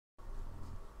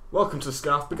Welcome to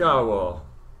Scarf Bergara War,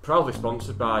 proudly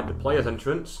sponsored by the Players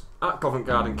Entrance at Covent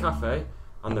Garden Cafe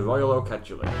and the Royal Oak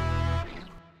Edgeley.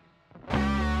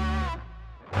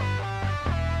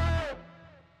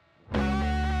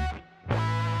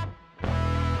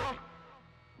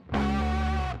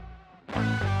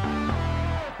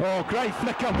 Oh, great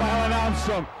flick on by Alan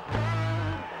Armstrong.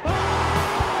 Oh,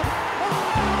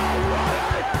 what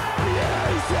a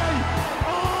beauty!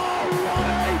 Oh, what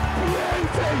a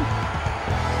beauty!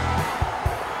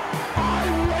 I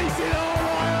waited all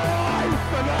my life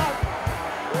for that.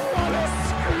 What a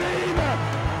screamer!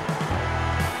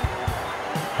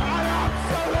 An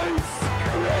absolute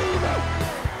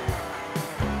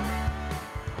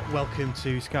screamer! Welcome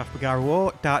to Scarf Bergara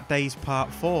War, Dark Days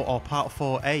Part 4, or Part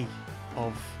 4A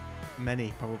of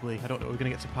many, probably. I don't know, we're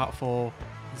going to get to Part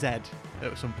 4Z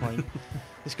at some point.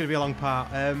 It's going to be a long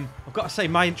part. I've got to say,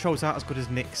 my intros aren't as good as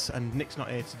Nick's, and Nick's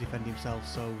not here to defend himself,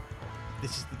 so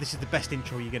this is the best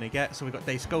intro you're going to get. So we've got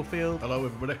Dave Schofield. Hello,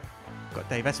 everybody. We've got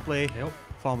Dave Espley, Yep.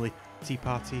 formerly Tea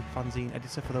Party fanzine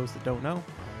editor, for those that don't know. All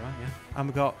right, yeah. And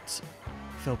we've got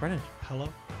Phil Brennan. Hello,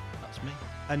 that's me.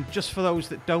 And just for those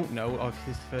that don't know, or if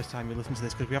this is the first time you listen to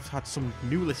this, because we have had some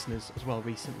new listeners as well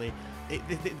recently,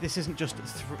 this isn't just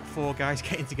four guys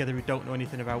getting together who don't know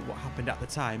anything about what happened at the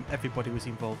time. Everybody was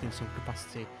involved in some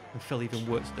capacity, and Phil even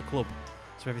works at the club.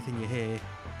 So everything you hear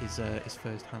is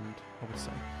first hand, I would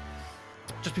say.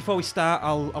 Just before we start,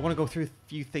 I want to go through a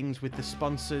few things with the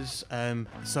sponsors.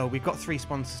 So we've got 3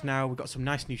 sponsors now. We've got some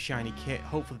nice new shiny kit.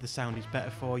 Hopefully the sound is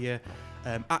better for you.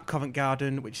 At Covent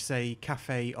Garden, which is a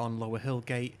cafe on Lower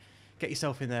Hillgate. Get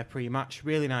yourself in there pre-match.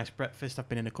 Really nice breakfast. I've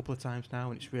been in a couple of times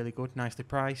now, and it's really good, nicely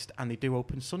priced. And they do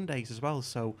open Sundays as well,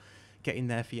 so get in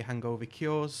there for your hangover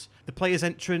cures. The Players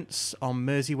Entrance on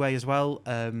Mersey as well.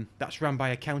 That's run by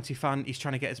a county fan. He's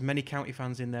trying to get as many county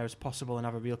fans in there as possible and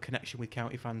have a real connection with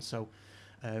county fans. So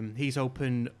he's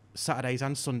open Saturdays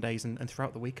and Sundays and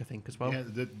throughout the week, I think, as well. Yeah,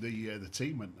 the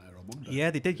team went there on Monday.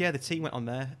 Yeah, they did. Yeah, the team went on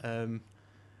there.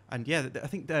 And yeah, I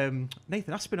think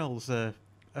Nathan Aspinall's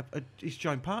he's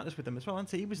joined partners with them as well,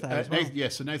 hasn't he? He was there as well.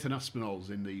 So Nathan Aspinall's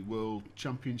in the World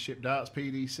Championship Darts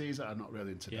PDCs. I'm not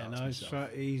really into darts myself. Right.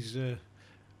 He's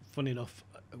funny enough.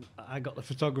 I got the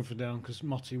photographer down because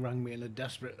Motty rang me in a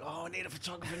desperate. Oh, I need a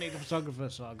photographer.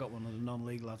 So I got one of the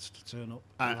non-league lads to turn up.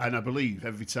 And I believe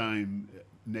every time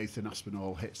Nathan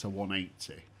Aspinall hits a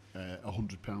 180,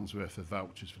 £100 worth of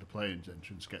vouchers for the Players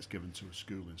Entrance gets given to a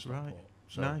school in Stockport. Right.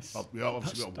 So nice. We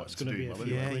obviously got That's to going to do. be a Well,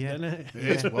 few anyway. quid, isn't it?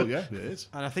 It is. Well, yeah, it is.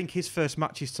 And I think his first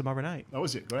match is tomorrow night. Oh,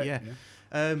 is it? Great. Yeah.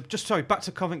 Back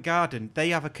to Covent Garden.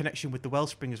 They have a connection with the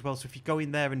Wellspring as well. So if you go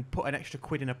in there and put an extra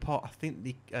 £1 in a pot, I think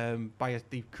they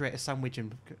create a sandwich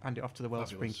and hand it off to the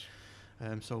Wellspring.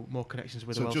 So more connections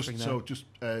with the Wellspring there.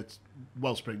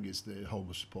 Wellspring is the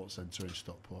homeless support centre in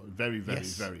Stockport. Very, very,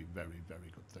 Yes. very, very,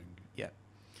 very good thing. Yeah.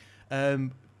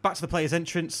 Back to the Players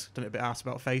Entrance. Don't know a bit asked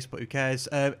about face, but who cares?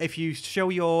 If you show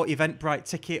your Eventbrite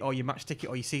ticket or your match ticket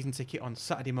or your season ticket on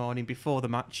Saturday morning before the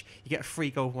match, you get a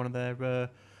free go of one of their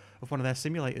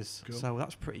simulators. Cool. So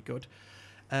that's pretty good.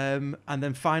 And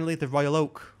then finally, the Royal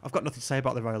Oak. I've got nothing to say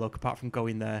about the Royal Oak apart from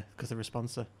going there because they're a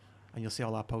sponsor, and you'll see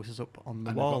all our posters up on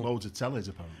the wall. They've got loads of tellies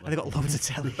apparently. And they've got loads of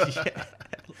tellies. Yeah.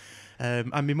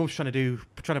 And my mum's trying to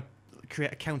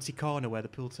create a county corner where the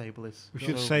pool table is. We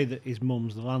should say that his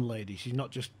mum's the landlady. She's not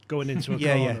just going into a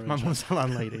yeah, corner. yeah. My mum's the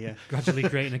landlady. Yeah. Gradually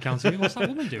creating a county. What's that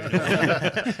woman doing?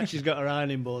 She's got her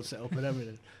ironing board set up and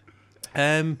everything.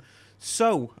 That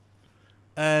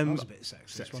was a bit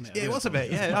sexist, wasn't it? Yeah, it was a bit.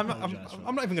 Yeah, I'm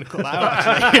not even going to cut that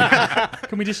out. Actually,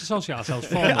 Can we disassociate ourselves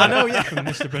from I know. Yeah. from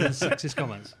Mr. Brennan's sexist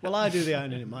comments? Well, I do the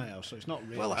ironing in my house, so it's not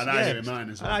really. Well, And I do in mine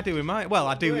as well. And I do in mine. Well,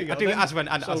 I do. There you I go, do it then. as when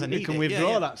So as I we need can it.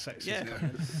 withdraw Yeah, that sexist. Yeah.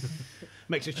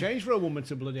 Makes a change for a woman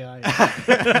to bloody iron.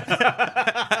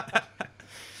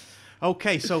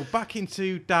 Okay, so back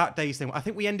into Dark Days then. I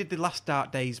think we ended the last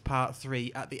Dark Days Part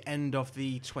 3 at the end of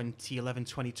the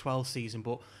 2011-2012 season,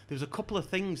 but there was a couple of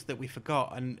things that we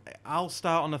forgot, and I'll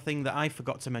start on a thing that I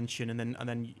forgot to mention, and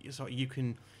then so you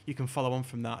can follow on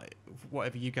from that,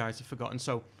 whatever you guys have forgotten.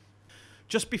 So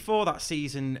just before that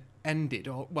season ended,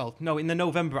 in the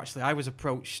November actually, I was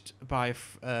approached by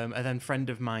a then friend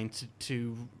of mine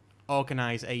to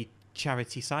organise a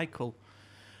charity cycle.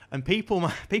 And people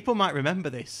might remember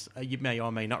this. You may or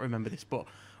may not remember this, but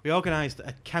we organised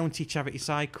a county charity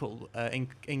cycle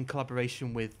in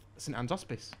collaboration with St Anne's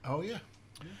Hospice. Oh yeah.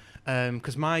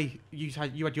 Because you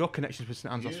had your connections with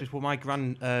St Anne's Hospice. Well, my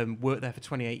gran worked there for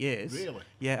 28 years. Really?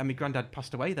 Yeah, and my granddad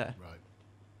passed away there. Right.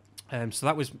 So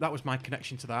that was my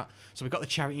connection to that. So we got the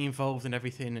charity involved and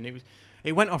everything, and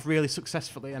it went off really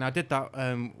successfully. And I did that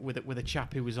with a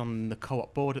chap who was on the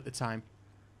co-op board at the time.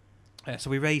 So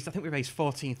we raised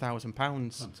 £14,000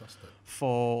 Fantastic.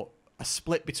 for a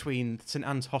split between St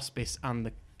Anne's Hospice and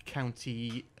the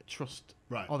county trust,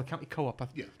 Right. or the county co-op.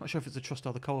 Yeah. Not sure if it's the trust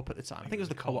or the co-op at the time. I think it was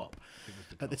the co-op It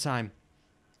was the at the time.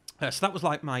 So that was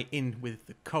like my in with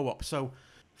the co-op. So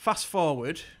fast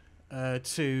forward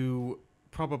to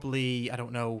probably, I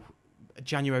don't know,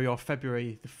 January or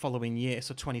February the following year,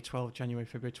 so 2012, January,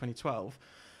 February 2012,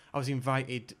 I was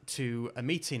invited to a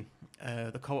meeting,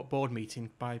 the co-op board meeting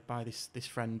by this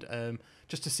friend,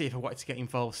 just to see if I wanted to get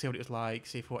involved, see what it was like,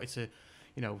 see if I wanted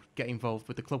to, get involved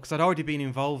with the club. Because I'd already been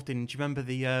involved in, do you remember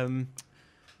the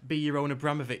Be Your Own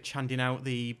Abramovich handing out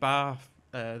the bar,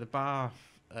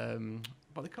 what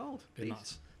are they called? Beer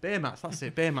mats. Beer mats, that's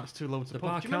it. Beer mats, 2 loads The of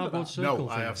bar pubs. Do you remember cardboard that? circle No,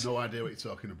 I have things. no idea what you're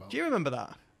talking about. Do you remember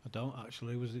that? I don't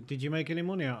actually. Did you make any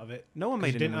money out of it? No one 'Cause made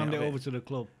you any didn't money hand out it of over to the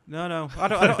club. No. I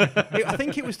don't. I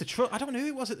think it was the trust. I don't know who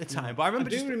it was at the time, but I remember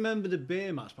I do just. remember the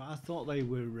beer mats, but I thought they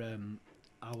were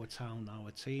our town, our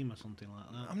team, or something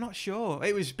like that. I'm not sure.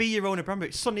 It was Be Your Own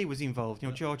Abramovich. Sonny was involved.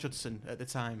 George Hudson at the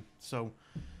time. So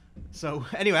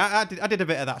anyway, I did a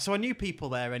bit of that. So I knew people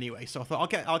there anyway. So I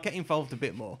thought I'll get involved a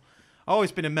bit more. I've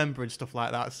always been a member and stuff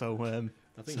like that. So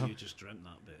I think you just dreamt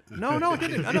that bit. No, I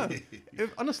didn't. I know.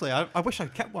 Honestly, I wish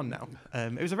I'd kept one now.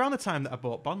 It was around the time that I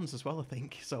bought bonds as well, I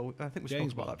think. So I think we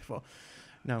James spoke about Bond. that before.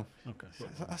 No. Okay.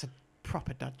 That's a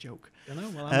proper dad joke. I know.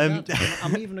 Well, I'm,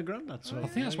 I'm even a granddad. So I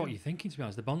think that's what you're thinking, to be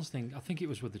honest. The bonds thing, I think it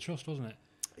was with the trust, wasn't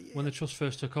it? When the trust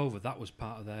first took over, that was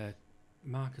part of their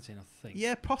marketing, I think.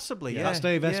 Yeah, possibly. Yeah, That's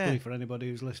Dave yeah. Espley for anybody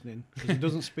who's listening, because he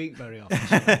doesn't speak very often.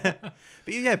 So.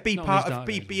 But yeah, be Not part these of, dark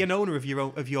days, be an owner of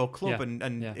your club, Yeah,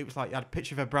 and yeah. it was like you had a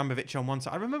picture of Abramovich on one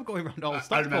side. I remember going around all I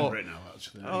Stockport. remember it now,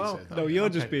 actually. now you Oh, say that. No, you're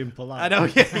Okay. just being polite. I know.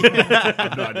 Yeah. I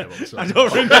have no idea what I'm saying. I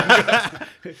don't remember.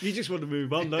 You just want to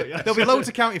move on, don't you? There'll be loads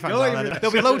of county fans Go out even- there.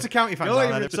 There'll be loads of county fans Go out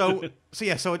there. even-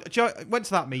 So I went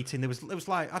to that meeting. There was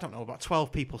like, I don't know, about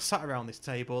 12 people sat around this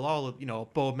table, all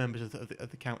board members of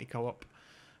the county co-op.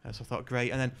 So I thought,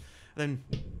 great. And then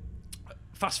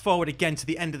fast forward again to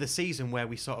the end of the season where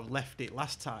we sort of left it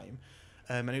last time,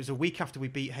 and it was a week after we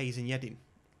beat Hayes and Yedding.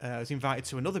 I was invited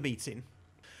to another meeting.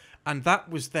 And that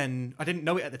was then, I didn't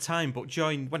know it at the time, but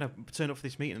when I turned up for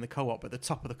this meeting in the co-op, at the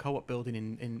top of the co-op building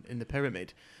in the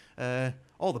pyramid,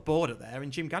 all the board are there,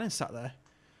 and Jim Gannon sat there.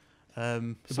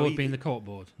 The board being the co-op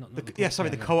board. Not the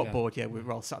the co-op board, yeah, we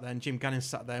were all sat there, and Jim Gannon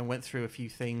sat there and went through a few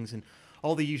things, and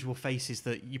all the usual faces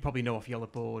that you probably know off Yellow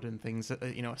Board and things that,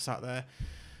 sat there.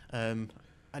 And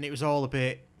it was all a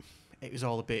bit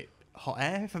hot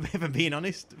air, if I'm being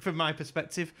honest, from my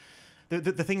perspective.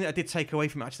 The thing that I did take away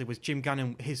from it actually was Jim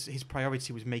Gannon. His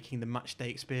priority was making the match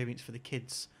day experience for the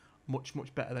kids much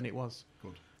better than it was.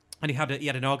 Good. And he had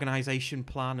an organisation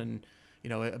plan and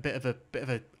a bit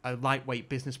of a lightweight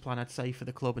business plan, I'd say, for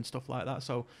the club and stuff like that.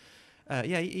 So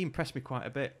he impressed me quite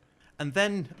a bit. And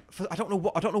then I don't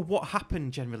know what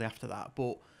happened generally after that,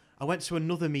 but I went to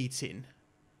another meeting,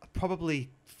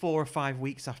 probably 4 or 5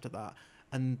 weeks after that,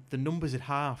 and the numbers had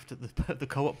halved at the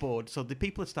co-op board. So the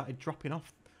people had started dropping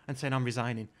off and saying, I'm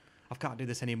resigning. I can't do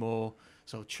this anymore.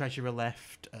 So treasurer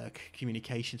left,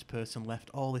 communications person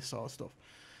left, all this sort of stuff.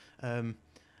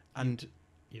 And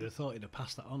You'd have thought he'd have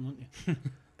passed that on, wouldn't you?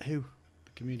 who?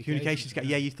 The communications guy.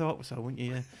 Yeah, you thought so, wouldn't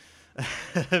you?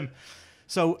 Yeah.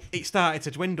 So it started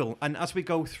to dwindle. And as we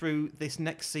go through this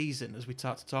next season, as we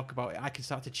start to talk about it, I can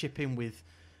start to chip in with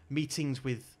meetings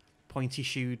with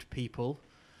pointy-shoed people,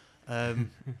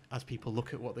 as people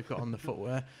look at what they've got on the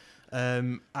footwear,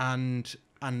 and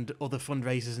other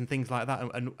fundraisers and things like that,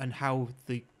 and how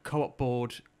the co-op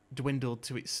board dwindled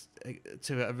to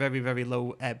a very, very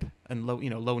low ebb and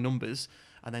low numbers,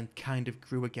 and then kind of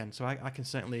grew again. So I can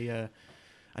certainly,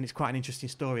 and it's quite an interesting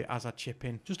story as I chip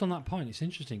in. Just on that point, it's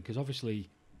interesting because obviously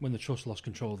when the trust lost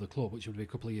control of the club, which would be a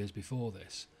couple of years before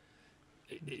this,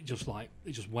 it just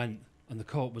went, and the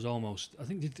co-op was almost, I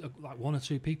think like 1 or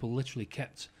 2 people literally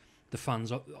kept the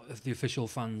fans, the official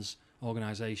fans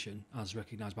organisation as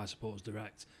recognised by Supporters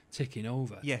Direct, ticking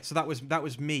over. Yeah, so that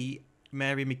was me,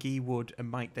 Mary McGee Wood, and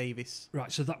Mike Davis. Right,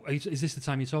 so is this the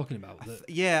time you're talking about?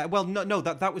 Yeah, well, no,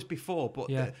 that was before, but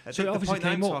yeah. the So it obviously point that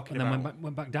came I'm up talking and then about,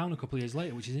 went back down a couple of years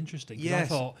later, which is interesting. 'Cause I Yes.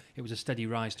 thought it was a steady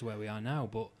rise to where we are now,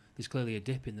 but there's clearly a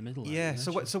dip in the middle. there, yeah.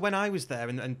 isn't there? So when I was there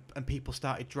and people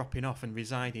started dropping off and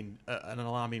resigning at an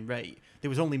alarming rate, there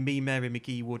was only me, Mary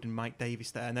McGee Wood, and Mike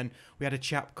Davis there, and then we had a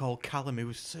chap called Callum,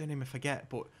 whose surname I forget,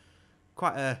 but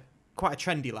quite a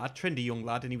trendy young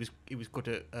lad, and he was good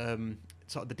at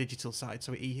sort of the digital side,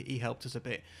 so he helped us a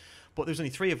bit. But there was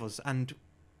only 3 of us, and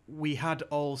we had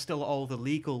still all the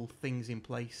legal things in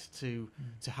place to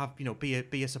have,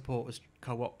 be a supporters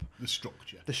co-op. The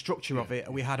structure Of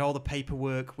it. We had all the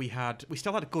paperwork. We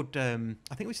still had a good.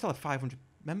 I think we still had 500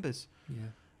 members.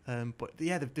 Yeah. But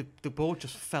yeah, the board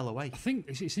just fell away. I think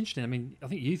it's interesting. I mean, I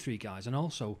think you three guys, and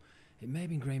also it may have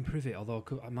been Graham Privet, although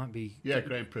I might be. Yeah,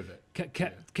 Graham Privet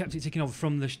kept it ticking over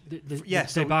from the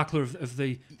so debacle of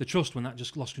the trust when that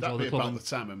just lost control of the club. About the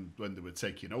time when they were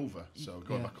taking over, so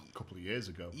going back a couple of years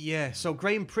ago. Yeah, so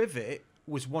Graham Privet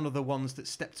was one of the ones that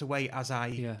stepped away as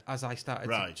I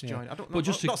started to join. I don't know.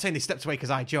 I'm not saying they stepped away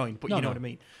because I joined, but you know what I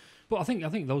mean. But I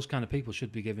think those kind of people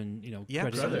should be given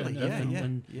credit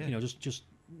and just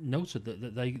noted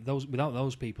that without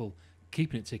those people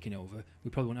keeping it ticking over,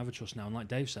 we probably wouldn't have a trust now. And like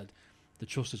Dave said, the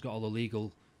trust has got all the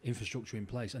legal infrastructure in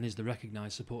place and is the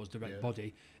recognised supporters direct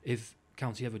body. If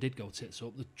County ever did go tits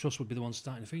up, the trust would be the one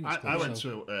starting the Phoenix Club. I went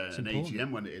to an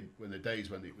AGM when the days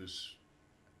when it was,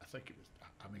 I think it was.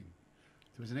 I mean,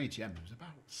 there was an AGM. There was about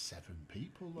 7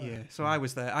 people there. Yeah, so I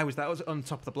was there. I was on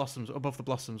top of the Blossoms, above the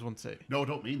Blossoms, wasn't it? No, I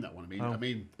don't mean that one. I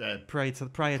mean prior to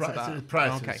that. Prior to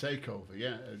the takeover,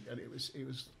 yeah, and it was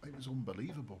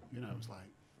unbelievable. It was like.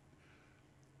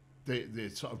 The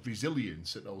sort of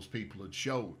resilience that those people had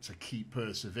showed to keep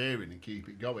persevering and keep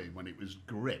it going when it was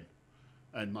grim,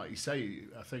 and like you say,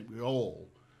 I think we all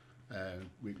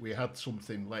we had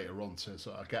something later on to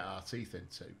sort of get our teeth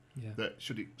into. Yeah. That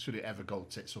should it ever go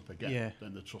tits up again,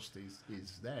 then the trust is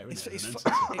there.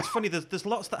 It's funny. There's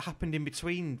lots that happened in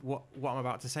between what I'm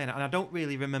about to say, and I don't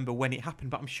really remember when it happened,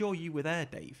 but I'm sure you were there,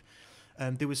 Dave.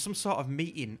 There was some sort of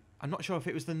meeting. I'm not sure if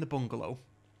it was in the bungalow.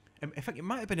 In fact, it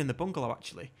might have been in the bungalow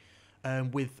actually,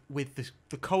 with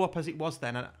the co-op as it was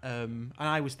then, and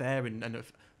I was there, and a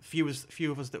few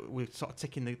of us that were sort of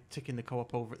ticking the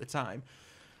co-op over at the time.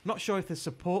 I'm not sure if the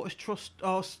supporters trust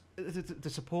or the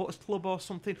supporters club or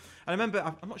something. And I remember,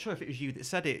 I'm not sure if it was you that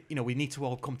said it. We need to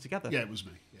all come together. Yeah, it was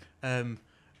me. Yeah.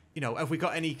 Have we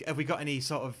got any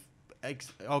sort of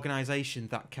organisation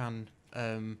that can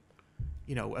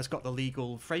has got the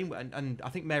legal framework, and I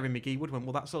think Mary McGee went,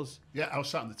 well, that's us. Yeah, I was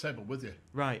sat on the table with you.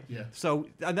 Right. Yeah. So,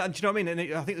 and do you know what I mean?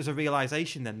 And I think there's a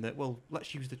realisation then that, well,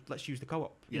 let's use the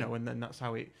co-op, and then that's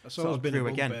how it sort of grew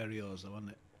again. That's always been a bugbear yours, though, hasn't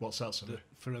it? What's that, sorry?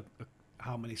 For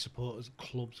how many supporters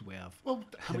clubs we have. Well,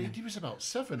 I mean, there was about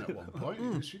 7 at one point.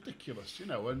 It was ridiculous,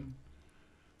 and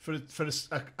for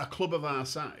a club of our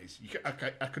size,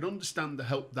 I can understand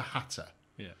the Hatter,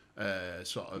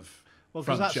 sort of. Well,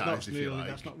 franchise, if you like.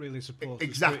 That's not really supporters.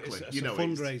 Exactly. It's a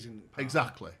fundraising part.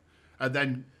 Exactly. And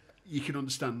then you can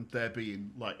understand there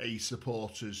being like a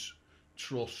supporters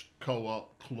trust,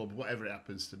 co-op, club, whatever it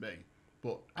happens to be.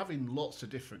 But having lots of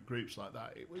different groups like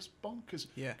that, it was bonkers.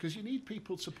 Yeah. Because you need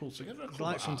people to pull together. It's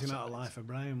like something out of Life of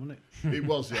Brian, wasn't it? It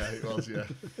was, yeah.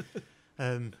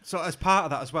 So as part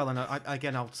of that as well, and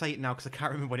I'll say it now because I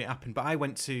can't remember when it happened, but I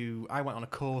went on a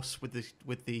course with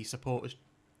the supporters.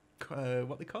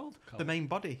 What they called? The main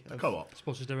body. The co-op.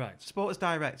 Supporters Direct. Supporters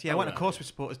Direct. Yeah, I went on a course with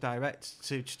Supporters Direct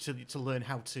to learn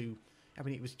how to. I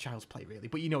mean, it was child's play really,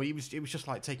 but it was just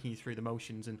like taking you through the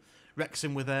motions. And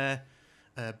Wrexham were there,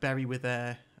 Bury were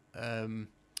there,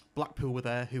 Blackpool were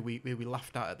there, who we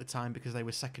laughed at the time because they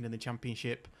were second in the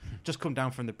Championship, just come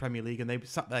down from the Premier League, and they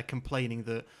sat there complaining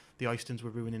that the Oystons were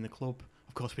ruining the club.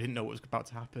 Of course, we didn't know what was about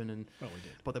to happen, and well, we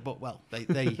did. But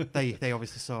they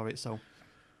obviously saw it. So.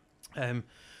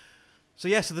 So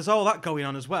there's all that going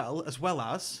on as well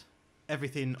as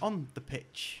everything on the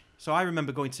pitch. So I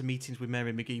remember going to meetings with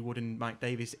Mary McGee Wood and Mike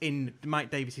Davis in Mike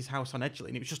Davis's house on Edgeley,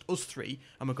 and it was just us three,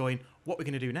 and we're going, what are we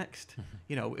going to do next?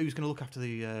 Who's going to look after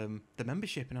the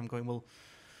membership? And I'm going, well,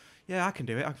 yeah, I can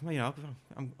do it.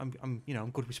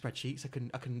 I'm good with spreadsheets.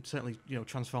 I can certainly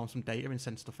transform some data and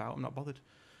send stuff out. I'm not bothered.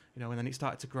 And then it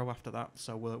started to grow after that.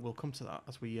 So we'll come to that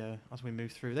as we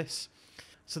move through this.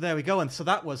 So there we go, and so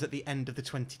that was at the end of the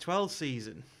 2012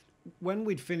 season. When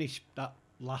we'd finished that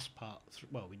last part,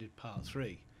 we did part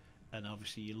 3, and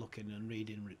obviously you're looking and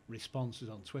reading responses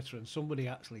on Twitter, and somebody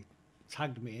actually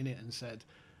tagged me in it and said,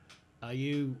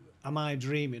 am I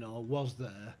dreaming, or was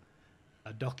there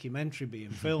a documentary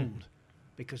being filmed?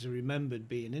 Because I remembered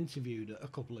being interviewed at a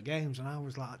couple of games, and I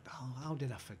was like, oh, how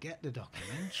did I forget the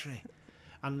documentary?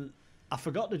 And I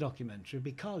forgot the documentary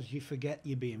because you forget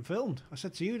you're being filmed. I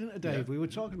said to you, didn't I, Dave? We were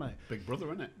talking about it. Big Brother,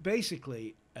 isn't it?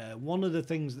 Basically, one of the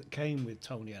things that came with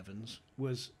Tony Evans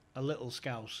was a little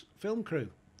Scouse film crew.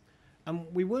 And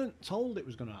we weren't told it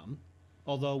was going to happen,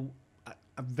 although I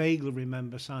vaguely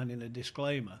remember signing a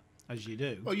disclaimer, as you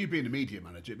do. Well, you being a media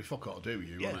manager, it'd be fuck all to do with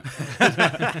you, wouldn't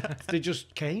it? They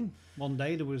just came. One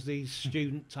day there was these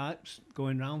student types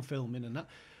going around filming and that.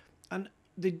 And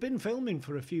they'd been filming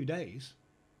for a few days.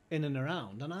 in and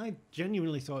around, and I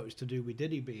genuinely thought it was to do with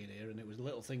Diddy being here, and it was a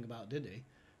little thing about Diddy.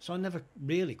 So I never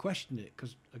really questioned it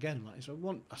because, again, like I said,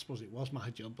 I suppose it was my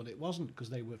job, but it wasn't because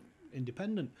they were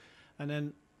independent. And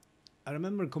then I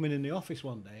remember coming in the office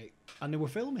one day and they were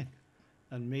filming,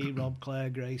 and me, Rob, Claire,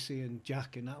 Gracie, and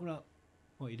Jack, and that were like,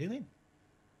 "What are you doing?"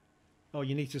 "Oh,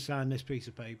 you need to sign this piece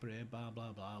of paper here, blah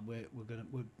blah blah.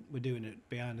 We're doing it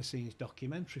behind the scenes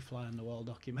documentary, fly on the wall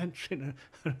documentary." And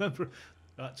I remember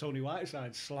Tony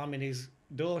Whiteside slamming his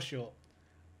door shut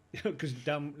because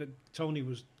Tony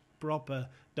was proper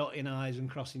dotting I's and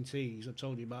crossing T's. I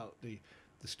told you about the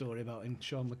story about him.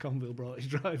 Sean McConville brought his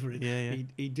driver in. Yeah.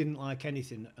 He didn't like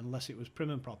anything unless it was prim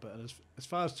and proper. And as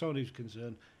far as Tony was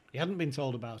concerned, he hadn't been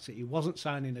told about it. He wasn't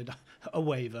signing a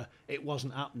waiver. It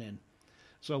wasn't happening.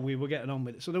 So we were getting on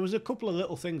with it. So there was a couple of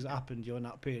little things that happened during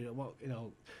that period. Well,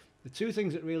 the two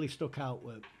things that really stuck out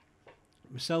were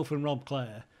myself and Rob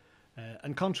Clare.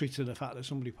 And contrary to the fact that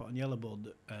somebody put on Yellowboard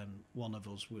that one of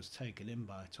us was taken in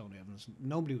by Tony Evans,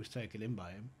 nobody was taken in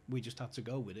by him. We just had to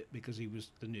go with it because he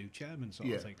was the new chairman sort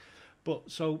of thing.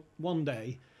 But so one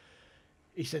day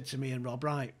he said to me and Rob,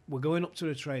 "Right, we're going up to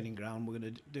the training ground. We're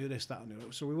going to do this, that, and the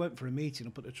other." So we went for a meeting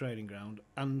up at the training ground,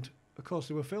 and of course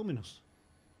they were filming us,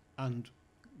 and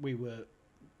we were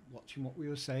watching what we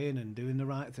were saying and doing the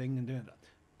right thing and doing that.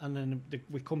 And then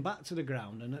we come back to the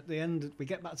ground, and at the end we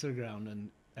get back to the ground, and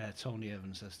Tony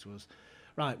Evans says to us,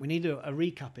 "Right, we need a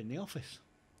recap in the office."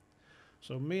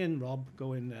 So me and Rob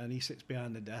go in there, and he sits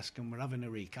behind the desk, and we're having a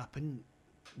recap, and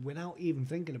without even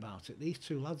thinking about it, these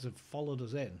two lads have followed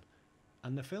us in,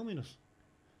 and they're filming us,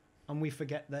 and we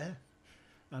forget there.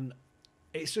 And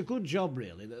it's a good job,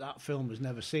 really, that film was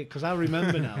never seen, because I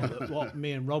remember now that what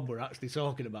me and Rob were actually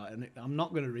talking about, and I'm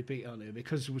not going to repeat on here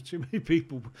because there were too many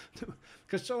people.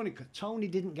 Because Tony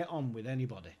didn't get on with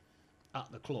anybody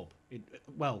at the club.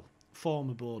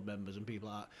 Former board members and people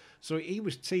like that. So he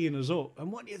was teeing us up,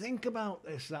 and "What do you think about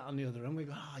this, that, and the other?" And we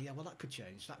go, "Oh yeah, well that could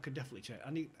change. That could definitely change."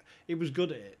 And he was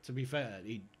good at it, to be fair.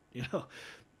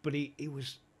 But he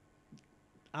was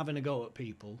having a go at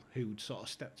people who'd sort of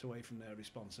stepped away from their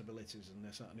responsibilities and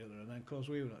this, that, and the other. And then, of course,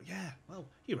 we were like, "Yeah, well,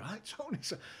 you're right, Tony."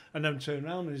 And then turned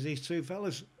around and there's these two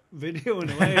fellas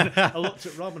videoing away. And I looked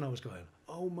at Rob and I was going,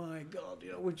 "Oh my God,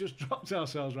 we've just dropped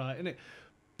ourselves right in it."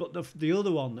 But the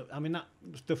other one,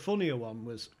 the funnier one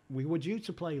was we were due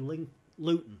to play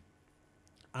Luton,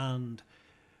 and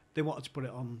they wanted to put it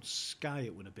on Sky.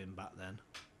 It would have been back then,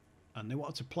 and they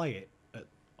wanted to play it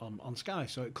on Sky,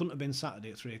 so it couldn't have been Saturday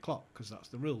at 3:00 because that's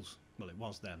the rules. Well, it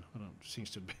was then. I don't know,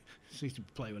 seems to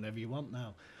play whenever you want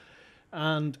now.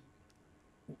 And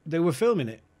they were filming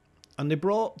it, and they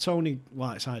brought Tony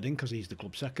Whiteside in because he's the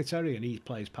club secretary and he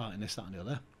plays part in this, that, and the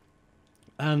other.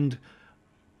 And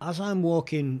as I'm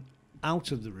walking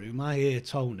out of the room, I hear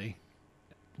Tony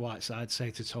Whiteside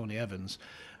say to Tony Evans,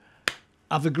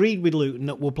 "I've agreed with Luton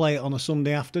that we'll play it on a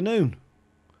Sunday afternoon."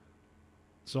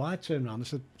 So I turned around and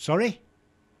said, "Sorry?"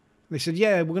 They said,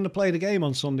 "Yeah, we're going to play the game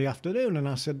on Sunday afternoon." And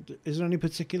I said, "Is there any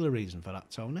particular reason for that,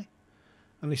 Tony?"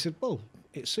 And they said, "Well,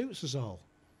 it suits us all."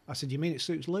 I said, "You mean it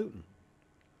suits Luton?"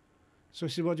 So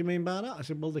he said, "What do you mean by that?" I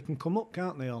said, "Well, they can come up,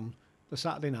 can't they, on the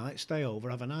Saturday night, stay over,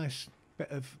 have a nice bit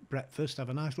of breakfast, have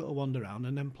a nice little wander around,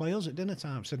 and then play us at dinner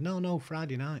time." I said, No,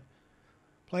 Friday night.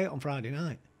 Play it on Friday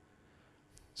night.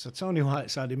 So Tony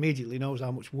Whiteside immediately knows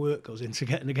how much work goes into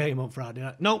getting the game on Friday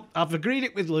night. "No, I've agreed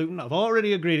it with Luton. I've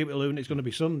already agreed it with Luton. It's going to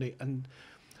be Sunday." And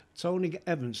Tony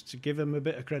Evans, to give him a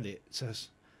bit of credit, says,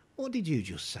 "What did you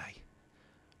just say?"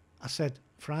 I said,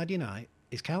 "Friday night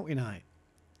is county night."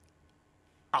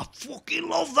 I fucking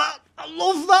love that. I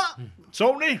love that.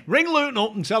 Tony, ring Luton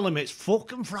up and tell him it's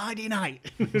fucking Friday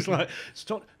night. It's like,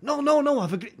 no,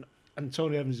 I've agreed. And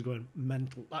Tony Evans is going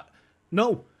mental. Like,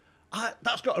 "No,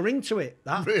 that's got a ring to it."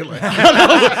 That. Really?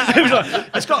 It was like,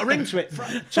 "It's got a ring to it."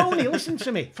 Tony, listen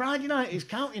to me. Friday night is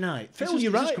county night. Phil,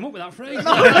 you're right. Just come up with that phrase.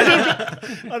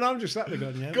 And I'm just sat there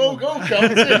going, "Yeah." Go,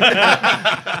 County.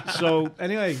 So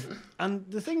anyway, and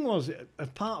the thing was,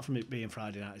 apart from it being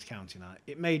Friday night is county night,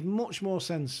 it made much more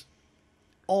sense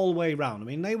all the way round. I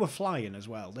mean, they were flying as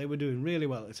well. They were doing really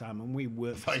well at the time, and we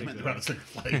were. They were actually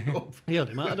flying up. Yeah,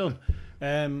 they might have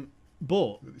done.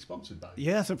 But Were they sponsored by?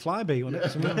 yeah, I think Flyby, wasn't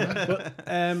it?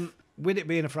 But with it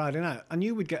being a Friday night, I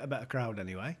knew we'd get a better crowd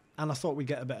anyway, and I thought we'd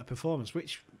get a better performance,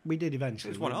 which we did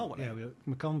eventually. It was 1-1, wasn't it?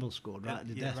 Yeah, McConville scored right at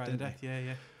the death. Right at the death.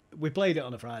 Yeah. We played it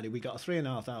on a Friday. We got a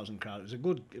 3,500 crowd.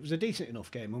 It was a decent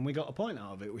enough game, and we got a point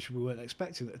out of it, which we weren't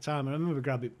expecting at the time. I remember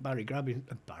Gary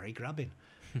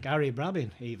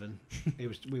Brabbin even.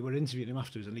 We were interviewing him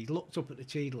afterwards, and he looked up at the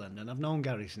Cheadle end, and I've known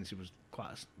Gary since he was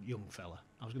quite a young fella.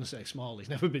 I was going to say small. He's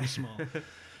never been small.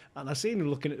 And I seen him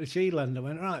looking at the Cheadle end. I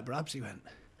went, "Right, Brabs." He went,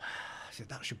 I said,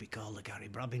 that should be called the Gary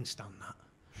Brabbin stand, that.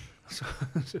 So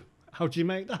how do you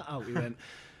make that out? He went,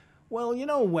 well, you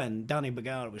know when Danny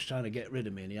Bergara was trying to get rid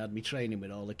of me and he had me training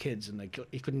with all the kids and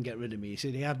he couldn't get rid of me. He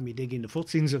said he had me digging the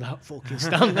footings of that fucking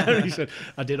stand there. He said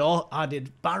I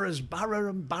did barra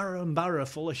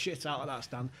full of shit out of that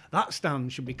stand. That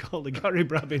stand should be called the Gary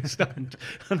Brabbin stand.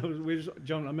 And I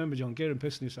remember John Kieran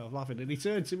pissing himself laughing, and he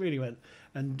turned to me and he went,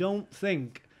 and don't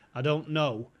think I don't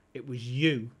know it was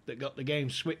you that got the game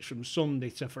switched from Sunday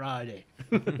to Friday.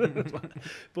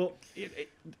 But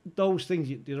those things,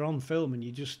 they're on film and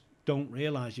you just don't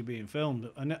realise you're being filmed.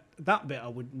 And that bit I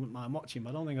wouldn't mind watching, but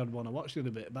I don't think I'd want to watch the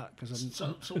other bit back.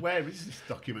 So where is this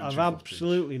documentary I've footage?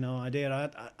 absolutely no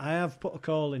idea. I have put a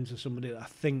call into somebody that I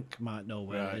think might know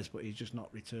where Right. it is, but he's just not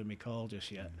returned me call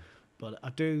just yet. But I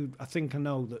think I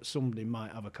know that somebody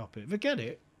might have a copy. If I get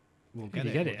it, we'll If get you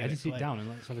it. get we'll it, edit it played. down and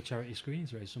let's have a charity screen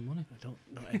to raise some money. Don't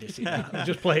edit it. I'll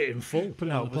just play it in full. Put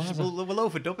it out the plaza. We'll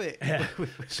overdub it. Yeah.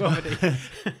 So,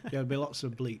 there'll be lots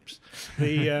of bleeps.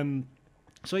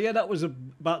 So yeah, that was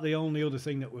about the only other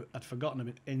thing that I'd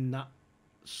forgotten in that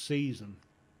season.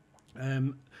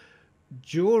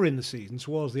 During the season,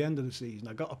 towards the end of the season,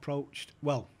 I got approached.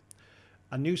 Well,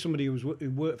 I knew somebody who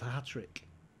worked for Hattrick,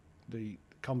 the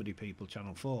comedy people,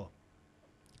 Channel 4,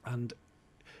 and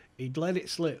he'd let it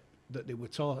slip that they were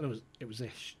talking.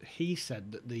 He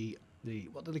said that the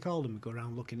what do they call them? Go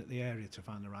around looking at the area to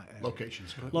find the right area.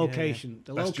 Location.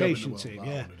 The Best job in the location world, team. I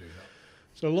Yeah. wanna do that.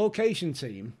 So the location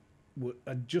team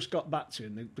had just got back to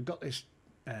him. They've got this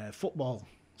football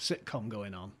sitcom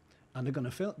going on, and they're going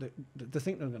to film. They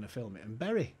think they're going to film it in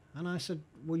Bury. And I said,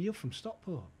 "Well, you're from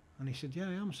Stockport." And he said, "Yeah,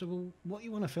 I am." I said, "Well, what do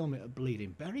you want to film it at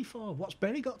Bleeding Bury for? What's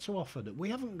Bury got to offer that we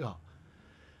haven't got?"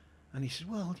 And he said,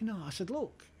 "Well, I said,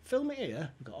 "Look, film it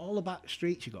here. You've got all the back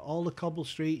streets. You've got all the cobble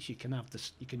streets. You can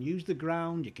you can use the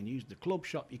ground. You can use the club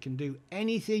shop. You can do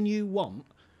anything you want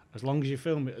as long as you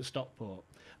film it at Stockport."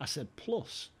 I said,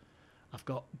 "Plus, I've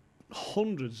got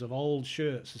hundreds of old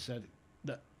shirts." I said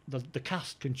that the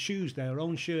cast can choose their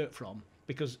own shirt from,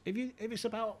 because if it's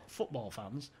about football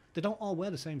fans, they don't all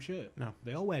wear the same shirt. No.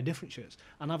 They all wear different shirts,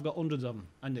 and I've got hundreds of them,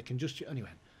 and they can just anyway.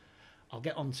 I'll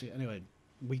get on to it anyway.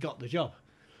 We got the job.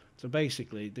 So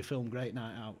basically, they filmed Great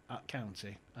Night Out at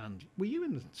County, and were you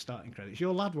in the starting credits?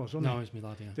 Your lad was, wasn't he? No, it's my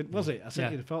lad, yeah. Was it? I sent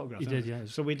Yeah. you the photograph. You did, yeah.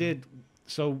 So we did.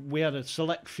 So we had a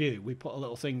select few. We put a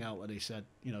little thing out where they said,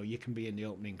 you can be in the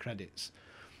opening credits,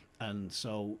 and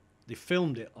so they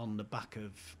filmed it on the back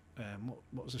of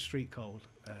what was the street called?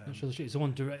 Not sure the street. It's the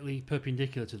one directly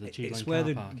perpendicular to the Cheap It's Lane where car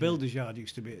the park, builder's yard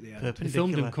used to be at the end. They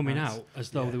filmed them Perpendicular, coming nice. out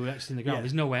as though Yeah. they were exiting the ground. Yeah.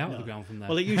 There's no way out of No. the ground from there.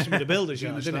 Well, it used to be the builder's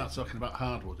You're yard, going to didn't start it? talking about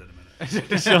hardwood in a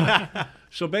minute.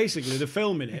 So basically, they're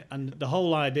filming it, and the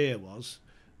whole idea was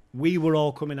we were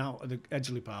all coming out of the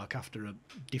Edgeley Park after a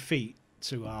defeat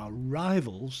to our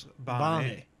rivals,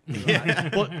 Barnet.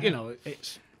 Right. But,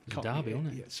 it's... It's a derby, isn't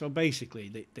it? Yeah, so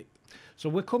basically, so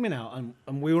we're coming out,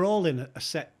 and we were all in a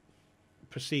set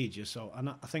procedure. So, and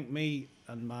I think me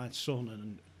and my son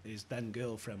and his then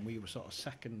girlfriend, we were sort of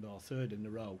second or third in the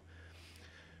row.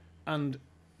 And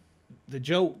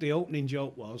the opening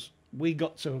joke was, we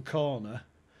got to a corner,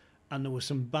 and there were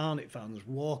some Barnet fans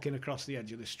walking across the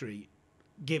edge of the street,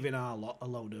 giving our lot a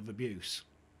load of abuse,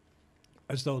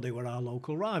 as though they were our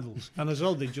local rivals, and as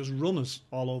though they'd just run us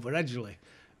all over Edgeley.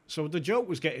 So the joke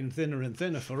was getting thinner and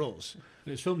thinner for us.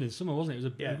 It was filmed in summer, wasn't it? It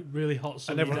was a Yeah. really hot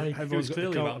summer everyone- day. It everyone's was got the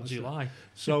clearly coat about on, July.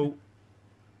 So,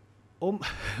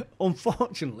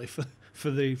 unfortunately for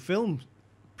the film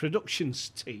productions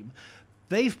team,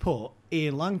 they've put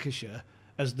Ian Lancashire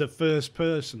as the first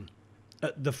person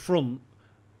at the front,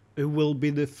 who will be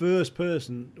the first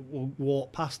person that will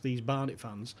walk past these Barnet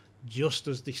fans just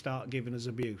as they start giving us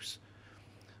abuse.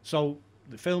 So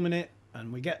they're filming it,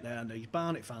 and we get there, and these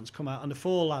Barnet fans come out, and the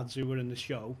four lads who were in the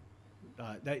show,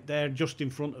 they're just in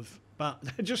front of.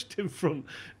 They're just in front,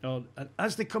 and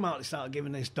as they come out, they start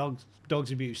giving this dogs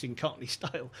abuse in Cockney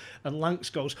style, and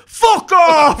Lanks goes, "Fuck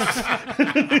off!"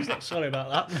 He's like, "Sorry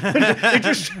about that." He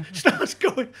just starts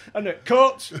going, and it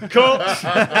cuts, and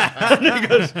he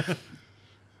goes.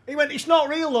 He went, "It's not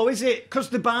real though, is it? Because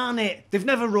the Barnet, they've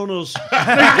never run us."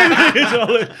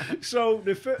 So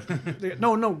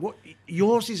no.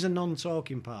 Yours is a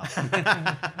non-talking part.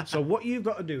 So what you've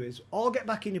got to do is all get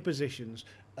back in your positions,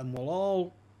 and we'll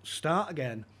all start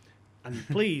again. And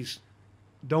please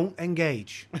don't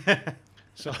engage.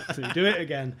 So they do it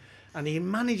again, and he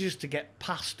manages to get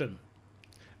past them,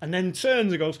 and then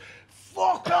turns and goes,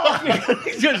 "Fuck off!"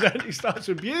 He starts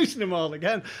abusing them all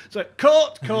again. So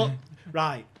cut,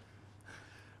 right.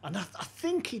 And I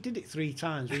think he did it 3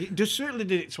 times. He just certainly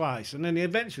did it twice. And then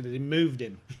eventually they moved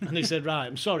him. And he said, right,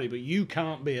 I'm sorry, but you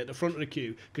can't be at the front of the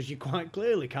queue because you quite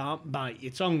clearly can't bite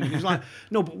your tongue. And he's like,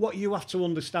 no, but what you have to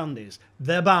understand is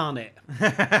they're Barnet.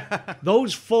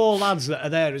 Those 4 lads that are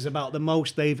there is about the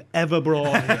most they've ever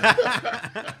brought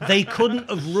here. They couldn't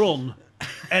have run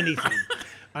anything.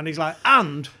 And he's like,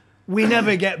 and we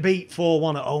never get beat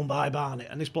 4-1 at home by Barnet.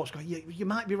 And this bloke's going, you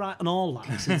might be right on all that.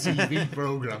 It's a TV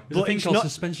programme. There's a thing called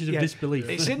suspension of disbelief.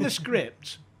 It's in the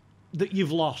script that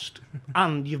you've lost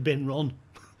and you've been run.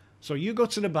 So you go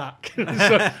to the back.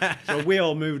 so we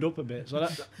all moved up a bit. So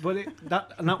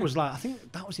that was like, I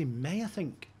think that was in May, I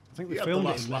think we filmed the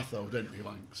it last in laugh though, didn't he,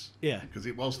 Lanks? Yeah. Because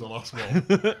it was the last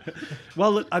one.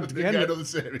 Well, at Didn't the get end, another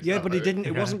series. yeah, but he didn't.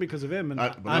 It wasn't because of him. And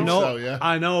I know. So, yeah.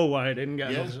 I know why he didn't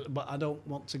get another, but I don't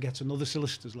want to get another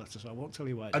solicitor's letter, so I won't tell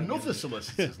you why. Another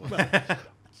solicitor's letter.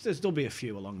 There'll be a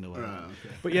few along the way. Right,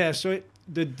 okay. But yeah, so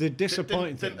the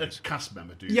disappointing thing. Didn't a cast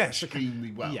member do Yes,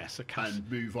 extremely well? yes, a cast-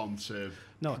 and move on to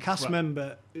No, a cast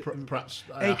member. perhaps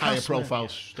a higher cast profile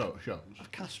member, shows. A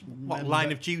cast What, member.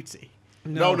 Line of Duty?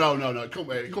 No. It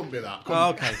couldn't be that. Oh,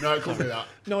 okay. No, it couldn't be that.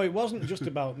 No, it wasn't just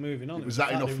about moving on. Was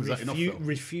that enough? Was that enough? Though?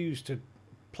 Refused to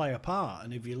play a part,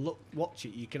 and if you watch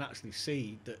it, you can actually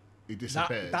see that. He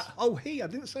disappears. I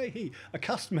didn't say he. A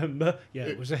cast member. Yeah,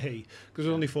 it was a he. Because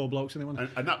there's only 4 blokes in the one.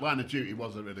 And that Line of Duty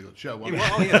was a really good show, wasn't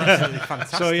it? Oh, yeah, that's really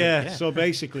fantastic. So so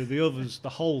basically the others, the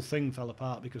whole thing fell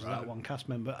apart because of that one cast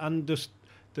member. And just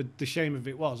the shame of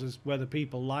it was, is whether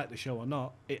people liked the show or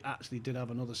not, it actually did have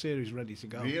another series ready to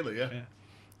go. Really, yeah.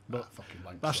 But fucking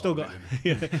Lanks I've still got,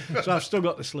 already. so I've still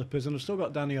got the slippers and I've still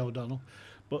got Danny O'Donnell.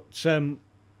 But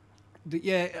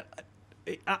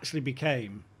it actually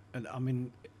became, and I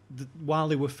mean, while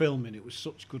they were filming, it was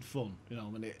such good fun, you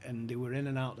know, and they were in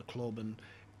and out of the club, and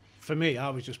for me, I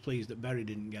was just pleased that Berry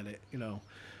didn't get it, you know.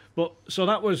 But so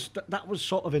that was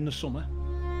sort of in the summer.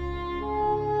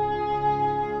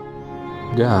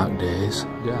 Dark days,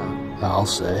 I'll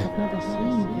say.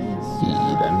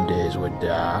 Them days were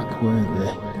dark, weren't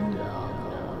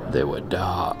they? They were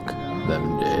dark,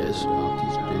 them days.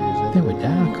 They were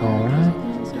dark, alright.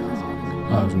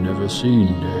 I've never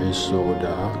seen days so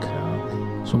dark.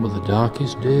 Some of the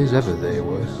darkest days ever they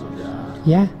were.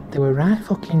 Yeah, they were right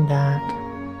fucking dark.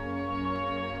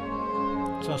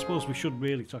 So I suppose we should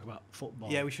really talk about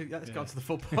football. Yeah, we should. Let's go on to the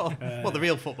football. Well, the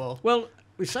real football. Well,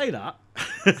 we say that.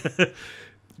 Do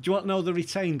you want to know the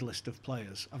retained list of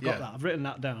players? I've got that. I've written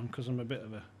that down because I'm a bit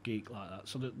of a geek like that.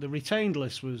 So the retained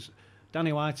list was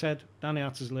Danny Whitehead, Danny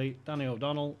Attersley, Danny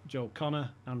O'Donnell, Joe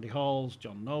Connor, Andy Halls,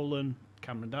 John Nolan,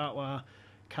 Cameron Dartwire,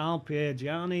 Carl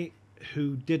Piergianni,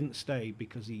 who didn't stay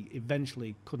because he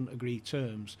eventually couldn't agree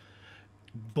terms.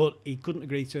 But he couldn't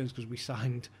agree terms because we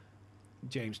signed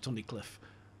James Tunnicliffe,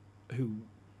 who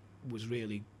was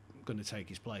really going to take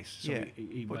his place. So yeah,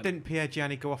 he but went. didn't Pierre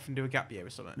Gianni go off and do a gap year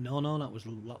or something? No, that was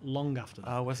long after that.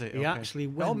 Oh, was it? He actually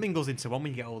It all went. mingles into one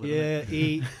when you get older. Yeah, doesn't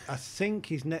it? I think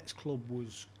his next club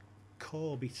was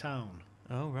Corby Town.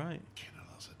 Oh, right.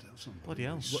 Bloody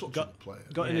hell. He's such a Got player.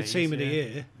 in the he team is, of the yeah.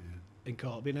 year in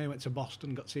Corby. And then he went to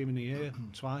Boston, got team of the year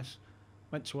twice.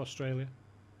 Went to Australia,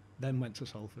 then went to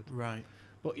Salford. Right.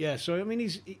 But yeah, so I mean,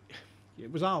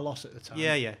 it was our loss at the time.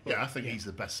 Yeah, yeah. Yeah, I think he's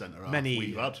the best centre half Many-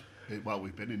 we've had. Well,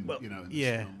 we've been in, in this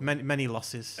Yeah, film. many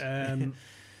losses. And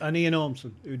Ian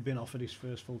Ormson, who'd been offered his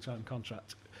first full-time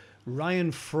contract.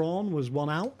 Ryan Fraun was one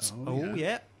out. Oh,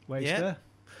 yeah. Waster.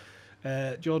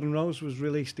 Jordan Rose was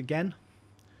released again.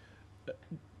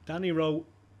 Danny Rowe,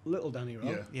 little Danny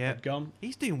Rowe, had gone.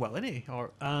 He's doing well, isn't he?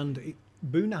 And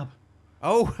Boonab.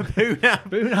 Oh, Boonab.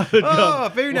 Boonab had gone.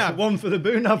 Oh, Boonab. One for the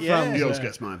Boonab Yeah. fans. He always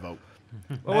gets my vote.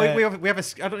 Well, we have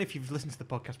a. I don't know if you've listened to the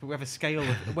podcast, but we have a scale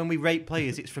of when we rate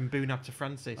players. It's from Boonab to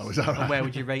Francis. Oh, is that right? And where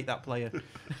would you rate that player?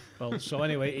 Well, so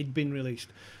anyway, he'd been released,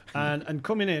 and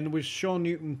coming in was Sean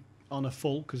Newton on a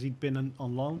full because he'd been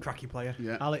on loan. Cracky player.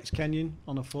 Yeah, Alex Kenyon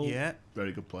on a full. Yeah,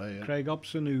 very good player. Yeah. Craig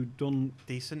Hobson, who done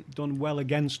well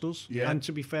against us. Yeah. And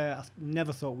to be fair, I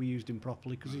never thought we used him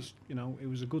properly because he's, he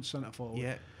was a good centre forward.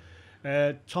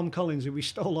 Yeah. Tom Collins, who we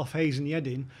stole off Hayes and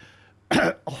Yedding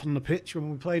on the pitch when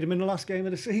we played him in the last game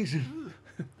of the season.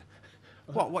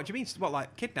 What do you mean? What,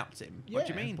 like kidnapped him? What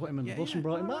do you mean? Put him in the bus and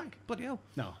brought him back. Bloody hell.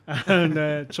 No. And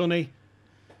Tunney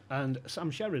and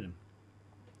Sam Sheridan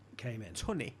came in.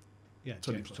 Tunney. Yeah,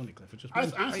 James Tunnicliffe. I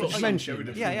thought mentioned.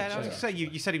 Sheridan. Yeah. I was going to say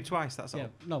you said him twice. That's all. Yeah,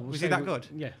 no, Was he that good?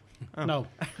 Yeah. Oh. No.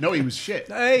 No, he was shit.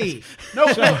 Hey. No,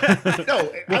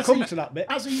 no. We'll come to that bit.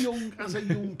 As a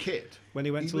young kid, When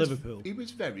he went to Liverpool. he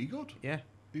was very good. Yeah.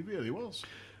 He really was.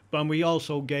 But we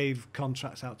also gave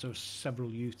contracts out to several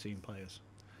youth team players.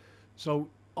 So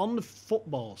on the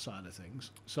football side of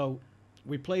things, so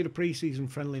we played a pre-season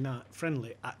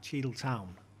friendly at Cheadle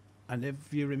Town, and if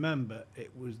you remember,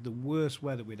 it was the worst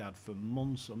weather we'd had for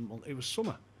months and months. It was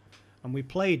summer, and we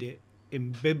played it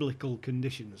in biblical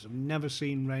conditions. I've never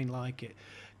seen rain like it.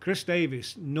 Chris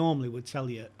Davis normally would tell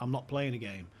you, I'm not playing a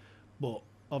game, but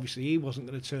obviously he wasn't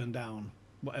going to turn down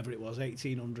whatever it was,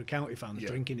 1,800 county fans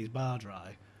drinking his bar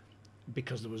dry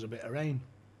because there was a bit of rain.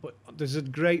 But there's a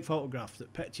great photograph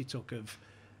that Petchy took of,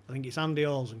 I think it's Andy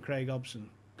Halls and Craig Hobson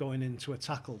going into a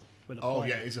tackle with a player.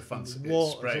 Yeah, it's a fancy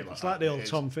spray. It's like the old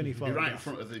Tom Finney photograph. Be right in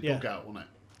front of the dugout, wasn't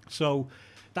it? So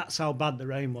that's how bad the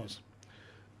rain was.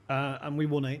 And we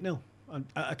won 8-0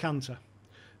 at a canter.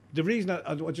 The reason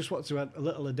I just want to add a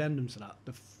little addendum to that,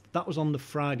 that was on the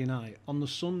Friday night. On the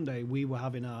Sunday, we were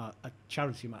having a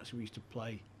charity match we used to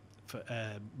play for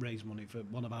raise money for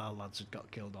one of our lads had got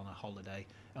killed on a holiday,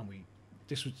 and we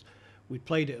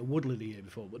played it at Woodley the year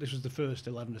before, but this was the first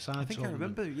 11-a-side. I think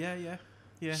tournament. I remember.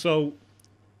 Yeah. So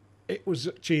it was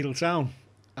at Cheadle Town,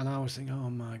 and I was thinking, oh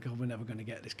my God, we're never going to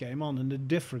get this game on, and the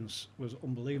difference was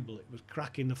unbelievable. It was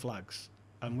cracking the flags.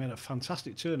 And we had a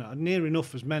fantastic turnout. Near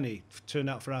enough as many turned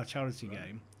out for our charity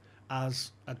game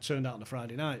as had turned out on the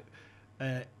Friday night.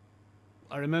 I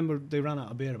remember they ran out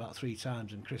of beer about 3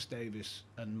 times, and Chris Davis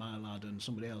and my lad and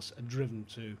somebody else had driven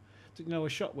to a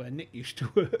shop where Nick used to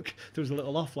work. There was a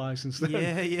little off licence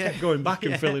there. Yeah. Kept going back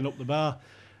and filling up the bar.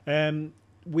 The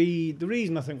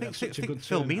reason I think we had such a good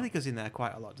Phil turnout... Mealy goes in there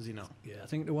quite a lot, does he not? Yeah, I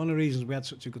think one of the reasons we had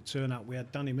such a good turnout, we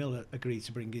had Danny Miller agree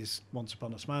to bring his Once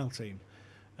Upon a Smile team.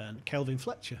 And Kelvin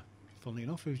Fletcher, funnily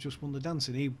enough, who's just won the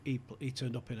dancing, he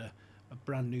turned up in a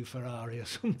brand new Ferrari or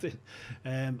something,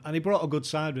 and he brought a good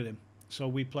side with him. So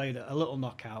we played a little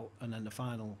knockout, and then the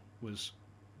final was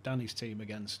Danny's team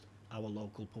against our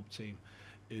local pub team,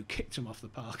 who kicked him off the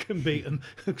park and beat them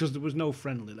because there was no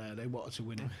friendly there. They wanted to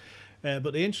win it.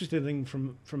 But the interesting thing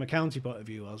from a county point of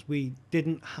view was we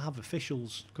didn't have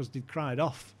officials because they cried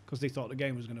off because they thought the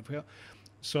game was going to go.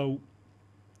 So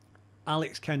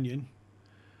Alex Kenyon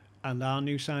and our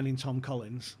new signing Tom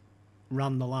Collins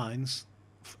ran the lines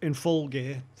in full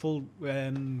gear. We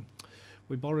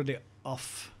borrowed it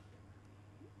off.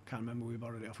 Can't remember who we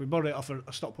borrowed it off. We borrowed it off a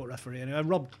Stockport referee, and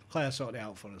Rob Clare sorted it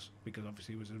out for us because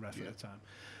obviously he was a referee at the time.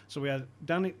 So we had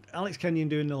Alex Kenyon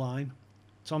doing the line,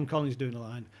 Tom Collins doing the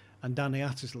line, and Danny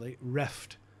Attersley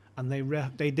refed, and they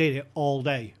did it all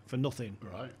day for nothing.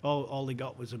 Right. All they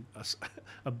got was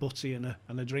a butty and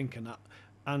a drink and that,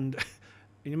 and.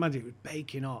 Can you imagine it was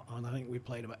baking hot, and I think we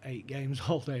played about 8 games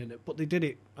all day in it. But they did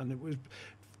it, and it was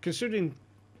considering,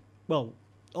 well,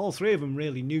 all 3 of them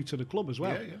really new to the club as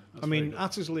well. Yeah. I mean,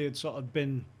 Attersley had sort of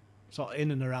been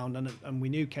in and around, and we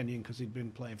knew Kenyon because he'd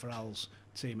been playing for Al's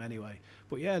team anyway.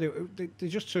 But yeah, they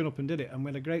just turned up and did it, and we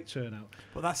had a great turnout.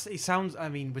 But it sounds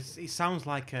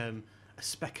like a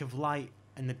speck of light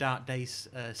in the Dark Days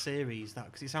series,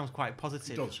 because it sounds quite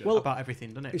positive about everything,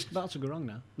 doesn't it? It's about to go wrong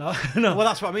now. No. Well,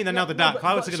 that's what I mean. Now the Dark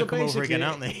Clouds are going to come over again,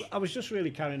 aren't they? I was just really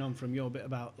carrying on from your bit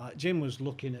about like Jim was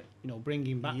looking at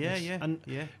bringing back this.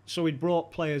 Yeah. So he'd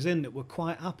brought players in that were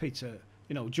quite happy to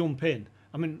jump in.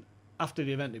 I mean, after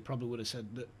the event, they probably would have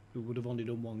said that we would have only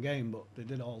done 1 game, but they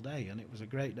did all day, and it was a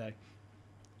great day.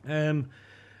 I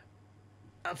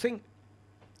think.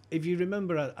 If you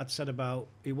remember, I'd said about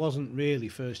he wasn't really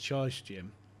first choice,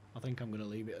 Jim. I think I'm going to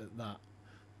leave it at that.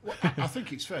 Well, I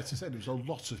think it's fair to say there was a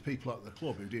lot of people at the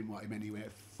club who didn't want him anywhere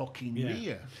fucking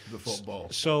near the football.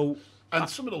 So, and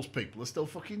some of those people are still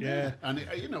fucking there. And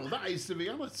that is the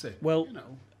reality. Well,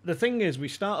 the thing is, we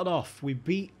started off. We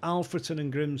beat Alfreton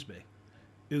and Grimsby,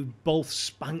 who both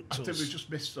spanked us. I think we just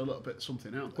missed a little bit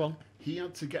something out there. Go on. He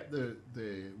had to get the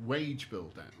wage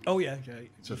bill down. Oh yeah,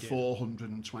 to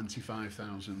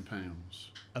 £425,000.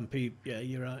 And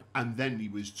you're right. And then he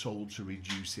was told to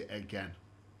reduce it again,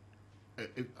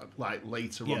 like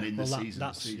later on in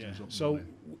the season. So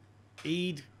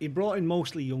he brought in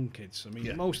mostly young kids. I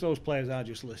mean, most of those players are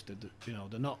just listed.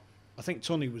 They're not. I think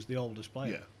Tunney was the oldest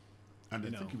player. Yeah, and I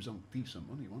think he was on decent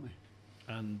money, wasn't he?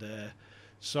 And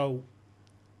so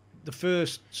the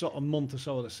first sort of month or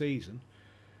so of the season.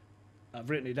 I've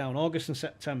written it down. August and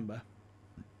September,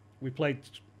 we played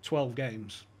 12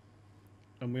 games,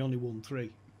 and we only won 3.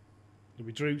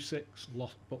 We drew 6,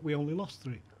 lost, but we only lost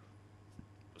 3.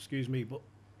 Excuse me, but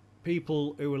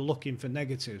people who are looking for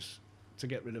negatives to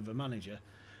get rid of a manager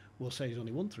will say he's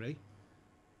only won 3,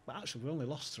 but actually we only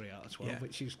lost 3 out of 12,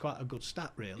 which is quite a good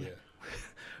stat, really. Yeah.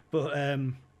 But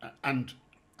and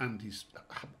he's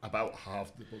about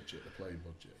half the budget, the playing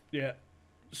budget. Yeah.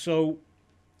 So.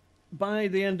 By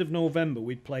the end of November,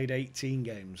 we'd played 18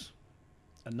 games,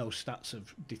 and those stats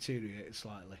have deteriorated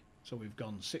slightly. So we've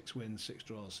gone 6 wins, 6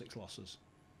 draws, 6 losses.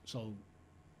 So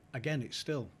again, it's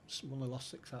still only lost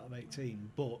 6 out of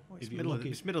 18. But Well, it's if you middle, look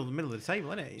it's middle of the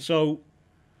table, isn't it? so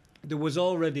there was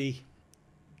already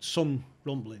some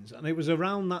rumblings, and it was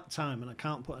around that time, and I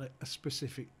can't put a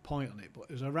specific point on it, but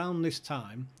it was around this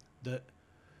time that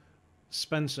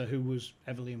Spencer, who was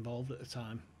heavily involved at the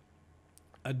time,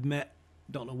 had met,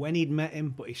 don't know when he'd met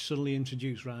him, but he suddenly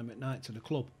introduced Ryan McKnight to the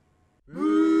club.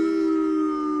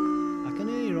 I can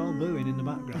hear you all booing in the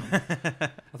background.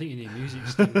 I think you need music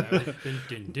still there.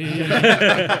 Dun, dun,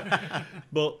 dun.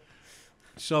 But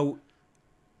so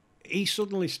he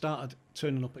suddenly started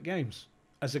turning up at games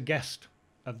as a guest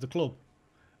of the club,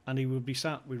 and he would be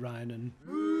sat with Ryan and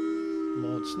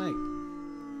Lord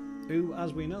Snape, who,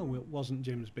 as we know, wasn't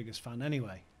Jim's biggest fan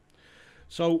anyway.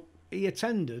 So he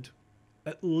attended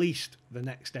at least the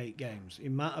next 8 games. He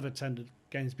might have attended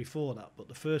games before that, but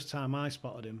the first time I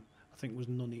spotted him, I think, was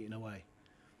none eaten away.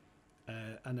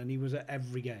 And then he was at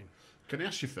every game. Can I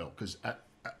ask you, Phil? Because I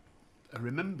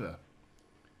remember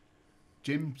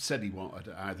Jim said he wanted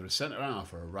either a centre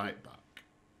half or a right back,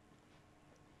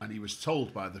 and he was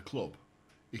told by the club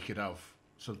he could have.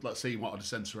 So let's say he wanted a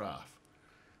centre half.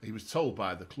 He was told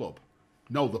by the club,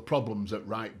 no, the problem's at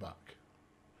right back.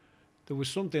 There was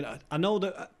something. I know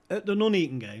that at the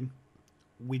Nuneaton game,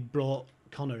 we'd brought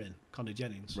Connor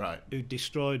Jennings, Right. who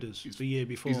destroyed us the year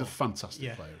before. He's a fantastic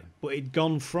Yeah. player. But he'd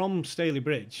gone from Staley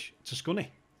Bridge to Scunny.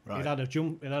 Right. He'd had a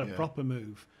jump, he'd had a Yeah. proper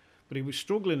move. But he was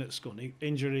struggling at Scunny,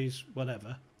 injuries,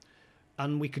 whatever.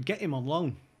 And we could get him on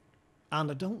loan. And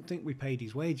I don't think we paid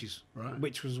his wages, Right.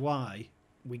 which was why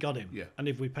we got him. Yeah. And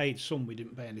if we paid some, we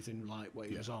didn't pay anything like what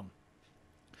he Yeah. was on.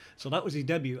 So that was his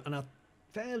debut. And I'm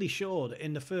fairly sure that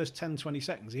in the first 10, 20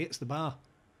 seconds, he hits the bar.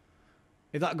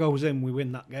 If that goes in, we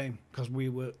win that game. Because we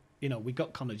were, we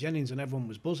got Connor Jennings and everyone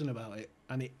was buzzing about it.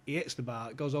 And he hits the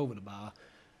bar, it goes over the bar.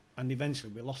 And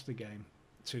eventually we lost the game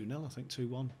 2-0, I think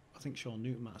 2-1. I think Sean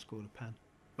Newton might have scored a pen.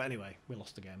 But anyway, we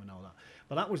lost the game and all that.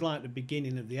 But that was like the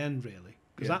beginning of the end, really.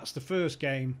 Because Yeah. that's the first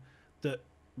game that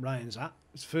Ryan's at.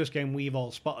 It's the first game we've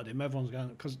all spotted him. Everyone's going,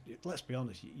 because let's be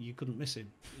honest, you couldn't miss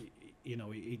him.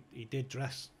 He did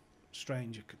dress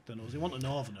stranger than us. He wasn't a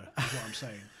northerner, is what I'm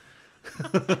saying.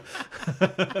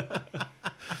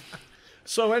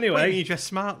 So anyway, Wait, you dress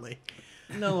smartly.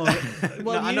 no,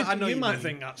 well, I know you you might mean.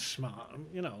 think that's smart,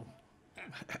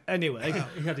 Anyway,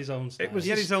 He had his own style. It was He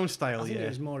had his- his own I style, think yeah. it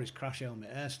was more his crash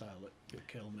helmet hairstyle that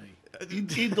killed me.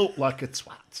 He looked like a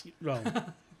twat.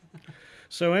 Wrong.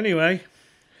 So anyway,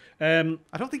 I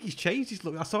don't think he's changed his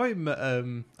look. I saw him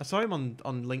on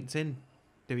LinkedIn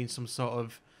doing some sort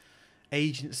of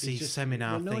agency He's just-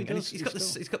 seminar well, no, thing, he and does, he's got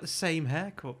still. he's got the same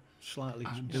haircut. slightly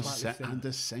And thinner.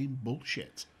 the same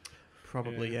bullshit.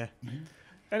 Probably, yeah.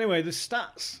 Anyway, the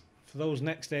stats for those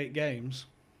next 8 games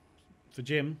for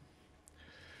Jim: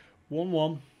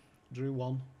 1-1, drew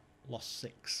 1, lost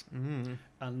 6.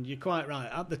 And you're quite right.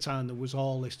 At the time, there was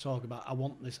all this talk about, I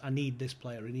want this, I need this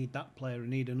player, I need that player, I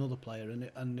need another player,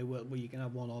 and they were, well, you can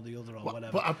have one or the other or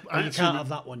whatever. But you can't have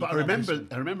that one. But you I can't have this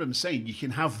one. remember him saying you can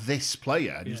have this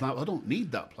player, and he's Yeah. like, I don't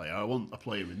need that player. I want a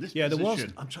player in this Yeah, there was.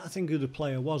 position. I'm trying to think who the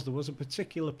player was. There was a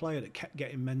particular player that kept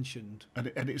getting mentioned. And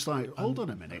it's like, hold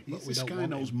on a minute, but we this don't guy want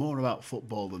knows him. more about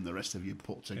football than the rest of you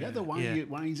put together. Yeah.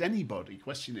 Why is anybody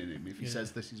questioning him if he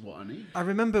says this is what I need? I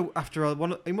remember after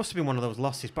it must have been one of those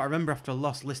losses, but I remember after a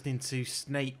loss listening to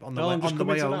Snape on the No, way, I'm just on the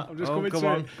coming way to home. that. I'm just Oh, coming go to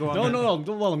on, it. go on. No,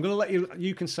 then. well, I'm going to let you.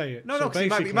 You can say it. No, So because it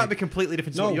might basically- be completely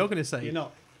different to what you're going to say. You're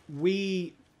not.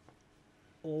 We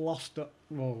lost at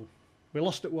we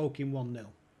lost at Woking 1-0.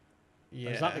 Yeah.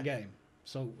 Is that the game?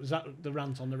 So was that the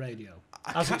rant on the radio,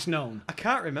 I as can't- it's known? I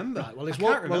can't remember. Right. Well, it's I can't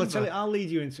well. I'll remember. tell you. I'll lead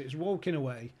you into it. It's Woking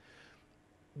away.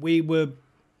 We were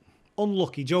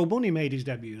unlucky. Joe Bunny made his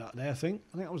debut that day. I think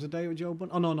that was the day with Joe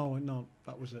Bunny. Oh no,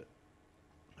 that was it.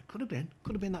 It could have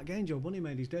been that game. Joe Bunny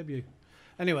made his debut.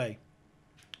 Anyway,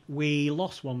 we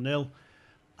lost 1-0.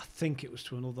 I think it was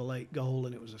to another late goal,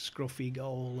 and it was a scruffy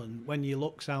goal. And when you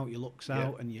looks out,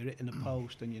 and you're hitting a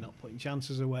post, and you're not putting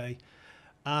chances away.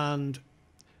 And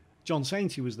John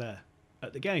Sainty was there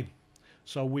at the game.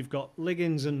 So we've got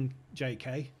Liggins and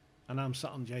JK, and I'm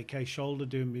sat on JK's shoulder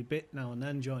doing my bit now and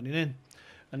then, joining in.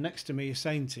 And next to me is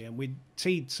Sainty, and we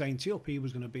teed Sainty up. He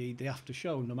was going to be the after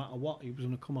show, no matter what. He was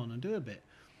going to come on and do a bit.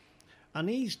 And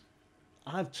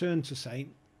I've turned to Saint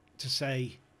to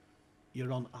say,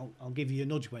 you're on, I'll give you a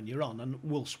nudge when you're on, and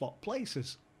we'll swap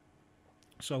places.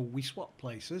 So we swap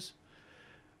places,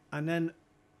 and then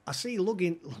I see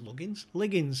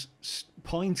Liggins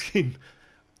pointing,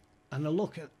 and I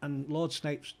look at, and Lord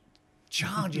Snape's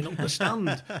charging up the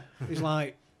stand. He's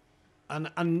like,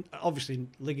 and obviously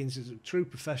Liggins is a true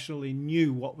professional. He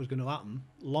knew what was going to happen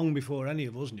long before any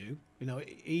of us knew.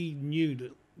 He knew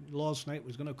that Lord Snape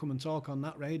was going to come and talk on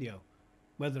that radio.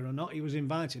 Whether or not he was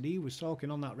invited, he was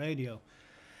talking on that radio.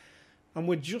 And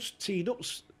we'd just teed up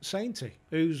Sainty,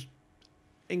 who's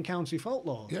in county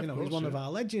folklore. Yeah, you know, of course, he's one of yeah. our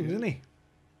legends, isn't he?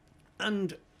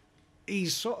 And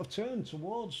he's sort of turned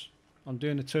towards... I'm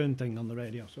doing a turn thing on the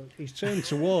radio. So he's turned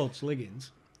towards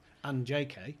Liggins and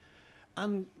JK.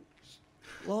 And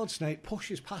Lord Snape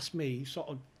pushes past me, sort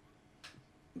of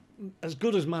as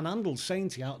good as manhandled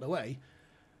Sainty out of the way.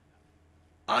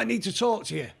 I need to talk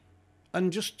to you.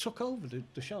 And just took over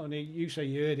the show. And you say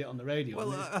you heard it on the radio.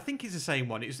 Well, I think it's the same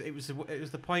one. It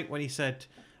was the point when he said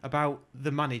about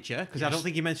the manager, because I don't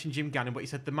think he mentioned Jim Gannon, but he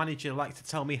said the manager likes to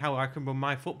tell me how I can run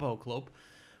my football club,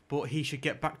 but he should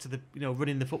get back to the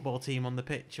running the football team on the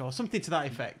pitch or something to that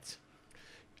effect.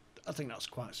 I think that's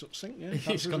quite succinct. Yeah,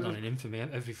 It's gone down in infamy.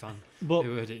 Every fan But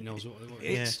who heard it knows what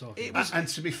it's talking it And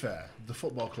to be fair, the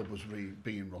football club was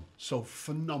being run so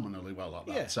phenomenally well at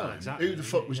that Yeah, time. exactly. Who the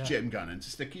fuck was Yeah. Jim Gannon to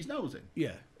stick his nose in?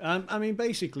 Yeah, I mean,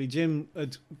 basically, Jim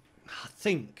had, I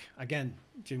think, again,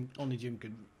 only Jim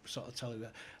could sort of tell you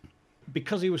that,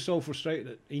 because he was so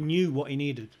frustrated, he knew what he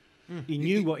needed. He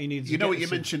knew what he needed. You know what you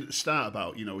to mentioned at the start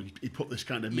about, he put this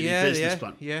kind of mini Yeah, business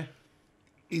plan. yeah.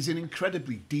 He's an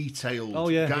incredibly detailed Oh,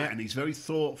 yeah. guy, Yeah. and he's very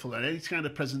thoughtful. And any kind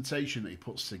of presentation that he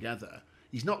puts together,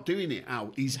 he's not doing it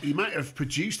out. He might have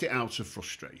produced it out of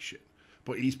frustration,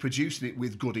 but he's producing it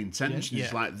with good intention. Yeah.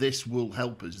 It's like, this will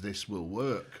help us, this will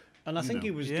work. And I think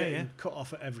he was Yeah, getting yeah. cut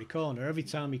off at every corner. Every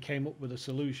time he came up with a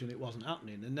solution, it wasn't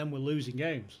happening, and then we're losing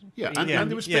games. Yeah, and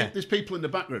there was there's people in the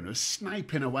background who are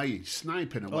sniping away.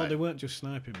 Oh, they weren't just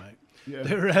sniping, mate. Yeah.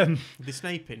 They're The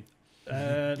sniping.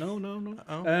 no.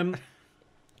 Oh.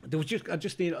 There was I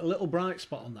just need a little bright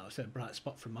spot on that. I said bright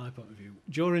spot from my point of view.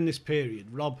 During this period,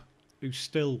 Rob, who's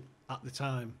still at the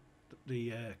time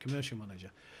the commercial manager,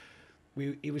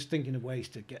 he was thinking of ways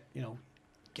to get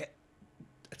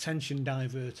attention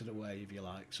diverted away, if you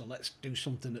like. So let's do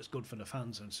something that's good for the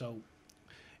fans. And so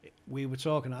we were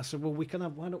talking. I said, well,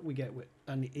 why don't we get?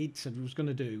 And he said he was going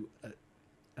to do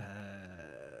a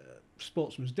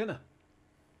sportsman's dinner,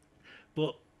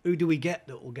 but who do we get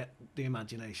that will get the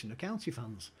imagination of county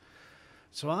fans?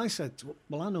 So I said,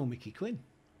 well, I know Mickey Quinn.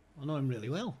 I know him really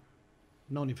well.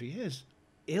 I've known him for years.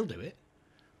 He'll do it.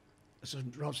 So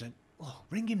Rob said, oh,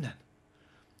 ring him then.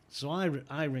 So I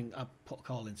put a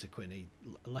call into Quinn. He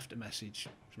left a message,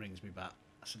 rings me back.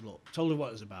 I said, look, told her what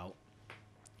it was about.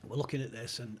 We're looking at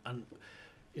this, and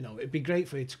it'd be great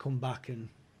for you to come back and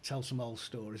tell some old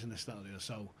stories and this, that, and the other.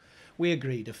 So we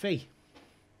agreed a fee.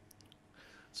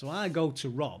 So I go to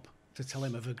Rob to tell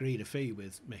him I've agreed a fee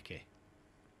with Mickey.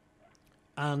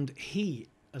 And he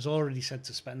has already said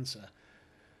to Spencer,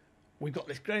 we've got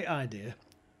this great idea.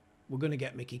 We're going to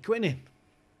get Mickey Quinn in.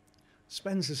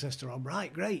 Spencer says to Rob,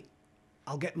 right, great.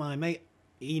 I'll get my mate.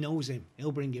 He knows him.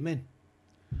 He'll bring him in.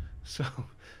 So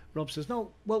Rob says,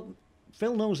 no, well,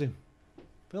 Phil knows him.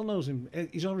 Phil knows him.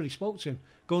 He's already spoke to him.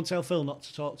 Go and tell Phil not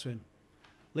to talk to him.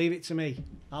 Leave it to me.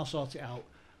 I'll sort it out.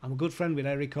 I'm a good friend with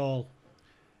Eric Hall.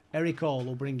 Eric Hall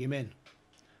will bring him in.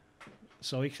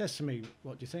 So he says to me,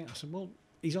 what do you think? I said, well,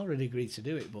 he's already agreed to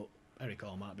do it, but Eric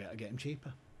Hall might be able to get him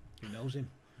cheaper. He knows him.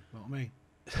 You know what I mean?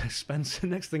 Spencer,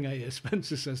 next thing I hear,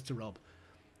 Spencer says to Rob,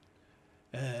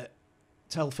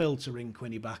 tell Phil to ring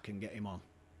Quinny back and get him on.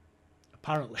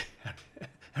 Apparently,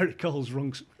 Eric Hall's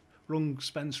rung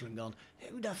Spencer and gone,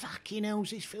 who the fuck he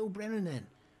knows is Phil Brennan then?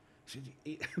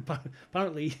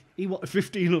 Apparently he wanted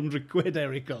 1,500 quid,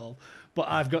 Eric Hall, but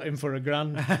I've got him for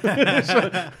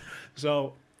 £1,000.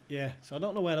 so yeah, so I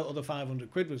don't know where that other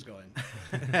 500 quid was going.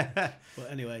 But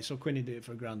anyway, so Quinny did it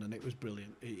for £1,000 and it was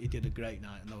brilliant. He did a great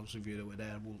night, and those of you that were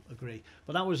there will agree.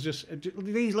 But that was just,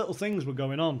 these little things were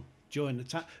going on during the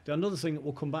time. Another thing that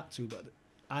we'll come back to, but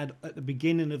at the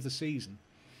beginning of the season,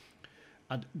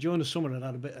 during the summer I'd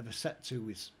had a bit of a set to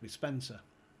with Spencer.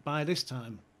 By this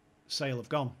time, sale have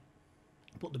gone.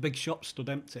 But the big shop stood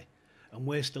empty, and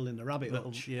we're still in the rabbit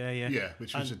hole. Yeah,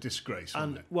 which was a disgrace,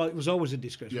 wasn't it? Well, it was always a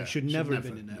disgrace. Yeah, we should never have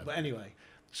been in there. never. But anyway,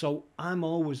 so I'm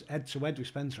always head to head with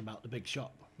Spencer about the big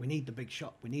shop. We need the big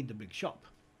shop. We need the big shop.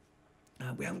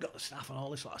 We haven't got the staff and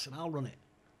all this. I said, I'll run it.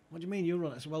 What do you mean you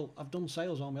run it? I said, well, I've done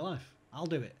sales all my life. I'll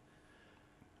do it.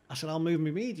 I said, I'll move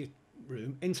my media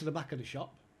room into the back of the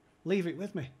shop. Leave it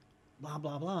with me. Blah,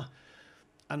 blah, blah.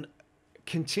 And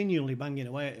continually banging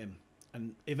away at him.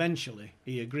 And eventually,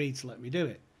 he agreed to let me do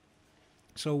it.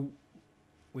 So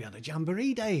we had a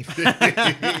jamboree, Dave,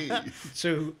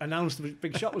 to announce the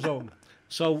big shop was open.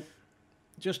 So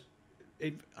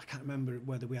I can't remember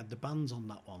whether we had the bands on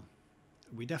that one.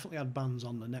 We definitely had bands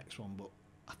on the next one, but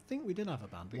I think we did have a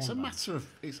band. It's a matter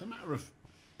of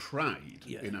pride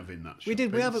in having that shop. We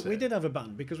did. isn't We it? did have a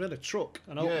band because we had a truck,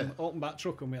 an open back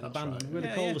truck, and we had That's a band. right. And we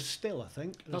had it called a Still, I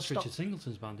think. That's Richard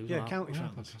Singleton's band. He was on County our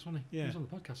Fans. podcast, wasn't he? Yeah. He was on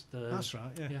the podcast. That's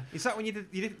right. Yeah. Is that when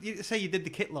you say you did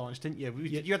the kit launch, didn't you?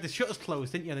 You had the shutters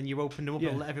closed, didn't you? And then you opened them up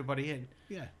and let everybody in.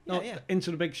 Yeah. Yeah. Into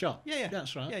the big shop. Yeah.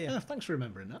 That's right. Yeah. Thanks for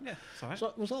remembering that. Yeah. It's all right. So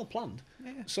it was all planned.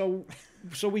 Yeah. So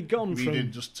we'd gone We from.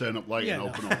 didn't just turn up late and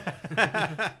open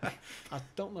up. I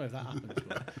don't know if that happens.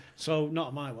 So not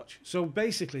on my watch. So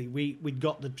basically, we'd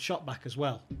got the shop back as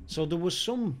well. So there was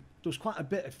quite a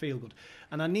bit of feel good.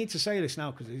 And I need to say this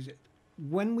now because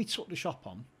when we took the shop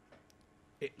on,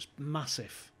 it was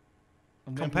massive.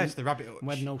 And Compared to the Rabbit Hutch.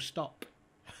 we had no stock.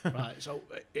 Right, so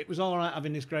it was all right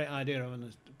having this great idea,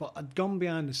 but I'd gone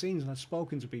behind the scenes and I'd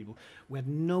spoken to people. We had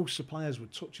no suppliers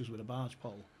would touch us with a barge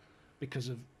pole because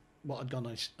of what had gone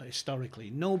on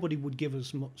historically. Nobody would give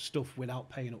us stuff without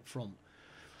paying up front.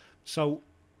 So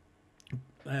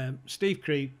Steve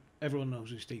Cree, everyone knows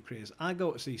who Steve Cree is. I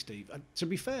go to see Steve. To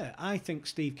be fair, I think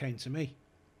Steve came to me.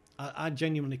 I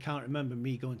genuinely can't remember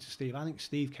me going to Steve. I think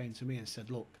Steve came to me and said,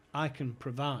 look, I can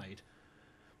provide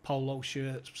polo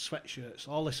shirts, sweatshirts,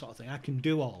 all this sort of thing. I can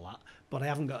do all that, but I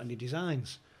haven't got any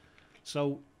designs.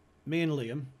 So me and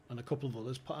Liam and a couple of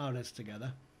others put our heads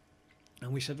together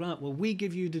and we said, right, well, we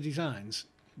give you the designs.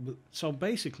 So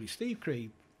basically, Steve Cree...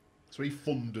 So he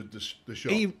funded the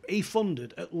shop? He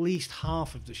funded at least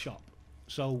half of the shop.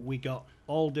 So we got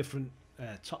all different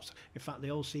tops. In fact, the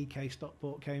old CK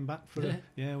Stockport came back for it.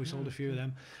 Yeah, we sold a few of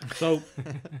them. So...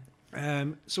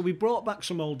 so we brought back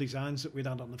some old designs that we'd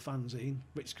had on the fanzine,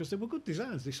 which because they were good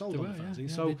designs, they sold on the fanzine.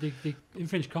 Yeah. So they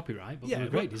infringed copyright, but they were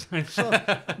great designs. So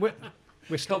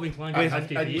we're Scott inclined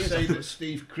and you say that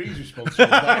Steve Cree's responsible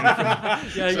for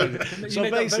that.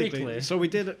 So basically, so we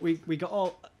did. We got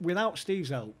all without Steve's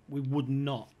help, we would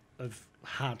not have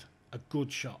had a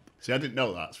good shop. See, I didn't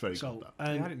know that. It's very good.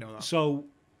 I didn't know that. So,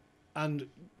 and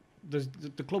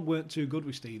the club weren't too good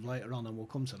with Steve later on, and we'll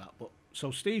come to that. But so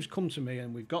Steve's come to me,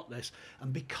 and we've got this,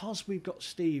 and because we've got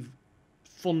Steve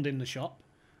funding the shop,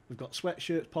 we've got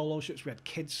sweatshirts, polo shirts, we had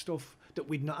kids stuff that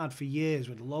we'd not had for years,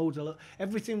 with loads of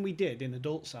everything we did in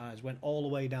adult size went all the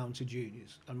way down to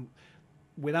juniors, and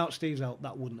without Steve's help,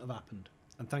 that wouldn't have happened.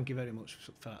 And thank you very much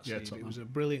for that, Steve. It was a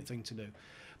brilliant thing to do.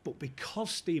 But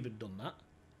because Steve had done that,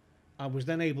 I was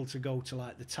then able to go to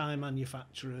like the tie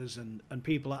manufacturers and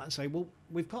people out and say, well,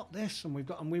 we've got this and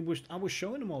I was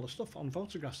showing them all the stuff on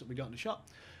photographs that we got in the shop,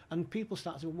 and people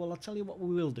started to say, well, I'll tell you what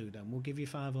we will do then. We'll give you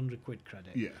 500 quid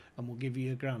credit, and we'll give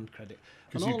you £1,000 credit.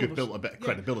 Because you could build a bit of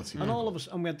credibility. And all of us,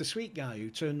 and we had the sweet guy who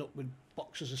turned up with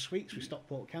boxes of sweets with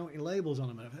Stockport County labels on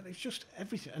them, and it's just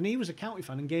everything. And he was a county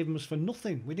fan and gave them us for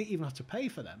nothing. We didn't even have to pay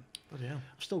for them. Bloody hell.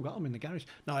 I've still got them in the garage.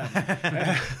 No, I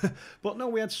haven't. But no,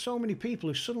 we had so many people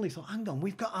who suddenly thought, hang on,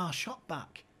 we've got our shop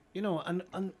back. You know,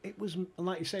 and it was, and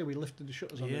like you say, we lifted the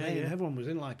shutters on the day, and everyone was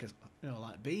in like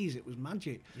like bees. It was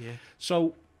magic. Yeah.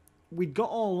 So we'd got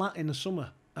all that in the summer,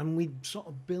 and we sort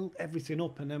of built everything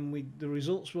up, and then the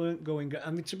results weren't going good.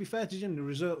 I mean, to be fair to Jim, the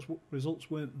results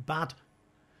weren't bad.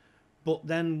 But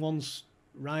then once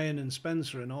Ryan and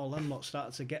Spencer and all them lot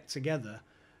started to get together,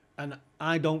 and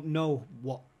I don't know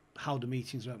how the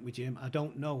meetings went with Jim. I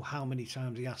don't know how many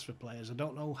times he asked for players. I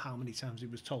don't know how many times he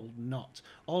was told not.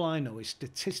 All I know is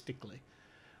statistically,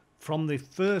 from the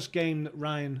first game that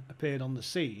Ryan appeared on the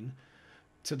scene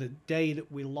to the day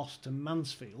that we lost to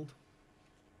Mansfield,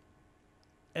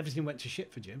 everything went to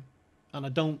shit for Jim. And I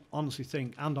don't honestly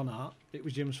think, and on art, it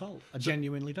was Jim's fault. I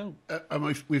genuinely don't. And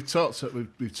we've talked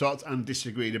and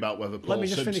disagreed about whether Paul Let me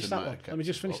just Simpson finish that one. might Let me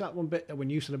just finish that one bit when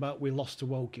you said about we lost to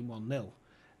Woking 1-0.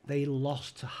 They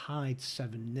lost to Hyde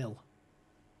 7-0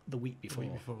 the week before.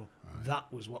 Right. That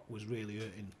was what was really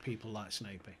hurting people like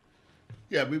Snapey.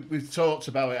 Yeah, we've talked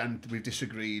about it and we've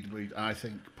disagreed. I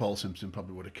think Paul Simpson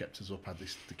probably would have kept us up had they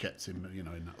kept him,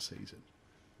 in that season.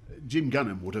 Jim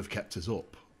Gannon would have kept us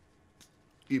up.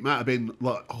 It might have been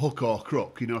like hook or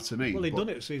crook, you know what I mean? Well, he'd done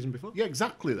it the season before. Yeah,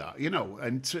 exactly that,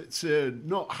 and to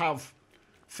not have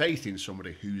faith in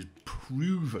somebody who's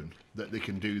proven that they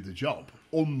can do the job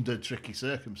under tricky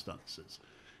circumstances,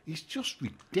 it's just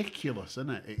ridiculous, isn't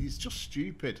it? It's just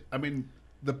stupid. I mean,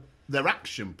 their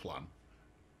action plan,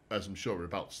 as I'm sure we're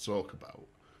about to talk about,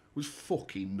 was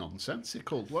fucking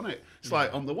nonsensical, wasn't it? It's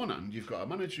like, on the one hand, you've got a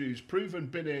manager who's proven,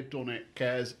 been here, done it,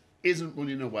 cares, isn't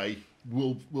running away,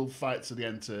 will fight to the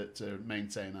end to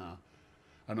maintain our...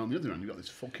 And on the other hand, you've got this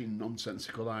fucking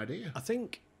nonsensical idea. I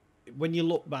think when you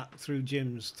look back through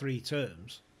Jim's 3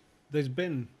 terms, there's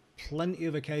been plenty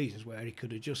of occasions where he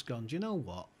could have just gone, do you know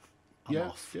what? I'm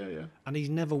off. Yeah. And he's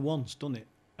never once done it.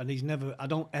 And I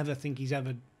don't ever think he's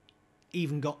ever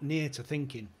even got near to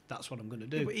thinking that's what I'm going to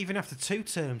do. Yeah, but even after 2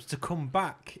 terms, to come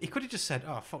back, he could have just said,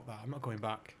 "Oh, fuck that, I'm not going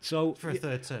back." So for a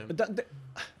 3rd term.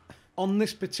 On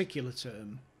this particular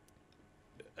term,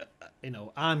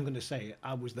 I'm going to say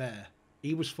I was there.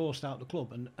 He was forced out of the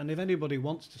club, and if anybody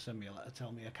wants to send me a letter,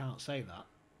 tell me I can't say that.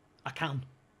 I can,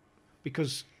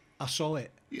 because I saw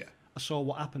it. Yeah. I saw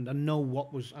what happened. I know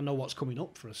what's coming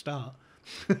up for a start.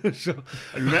 So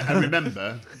I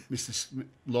remember Mr.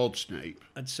 Lord Snape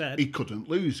had said he couldn't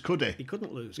lose, could he? He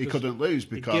couldn't lose. He couldn't lose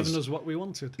because he'd given us what we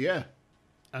wanted. Yeah.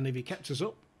 And if he kept us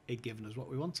up, he'd given us what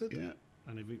we wanted. Yeah.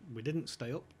 And if we didn't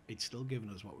stay up, he'd still given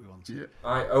us what we wanted. Yeah.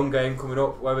 Alright, home game coming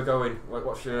up. Where we going?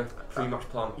 What's your pre-match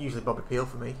plan? Usually Bobby Peel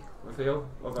for me. Phil,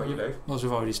 what about you, Dave? Well, as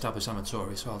we've already established, I'm a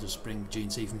Tory, so I'll just bring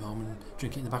G&T from home and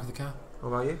drink it in the back of the car. What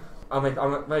about you? Where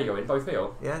are you going? Bobby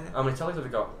Peel? Yeah. How many tellies have you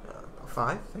got? 5,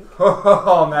 I think.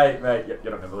 Oh, mate, you're not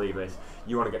going to believe this.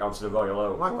 You want to get onto the Royal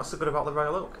Oak. Why? What's so good about the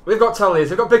Royal Oak? We've got tellies,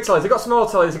 we've got big tellies, we've got small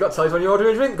tellies, we've got tellies when you're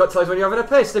ordering a drink, we've got tellies when you're having a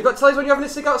piss, they've got tellies when you're having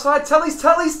a cig outside. Tellies!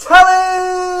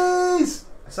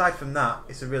 Aside from that,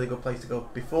 it's a really good place to go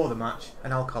before the match,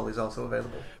 and alcohol is also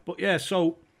available. But yeah,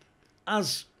 so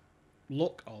as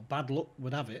luck or bad luck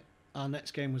would have it, our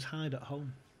next game was Hyde at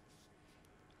home.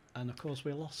 And of course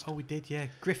we lost. Oh, we did, yeah.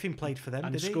 Griffin played for them,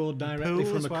 and did he? scored directly Poole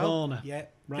from as a well. corner. Yeah.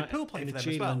 Right. Did Poole play in for the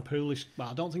them as well? And Poole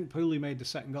I don't think Poole made the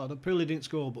second goal. Poole didn't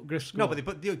score, but Griff scored. No,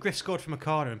 but Griff scored from a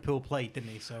corner and Poole played, didn't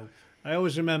he? So I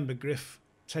always remember Griff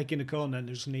taking a corner and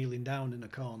just kneeling down in the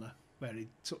corner where he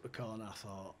took the corner. I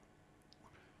thought,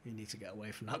 you need to get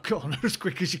away from that corner as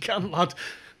quick as you can, lad.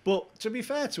 But to be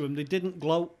fair to him, they didn't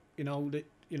gloat.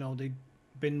 They'd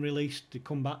been released, they'd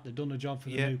come back, they'd done a job for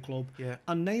the new club. Yeah.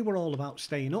 And they were all about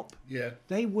staying up. Yeah.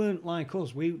 They weren't like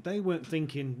us. They weren't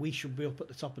thinking we should be up at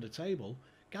the top of the table.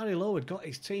 Gary Lowe had got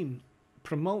his team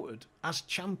promoted as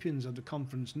champions of the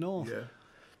Conference North. Yeah.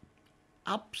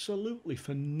 Absolutely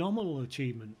phenomenal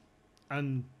achievement.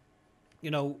 And,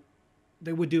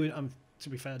 they were doing, to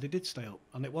be fair, they did stay up.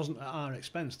 And it wasn't at our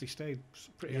expense. They stayed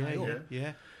pretty high up.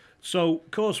 Yeah. So,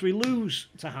 of course, we lose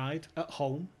to Hyde at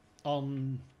home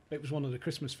on... It was one of the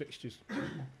Christmas fixtures.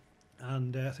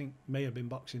 And I think may have been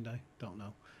Boxing Day. Don't know.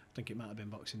 I think it might have been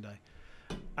Boxing Day.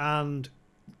 And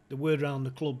the word around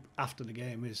the club after the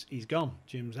game is he's gone.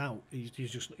 Jim's out.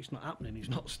 It's not happening. He's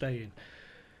not staying.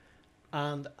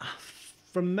 And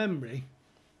from memory,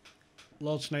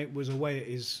 Lord Snape was away at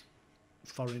his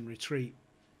foreign retreat,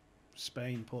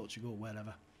 Spain, Portugal,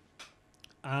 wherever.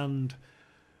 And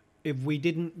if we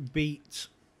didn't beat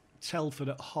Telford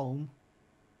at home,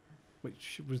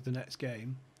 which was the next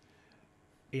game,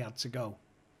 he had to go.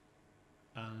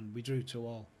 And we drew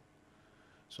 2-2.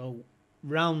 So,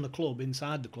 round the club,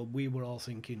 inside the club, we were all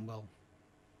thinking, well,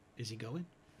 is he going?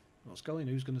 What's going?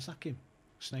 Who's going to sack him?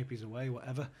 Snapey's away,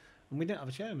 whatever. And we didn't have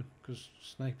a chairman, because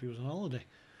Snapey was on holiday.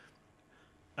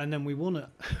 And then we won at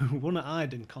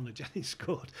Hyde and Connor Jennings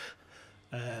scored.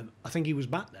 I think he was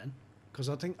back then, because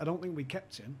I don't think we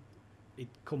kept him. He'd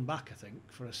come back, I think,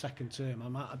 for a second term. I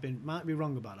might be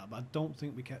wrong about that, but I don't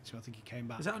think we kept him. I think he came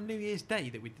back. Was that on New Year's Day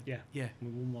that we did? Yeah. Yeah. We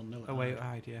won 1-0 Away at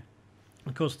Hyde, yeah.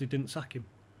 Of course, they didn't sack him.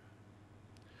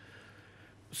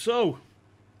 So,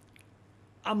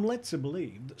 I'm led to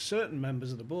believe that certain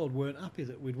members of the board weren't happy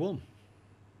that we'd won.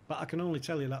 But I can only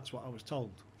tell you that's what I was told.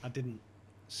 I didn't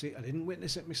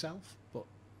witness it myself, but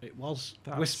it was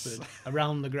whispered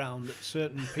around the ground that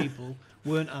certain people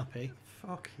weren't happy.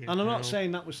 Fuck you. And I'm not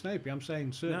saying that was Snapey. I'm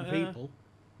saying certain people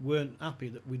weren't happy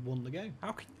that we'd won the game.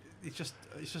 How can it's just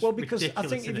well, because ridiculous, I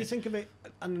think if you it? think of it,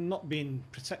 and I'm not being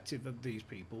protective of these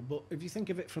people, but if you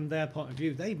think of it from their point of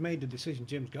view, they've made the decision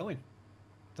Jim's going.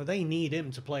 So they need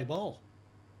him to play ball.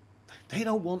 They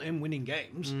don't want him winning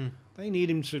games. They need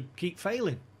him to keep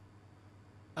failing.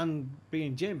 And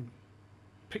being Jim,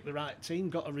 picked the right team,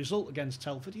 got a result against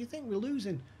Telford. You think we're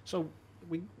losing? So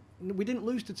we didn't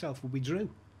lose to Telford, we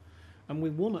drew. And we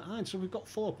won at Hyde, so we've got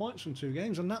 4 points from 2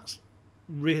 games, and that's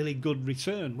really good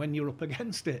return when you're up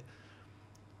against it.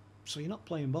 So you're not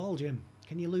playing ball, Jim.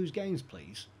 Can you lose games,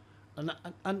 please? And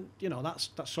you know that's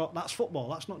football.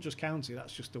 That's not just county.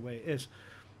 That's just the way it is.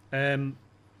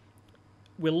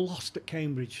 We lost at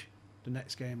Cambridge. The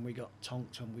next game we got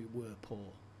tonked and we were poor.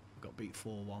 We got beat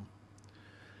 4-1.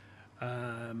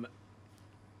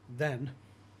 Then,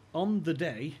 on the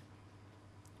day,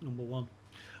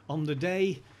 on the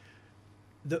day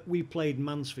that we played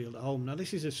Mansfield at home. Now,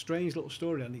 this is a strange little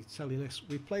story. I need to tell you this.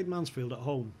 We played Mansfield at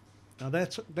home. Now,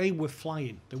 they were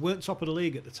flying. They weren't top of the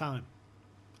league at the time.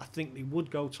 I think they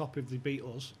would go top if they beat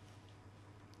us.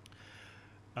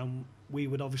 And we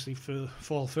would obviously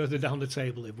fall further down the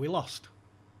table if we lost.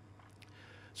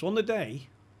 So on the day,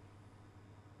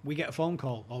 we get a phone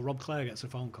call, or Rob Clare gets a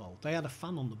phone call. They had a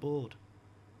fan on the board.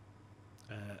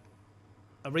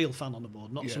 A real fan on the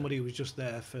board, not somebody who was just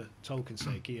there for token's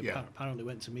sake. He apparently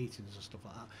went to meetings and stuff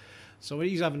like that. So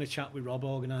he's having a chat with Rob,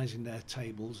 organising their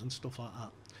tables and stuff like that.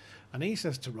 And he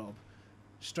says to Rob,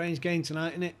 strange game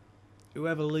tonight, innit?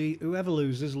 Whoever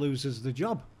loses the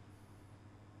job.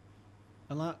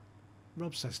 And like,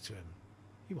 Rob says to him,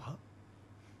 you what?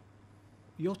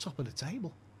 You're top of the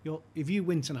table. If you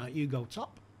win tonight, you go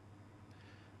top.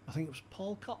 I think it was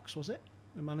Paul Cox, was it?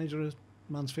 The manager of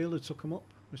Mansfield who took them up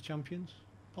as champions.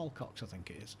 Paul Cox, I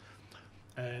think it is.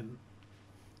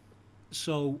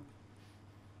 So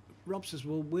Rob says,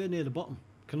 well, we're near the bottom.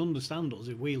 Can understand us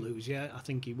if we lose. Yeah, I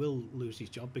think he will lose his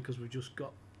job because we've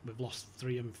lost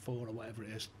 3 and 4 or whatever it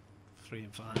is, 3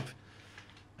 and 5.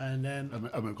 And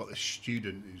we've got this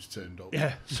student who's turned up.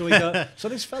 Yeah, so so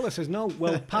this fella says, no,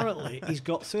 well, apparently he's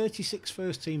got 36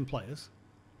 first-team players.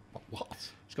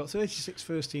 What? He's got 36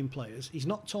 first-team players. He's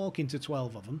not talking to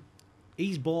 12 of them.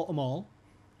 He's bought them all.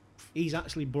 He's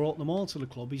actually brought them all to the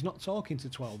club. He's not talking to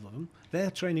 12 of them.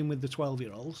 They're training with the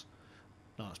 12-year-olds.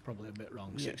 No, that's probably a bit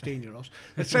wrong. 16-year-olds.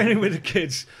 They're training with the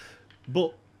kids.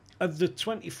 But of the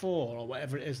 24 or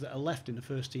whatever it is that are left in the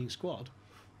first-team squad,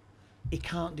 he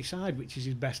can't decide which is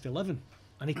his best 11.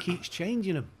 And he keeps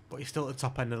changing them. But he's still at the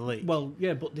top end of the league. Well,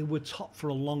 yeah, but they were top for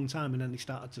a long time and then they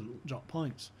started to drop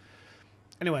points.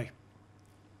 Anyway,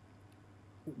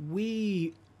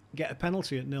 we get a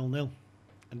penalty at 0-0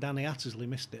 and Danny Attersley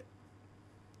missed it.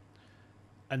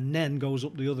 And Nen goes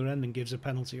up the other end and gives a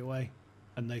penalty away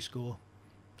and they score.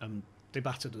 And they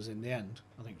battered us in the end.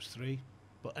 I think it was 3.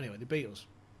 But anyway, they beat us.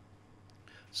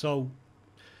 So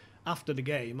after the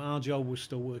game, our Joe was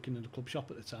still working in the club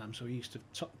shop at the time, so he used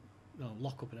to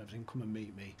lock up and everything, come and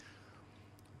meet me.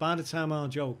 By the time our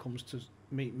Joe comes to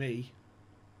meet me,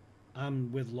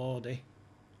 I'm with Lordy,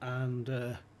 and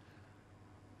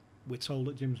we're told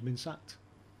that Jim's been sacked.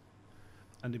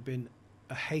 And there'd been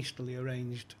a hastily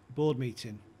arranged board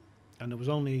meeting, and there was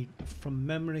only, from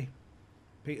memory,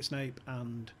 Peter Snape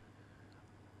and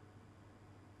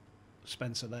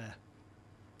Spencer there.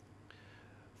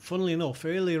 Funnily enough,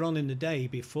 earlier on in the day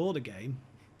before the game,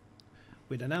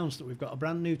 we'd announced that we've got a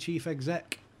brand new chief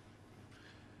exec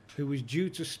who was due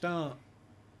to start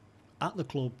at the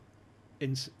club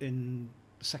in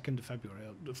 2nd of February,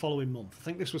 the following month. I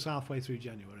think this was halfway through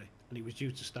January, and he was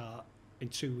due to start in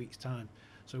 2 weeks' time.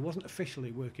 So he wasn't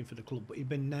officially working for the club, but he'd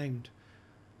been named.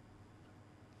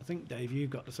 I think, Dave, you've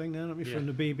got the thing there, haven't you, from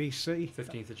the BBC?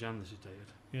 15th of Jan, this is dated.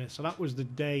 Yeah, so that was the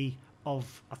day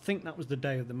of, I think that was the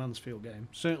day of the Mansfield game.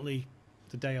 Certainly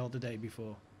the day or the day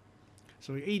before.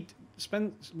 So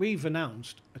we've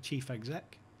announced a chief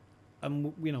exec,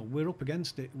 and we're up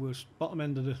against it. We're bottom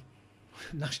end of the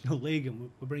National League,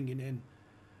 and we're bringing in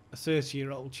a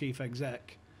 30-year-old chief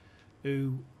exec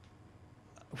who,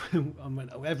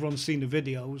 everyone's seen the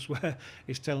videos where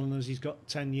he's telling us he's got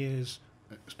 10 years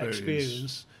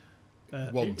experience.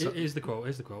 Here's the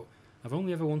quote. I've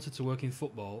only ever wanted to work in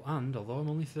football, and although I'm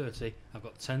only 30, I've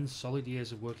got 10 solid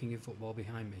years of working in football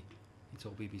behind me, he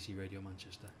told BBC Radio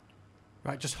Manchester.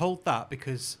 Right, just hold that,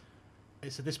 because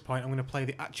it's at this point I'm going to play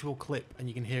the actual clip and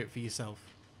you can hear it for yourself.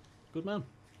 Good man.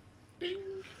 Ding.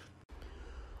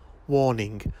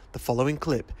 Warning, the following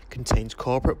clip contains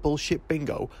corporate bullshit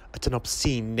bingo at an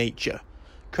obscene nature.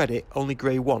 Credit only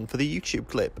grade 1 for the YouTube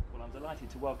clip. Well, I'm delighted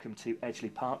to welcome to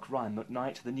Edgeley Park Ryan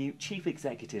McKnight, the new Chief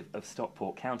Executive of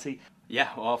Stockport County. Yeah,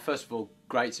 well, first of all,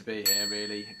 great to be here,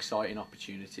 really exciting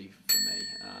opportunity for me.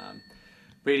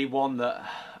 Really one that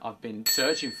I've been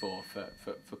searching for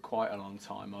quite a long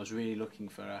time. I was really looking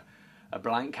for a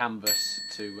blank canvas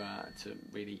to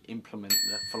really implement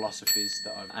the philosophies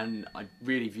that and I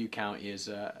really view County as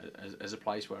a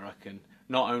place where I can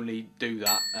not only do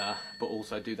that but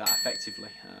also do that effectively.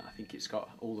 I think it's got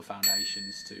all the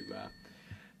foundations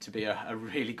to be a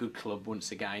really good club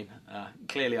once again.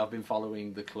 Clearly I've been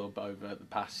following the club over the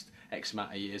past X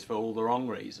amount of years for all the wrong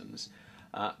reasons,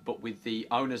 but with the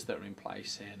owners that are in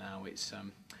place here now, it's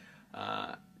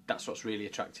that's what's really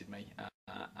attracted me.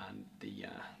 And the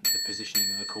positioning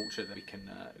and the culture that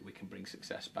we can bring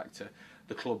success back to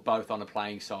the club, both on a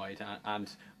playing side and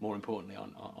more importantly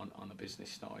on a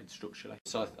business side structurally.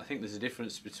 So I think there's a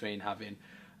difference between having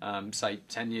say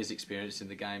 10 years experience in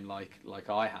the game like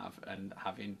I have, and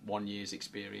having 1 year's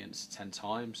experience 10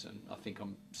 times, and I think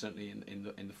I'm certainly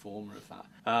in the former of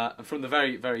that. And from the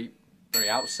very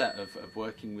outset of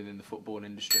working within the football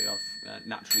industry, I've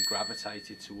naturally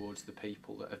gravitated towards the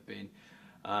people that have been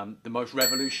the most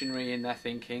revolutionary in their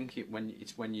thinking.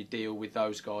 When you deal with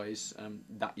those guys,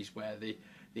 that is where the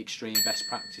extreme best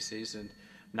practices, and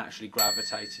naturally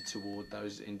gravitated toward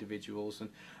those individuals, and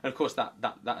of course that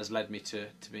has led me to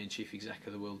being chief exec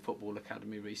of the World Football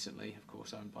Academy recently, of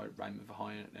course owned by Raymond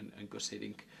Verheyen and Gus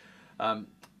Hiddink.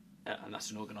 And that's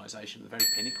an organisation at the very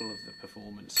pinnacle of the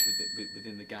performance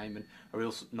within the game, and a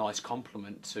real nice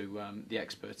compliment to the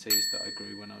expertise that I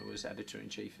grew when I was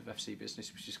editor-in-chief of FC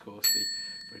Business, which is, of course, the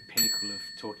very pinnacle of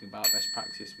talking about best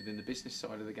practice within the business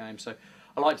side of the game. So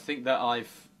I like to think that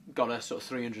I've got a sort of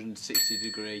 360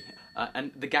 degree,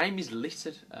 and the game is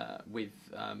littered with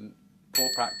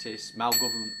poor practice,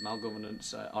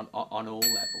 malgovernance on all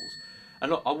levels. And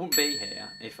look, I wouldn't be here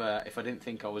if I didn't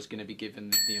think I was going to be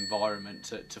given the environment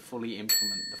to fully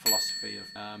implement the philosophy of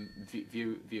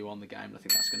view on the game. And I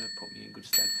think that's going to put me in good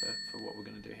stead for what we're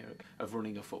going to do here of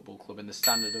running a football club and the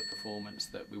standard of performance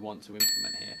that we want to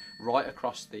implement here, right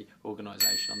across the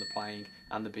organisation on the playing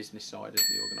and the business side of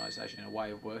the organisation, in a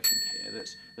way of working here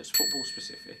that's football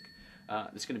specific.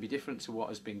 That's going to be different to what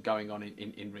has been going on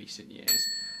in recent years.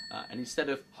 And instead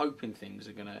of hoping things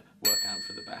are going to work out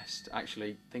for the best,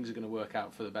 actually things are going to work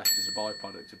out for the best as a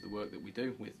byproduct of the work that we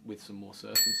do with some more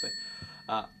certainty.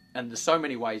 And there's so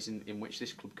many ways in which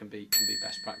this club can be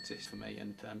best practice for me.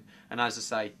 And as I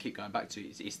say, keep going back to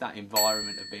it, it's that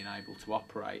environment of being able to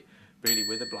operate really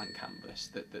with a blank canvas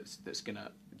that's going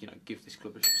to give this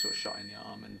club a sort of shot in the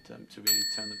arm and to really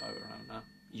turn the boat around now.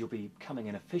 You'll be coming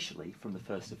in officially from the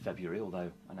 1st of February,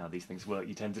 although I know these things work.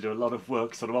 You tend to do a lot of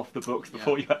work sort of off the books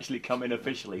before you actually come in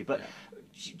officially. But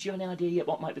do you have any idea yet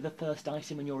what might be the first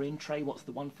item in your in tray? What's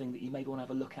the one thing that you maybe want to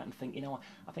have a look at and think, I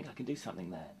think I can do something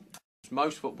there?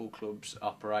 Most football clubs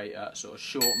operate a sort of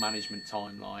short management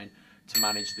timeline to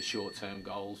manage the short-term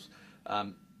goals.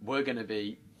 We're going to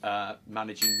be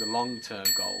managing the long-term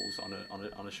goals on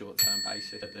a short-term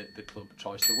basis that the club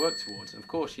tries to work towards. And of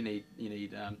course, you need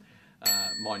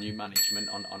minute management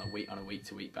on a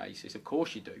week-to-week basis. Of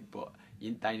course you do, but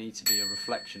they need to be a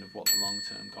reflection of what the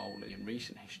long-term goal is in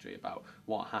recent history about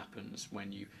what happens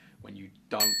when you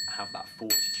don't have that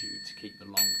fortitude to keep the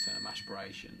long-term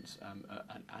aspirations and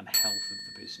health of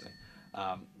the business.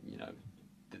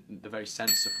 The very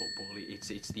sense of football,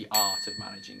 it's the art of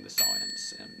managing the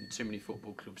science. Too many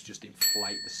football clubs just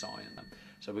inflate the science.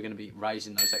 So we're going to be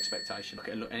raising those expectations.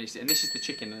 And this is the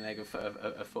chicken and egg of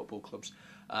football clubs.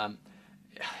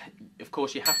 Of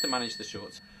course, you have to manage the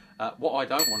shorts. What I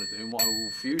don't want to do, and what I will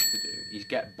refuse to do, is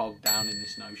get bogged down in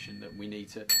this notion that we need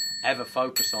to ever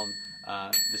focus on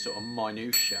the sort of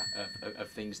minutiae of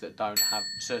things that don't have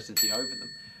certainty over them.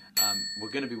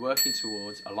 We're going to be working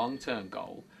towards a long-term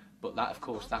goal, but that, of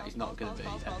course, that is not going to be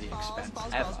at the expense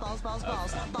ever of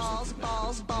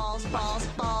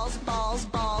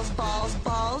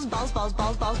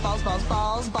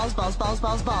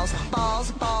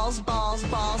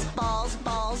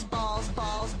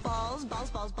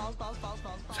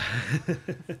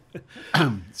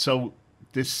So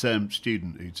this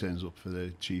student who turns up for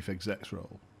the chief exec's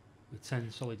role, with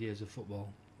 10 solid years of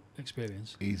football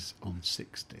experience, is on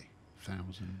 £60,000.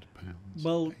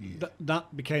 Well,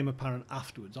 that became apparent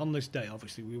afterwards. On this day,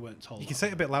 obviously, we weren't told. You can say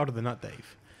it a bit louder than that,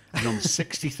 Dave. He's on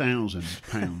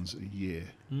 £60,000 a year.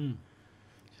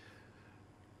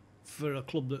 For a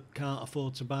club that can't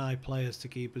afford to buy players to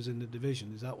keep us in the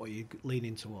division, is that what you're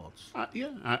leaning towards?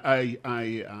 I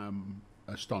am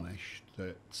astonished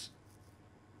that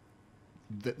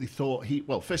they thought he...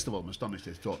 Well, first of all, I'm astonished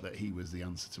they thought that he was the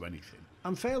answer to anything.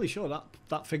 I'm fairly sure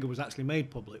that figure was actually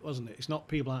made public, wasn't it? It's not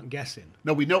people aren't guessing.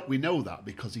 No, we know that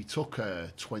because he took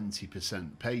a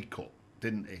 20% pay cut,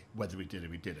 didn't he? Whether he did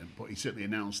or he didn't, but he certainly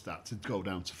announced that to go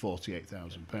down to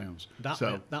 £48,000.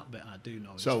 That bit I do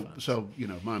know. So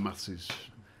my maths is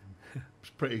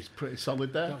pretty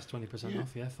solid there. That's 20%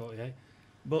 off, 48.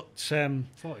 But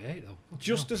 48 though.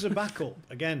 Just as a backup,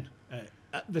 again,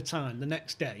 at the time, the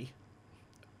next day,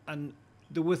 and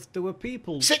there were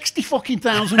people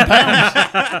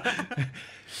 £60,000.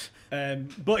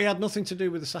 But he had nothing to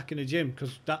do with the sacking of Jim,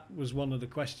 because that was one of the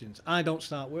questions. I don't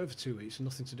start work for 2 weeks,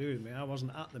 nothing to do with me. I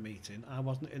wasn't at the meeting. I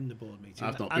wasn't in the board meeting.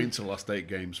 I've not been to the last 8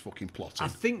 games fucking plotting. I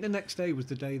think the next day was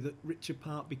the day that Richard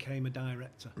Park became a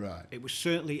director. Right. It was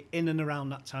certainly in and around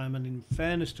that time, and in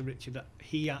fairness to Richard, that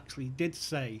he actually did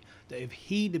say that if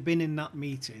he'd have been in that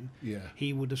meeting,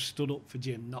 he would have stood up for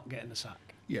Jim not getting a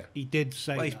sack. Yeah, he did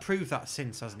say. Well, he's proved that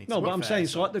since, hasn't he? No, but I'm saying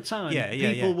so at the time,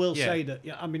 people will say that.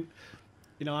 Yeah, I mean,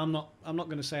 I'm not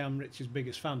going to say I'm Rich's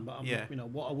biggest fan, but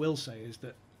what I will say is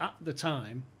that at the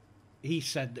time, he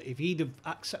said that if he'd have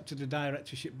accepted the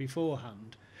directorship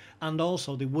beforehand, and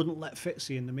also they wouldn't let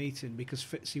Fitzy in the meeting because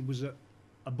Fitzy was a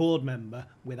board member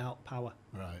without power.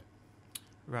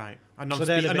 Right. A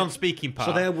non-speaking part.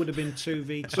 So there would have been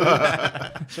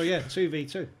 2v2. So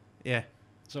 2v2. Yeah.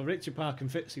 So Richard Park and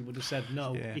Fitzy would have said,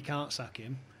 no, you can't sack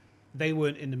him. They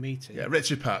weren't in the meeting. Yeah,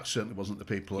 Richard Park certainly wasn't the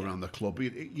people around the club.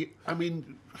 I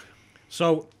mean...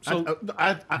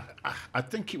 I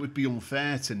think it would be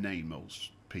unfair to name those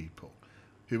people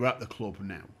who are at the club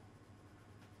now.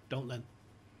 Don't then.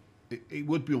 It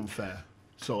would be unfair,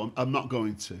 so I'm not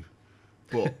going to.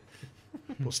 But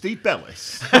Steve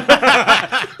Bellis.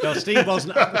 No, Steve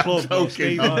wasn't at the club. I'm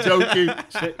joking.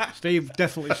 Steve,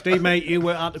 definitely. Steve, mate, you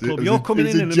were at the club. You're coming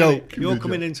in a minute. You're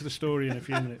coming into the story in a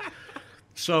few minutes.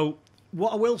 So,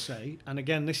 what I will say, and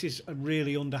again, this is a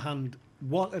really underhand,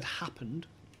 what had happened,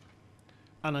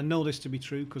 and I know this to be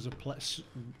true because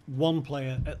one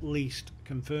player at least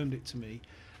confirmed it to me,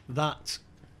 that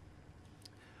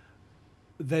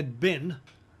there'd been,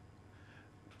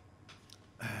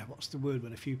 what's the word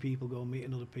when a few people go and meet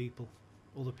other people?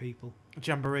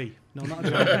 Jamboree. No, not a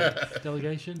jamboree.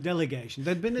 Delegation? Delegation.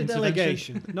 There'd been a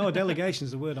delegation. No, delegation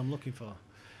is the word I'm looking for.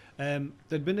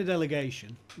 There'd been a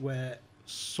delegation where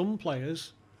some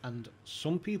players and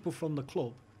some people from the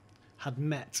club had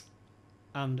met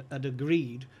and had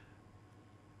agreed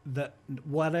that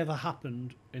whatever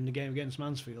happened in the game against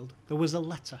Mansfield, there was a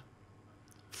letter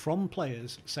from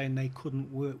players saying they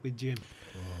couldn't work with Jim.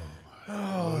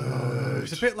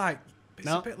 It's a bit like the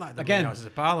Houses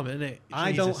of Parliament, isn't it?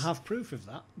 I don't have proof of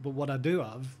that, but what I do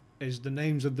have is the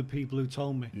names of the people who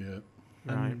told me. Yeah.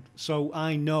 And so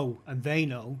I know, and they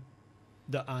know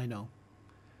that I know.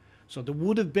 So there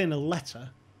would have been a letter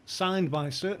signed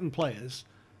by certain players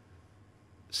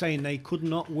saying they could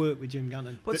not work with Jim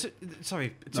Gannon. But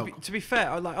to be fair,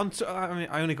 I mean,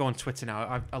 I only go on Twitter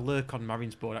now. I lurk on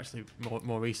Marion's board actually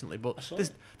more recently. But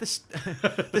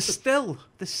there's still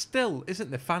isn't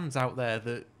there fans out there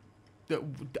that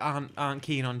aren't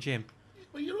keen on Jim.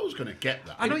 Well, you're always going to get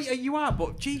that. I know you are,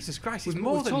 but Jesus Christ, it's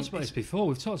more we've than... We've talked about this before.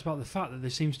 We've talked about the fact that there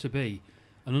seems to be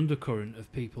an undercurrent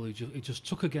of people who just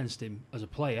took against him as a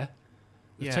player.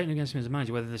 They've taken against him as a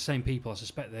manager, whether they're the same people, I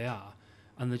suspect they are,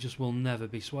 and they just will never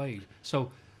be swayed.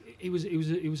 So it was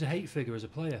a hate figure as a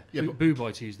player. Yeah, boo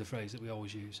boy, to use the phrase that we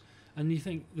always use. And you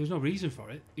think there's no reason for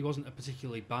it. He wasn't a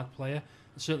particularly bad player.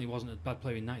 It certainly wasn't a bad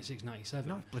player in 96, 97.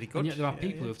 No, bloody good. And yet there are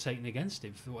people who have taken against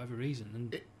him for whatever reason.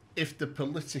 And if the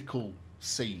political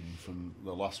scene from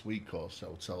the last week or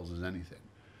so tells us anything,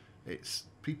 it's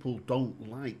people don't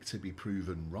like to be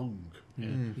proven wrong.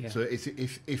 Yeah. So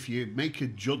if you make a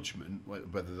judgment,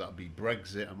 whether that be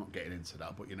Brexit, I'm not getting into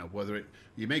that, but whether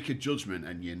you make a judgment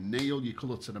and you nail your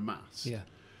colour to the mast,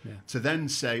 to then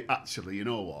say, actually, you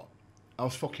know what, I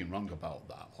was fucking wrong about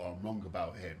that, or I'm wrong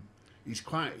about him.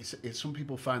 Some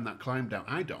people find that climb down.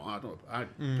 I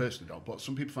personally don't, but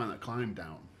some people find that climb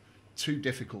down too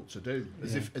difficult to do,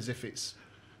 as if it's,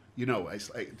 it's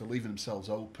like they're leaving themselves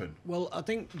open. Well, I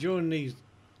think during these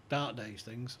dark days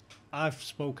things, I've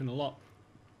spoken a lot.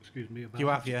 Excuse me,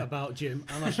 about Jim,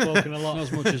 and I've spoken a lot. Not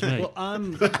as much as me. But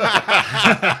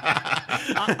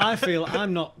I feel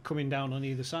I'm not coming down on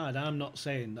either side. I'm not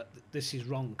saying that this is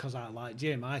wrong because I like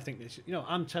Jim. I think this.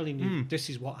 I'm telling you this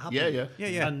is what happened.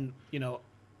 Yeah. And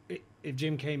if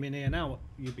Jim came in here now,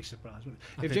 you'd be surprised.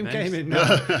 If Jim came in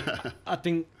now, I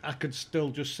think I could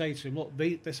still just say to him, "Look,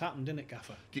 this happened, didn't it,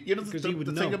 Gaffer?"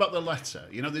 The thing about the letter,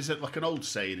 there's like an old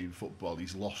saying in football: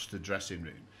 "He's lost the dressing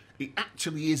room." It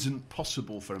actually isn't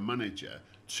possible for a manager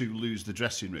to lose the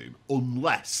dressing room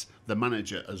unless the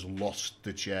manager has lost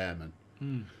the chairman.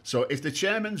 So if the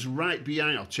chairman's right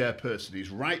behind, or chairperson is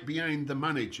right behind the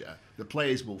manager, the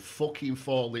players will fucking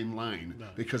fall in line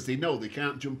because they know they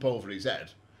can't jump over his head.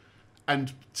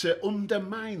 And to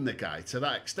undermine the guy to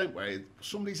that extent where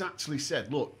somebody's actually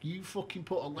said, look, you fucking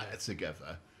put a letter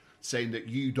together saying that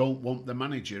you don't want the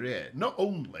manager here. Not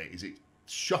only is it a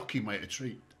shocking way to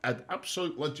treat an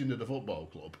absolute legend of the football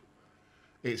club,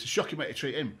 it's a shocking way to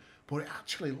treat him, but it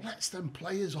actually lets them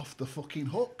players off the fucking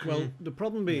hook. Well, the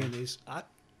problem being is,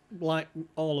 like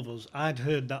all of us, I'd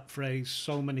heard that phrase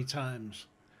so many times,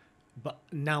 but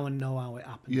now I know how it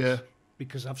happens. Yeah.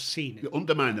 Because I've seen it. You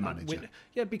undermine the manager.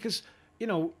 Because,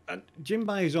 Jim,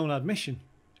 by his own admission,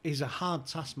 is a hard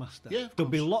taskmaster. Yeah,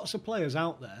 there'll be lots of players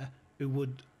out there who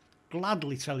would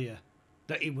gladly tell you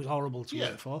that he was horrible to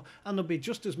work for, and there'll be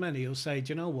just as many who'll say,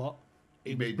 do you know what?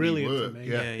 It was brilliant for me.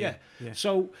 Yeah.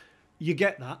 So you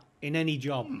get that in any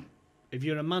job. If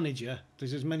you're a manager,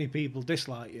 there's as many people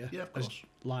dislike you as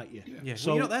like you. Yeah.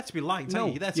 So you're not there to be liked, are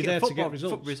you? You're there to get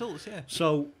results. Yeah.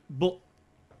 So, but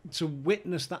to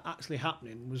witness that actually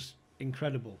happening was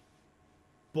incredible.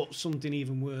 But something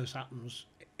even worse happens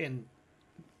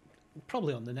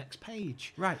probably on the next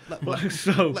page. Right.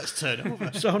 So let's turn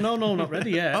over. So no, not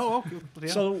ready yet. Okay.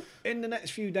 So in the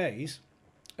next few days,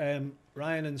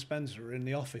 Ryan and Spencer are in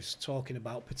the office talking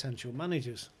about potential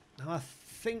managers. Now, I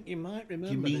think you might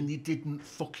remember... You mean they didn't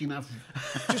fucking have...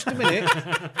 Just a minute.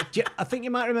 I think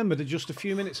you might remember that just a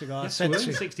few minutes ago I said...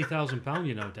 £60,000,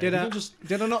 you know, Dave.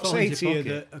 Did I not fall say into to your you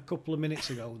pocket. that a couple of minutes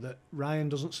ago that Ryan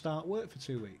doesn't start work for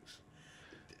 2 weeks?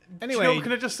 Anyway, you know,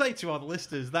 can I just say to all the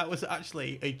listeners, that was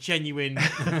actually a genuine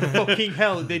fucking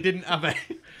hell. They didn't have a...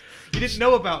 You didn't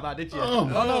know about that, did you? Oh,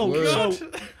 no.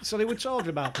 So they were talking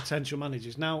about potential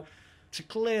managers. Now, to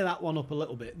clear that one up a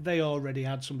little bit, they already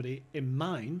had somebody in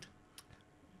mind,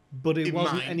 but it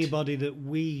wasn't anybody that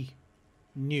we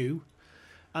knew.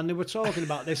 And they were talking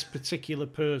about this particular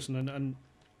person,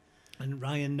 and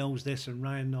Ryan knows this and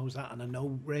Ryan knows that, and I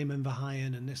know Raymond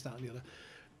Verheyen and this, that, and the other.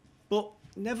 But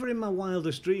never in my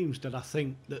wildest dreams did I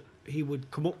think that he would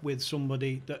come up with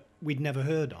somebody that we'd never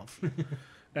heard of.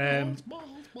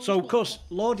 So, of course,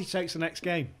 Lordy takes the next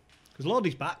game, because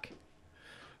Lordy's back.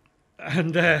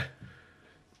 And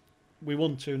we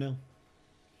won 2-0.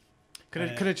 Can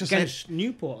I just against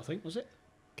Newport, I think, was it?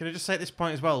 Can I just say at this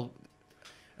point as well,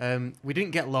 we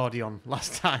didn't get Lordy on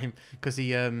last time because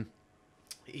he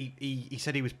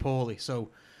said he was poorly. So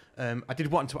I did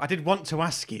want to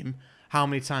ask him how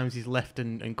many times he's left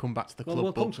and come back to the club.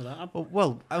 We'll come to that.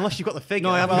 Well, unless you've got the figure,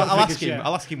 No, I haven't got the I'll figures ask him. yet.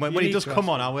 I'll ask him when he does come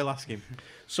on. I will ask him.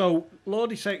 So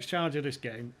Lordy takes charge of this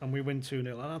game, and we win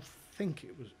 2-0. And I think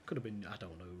could have been, I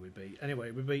don't know who we beat.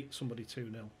 Anyway, we beat somebody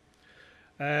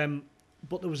 2-0.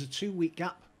 But there was a 2-week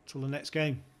gap till the next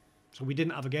game, so we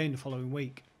didn't have a game the following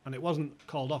week, and it wasn't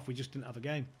called off. We just didn't have a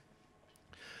game.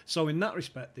 So in that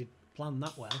respect, they planned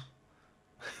that well.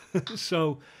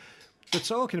 So they're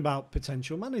talking about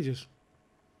potential managers.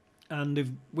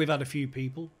 And we've had a few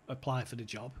people apply for the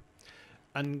job.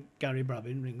 And Gary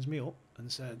Brabbin rings me up and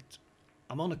said,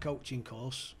 I'm on a coaching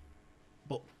course,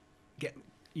 but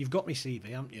you've got my CV,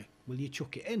 haven't you? Will you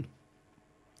chuck it in?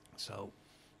 So,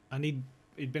 and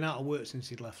he'd been out of work since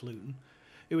he'd left Luton.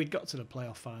 He'd got to the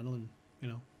playoff final and,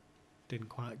 didn't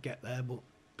quite get there, but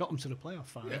got him to the playoff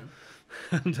final.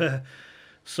 Yeah. And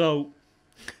so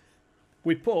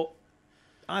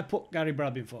I put Gary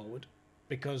Brabbin forward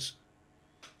because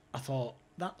I thought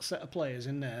that set of players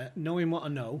in there, knowing what I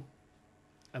know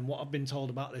and what I've been told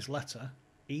about this letter,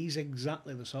 he's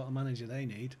exactly the sort of manager they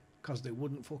need, because they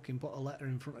wouldn't fucking put a letter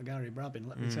in front of Gary Brabbin,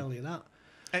 let me tell you that.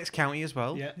 Ex-county as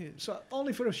well. Yeah, so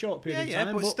only for a short period of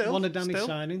time, but still, one of Danny's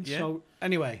signings. Yeah. So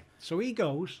anyway, so he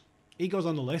goes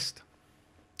on the list,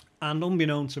 and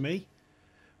unbeknown to me,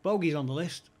 Bogey's on the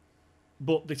list,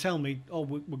 but they tell me, oh,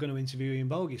 we're going to interview Ian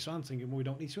Bogey, so I'm thinking, well, we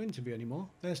don't need to interview anymore.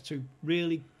 There's two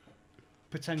really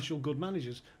potential good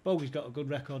managers. Bogey's got a good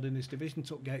record in this division,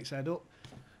 took Gateshead up.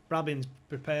 Brabbin's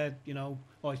prepared, he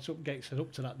took Gateshead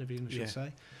up to that division, I should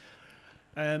say.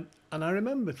 And I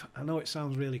remember, I know it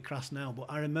sounds really crass now, but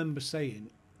I remember saying,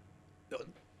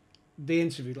 the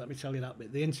interview, let me tell you that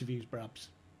bit, the interview's Brabs.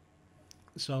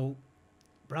 So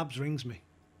Brabs rings me,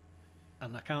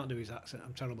 and I can't do his accent,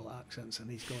 I'm terrible at accents, and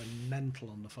he's going mental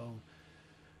on the phone.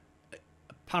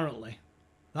 Apparently,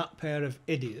 that pair of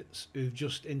idiots who've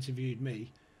just interviewed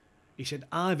me, he said,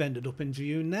 I've ended up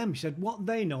interviewing them. He said, what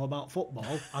they know about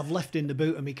football, I've left in the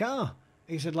boot of my car.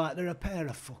 He said, like, they're a pair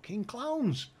of fucking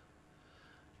clowns.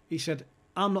 He said,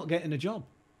 I'm not getting a job.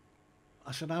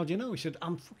 I said, how do you know? He said,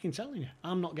 I'm fucking telling you,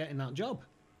 I'm not getting that job.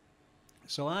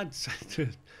 So I'd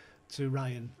said to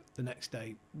Ryan the next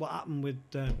day, what happened with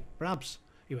Brabs?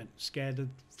 He went, scared the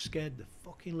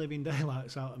fucking living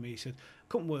daylights out of me. He said,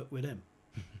 couldn't work with him.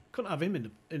 Couldn't have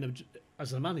him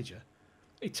as the manager.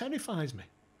 He terrifies me.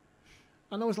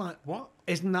 And I was like, what?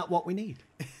 Isn't that what we need?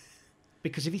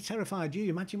 Because if he terrified you,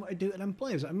 imagine what he'd do to them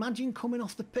players. Imagine coming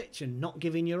off the pitch and not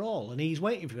giving your all, and he's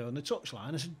waiting for you on the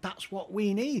touchline. I said, that's what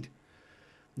we need.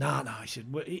 No, he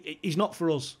said, well, he's not for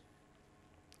us.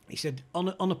 He said, on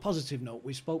a positive note,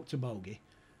 we spoke to Bogey,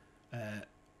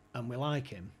 and we like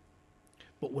him,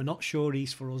 but we're not sure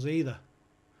he's for us either.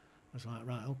 I was like,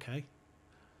 right, okay.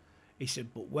 He said,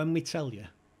 but when we tell you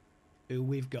who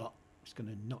we've got, it's going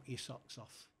to knock your socks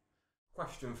off.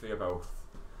 Question for you both.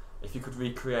 If you could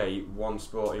recreate one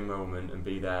sporting moment and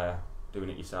be there doing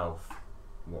it yourself,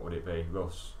 what would it be?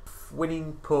 Russ?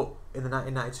 Winning putt in the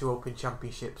 1992 Open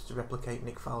Championships to replicate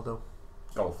Nick Faldo.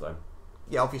 Golf then?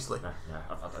 Yeah, obviously. Yeah,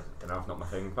 I don't know, not my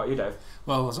thing. But you, Dave?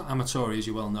 Well, I'm a Tory, as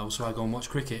you well know, so I go and watch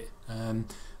cricket. And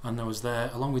I was there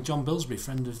along with John Billsbury,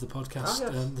 friend of the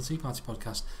podcast, the Tea Party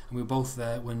podcast, and we were both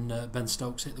there when Ben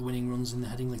Stokes hit the winning runs in the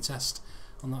Headingley Test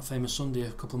on that famous Sunday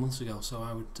a couple of months ago, so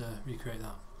I would recreate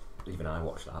that. Even I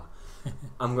watched that.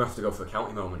 I'm going to have to go for a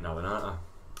county moment now then, aren't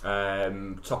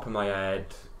I? Top of my head,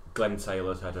 Glenn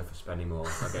Taylor's header for Spenny Moore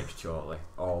against Chorley,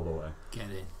 all the way. Get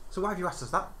in. So why have you asked us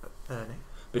that, Ernie?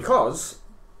 Because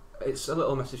it's a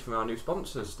little message from our new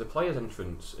sponsors, the Players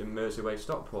Entrance in Mersey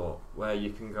Stockport, where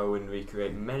you can go and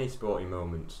recreate many sporting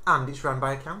moments. And it's run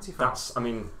by a county fan.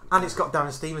 And it's got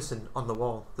Darren Stevenson on the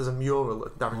wall. There's a mural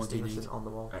of Darren Stevenson on the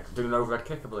wall. Doing an overhead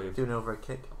kick, I believe. Doing an overhead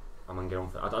kick. I'm going to get on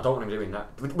for it. I don't want him doing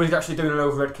that. Was he actually doing an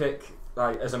overhead kick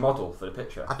like as a model for the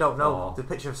picture? I don't know. The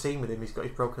picture I've seen with him, he's got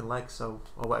his broken leg, or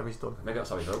whatever he's done. Maybe that's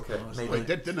how he broke it. Maybe he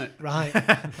did, didn't it? Right.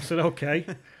 I said, okay.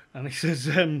 And he says,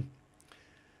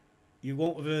 you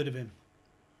won't have heard of him.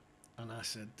 And I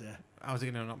said, how's he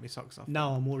going to knock me socks off? No,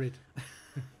 I'm worried.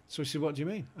 So he said, what do you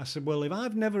mean? I said, well, if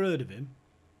I've never heard of him,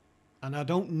 and I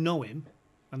don't know him,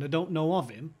 and I don't know of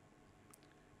him,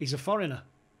 he's a foreigner.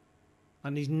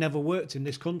 And he's never worked in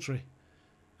this country.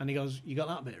 And he goes, you got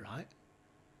that bit right?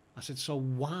 I said, so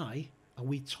why are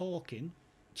we talking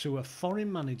to a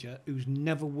foreign manager who's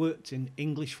never worked in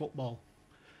English football?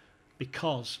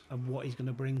 Because of what he's going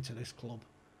to bring to this club.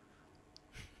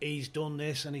 He's done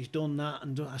this and he's done that.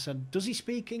 And I said, does he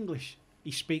speak English?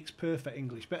 He speaks perfect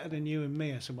English, better than you and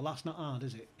me. I said, well, that's not hard,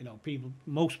 is it? You know,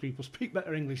 most people speak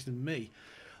better English than me.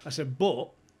 I said, but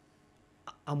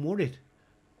I'm worried.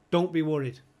 Don't be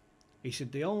worried. He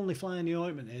said, the only fly in the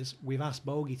ointment is we've asked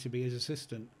Bogey to be his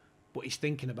assistant, but he's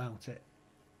thinking about it.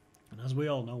 And as we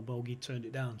all know, Bogey turned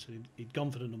it down, so he'd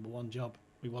gone for the number 1 job.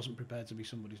 He wasn't prepared to be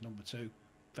somebody's number 2.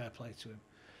 Fair play to him.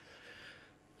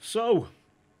 So,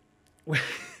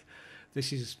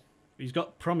 he's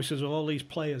got promises of all these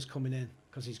players coming in,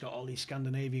 because he's got all these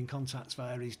Scandinavian contacts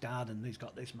via his dad, and he's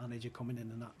got this manager coming in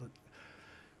and that. But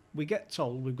we get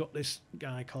told we've got this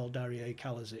guy called Darrier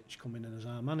Kalazic coming in as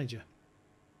our manager.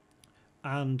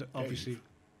 And obviously,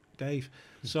 Dave.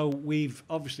 So we've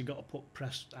obviously got to put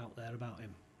press out there about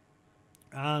him.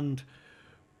 And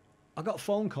I got a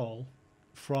phone call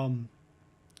from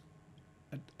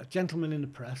a gentleman in the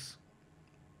press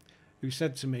who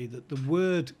said to me that the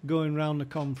word going round the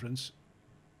conference,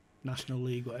 National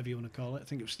League, whatever you want to call it, I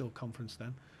think it was still conference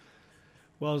then,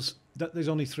 was that there's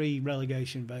only 3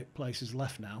 relegation places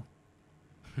left now.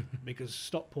 Because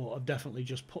Stockport have definitely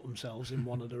just put themselves in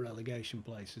one of the relegation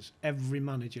places. Every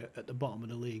manager at the bottom of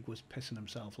the league was pissing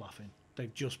himself laughing.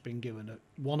 They've just been given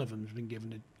one of them's been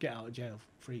given a get out of jail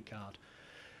free card.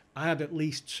 I had at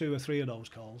least 2 or 3 of those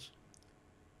calls.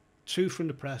 2 from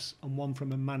the press and 1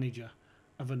 from a manager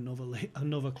of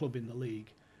another club in the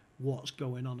league. What's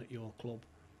going on at your club?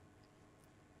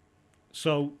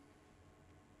 So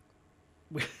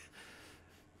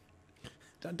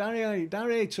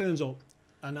Darrier turns up.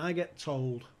 And I get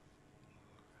told,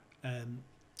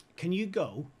 can you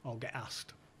go, or get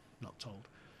asked, not told,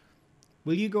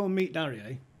 will you go and meet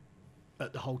Darrier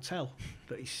at the hotel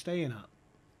that he's staying at?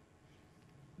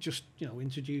 Just,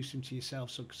 introduce him to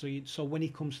yourself. So when he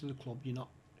comes to the club, you're not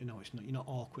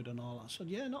awkward and all that. I said,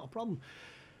 yeah, not a problem.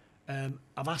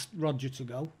 I've asked Roger to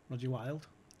go, Roger Wilde,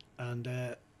 and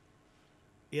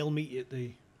he'll meet you at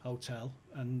the hotel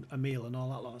and a meal and all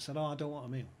that lot. I said, I don't want a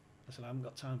meal. I said, I haven't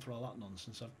got time for all that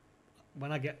nonsense.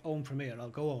 When I get home from here, I'll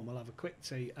go home, I'll have a quick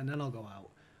tea, and then I'll go out.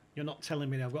 You're not telling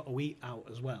me I've got to eat out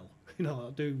as well.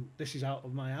 This is out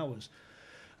of my hours.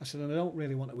 I said, and I don't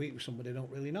really want to eat with somebody I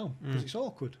don't really know, because it's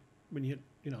awkward when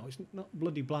it's not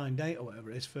bloody blind date or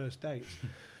whatever it is, first date.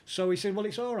 So he said, well,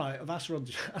 it's all right. I've asked Rod.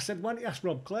 I said, why don't you ask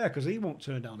Rob Clare, because he won't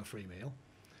turn down a free meal.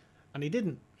 And he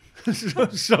didn't.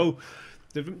 so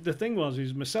the thing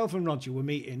was, myself and Roger were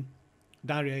meeting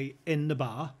Darrier in the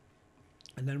bar.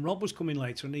 And then Rob was coming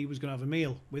later and he was going to have a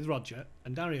meal with Roger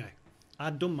and Darrier.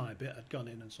 I'd done my bit. I'd gone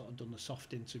in and sort of done the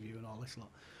soft interview and all this lot.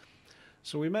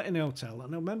 So we met in the hotel.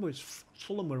 And I remember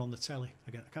Fulham were on the telly.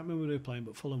 Again, I can't remember who they were playing,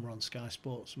 but Fulham were on Sky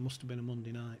Sports. It must have been a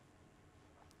Monday night.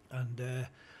 And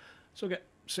so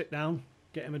sit down,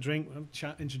 get him a drink, have a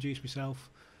chat, introduce myself.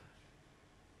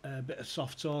 A bit of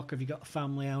soft talk. Have you got a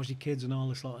family? How's your kids and all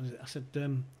this lot? And I said,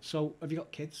 so have you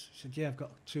got kids? He said, yeah, I've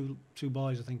got two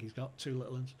boys. I think he's got 2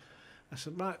 little ones. I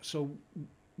said, right, so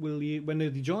when are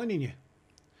they joining you?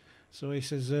 So he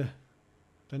says, they're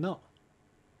not.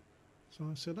 So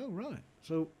I said, oh, right.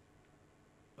 So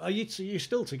you're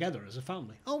still together as a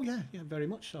family? Oh, yeah, very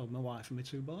much so, my wife and my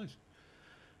 2 boys.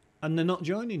 And they're not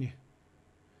joining you?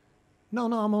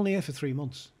 No, I'm only here for 3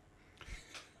 months.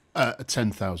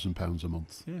 £10,000 a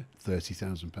month. Yeah.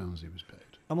 £30,000 he was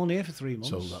paid. I'm only here for 3 months.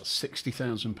 So that's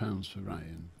 £60,000 for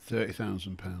Ryan,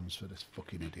 £30,000 for this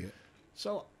fucking idiot.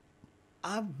 So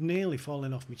I've nearly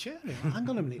fallen off my chair here. Hang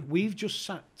on a minute. We've just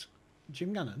sacked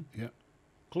Jim Gannon,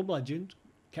 club legend,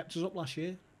 kept us up last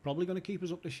year, probably going to keep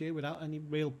us up this year without any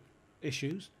real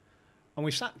issues. And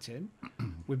we sacked him.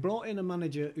 We brought in a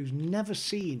manager who's never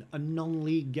seen a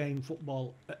non-league game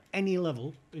football at any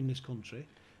level in this country.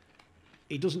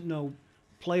 He doesn't know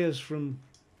players from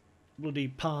bloody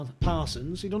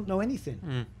Parsons, he doesn't know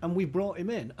anything. And we brought him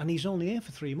in, and he's only here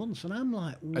for 3 months. And I'm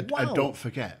like, wow. And don't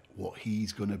forget what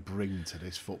he's going to bring to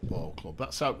this football club.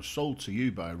 That's how it was sold to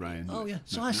you by Ryan. Oh, yeah.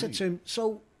 So I said to him,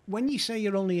 so when you say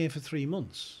you're only here for 3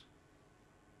 months,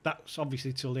 that's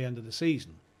obviously till the end of the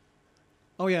season.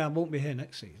 Oh, yeah, I won't be here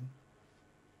next season.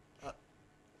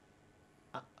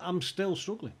 I'm still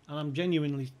struggling. And I'm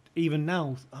genuinely, even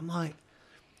now, I'm like,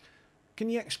 can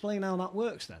you explain how that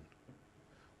works then?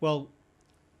 Well,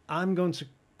 I'm going to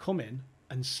come in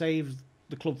and save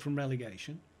the club from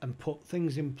relegation and put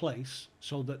things in place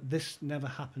so that this never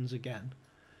happens again.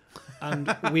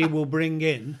 And we will bring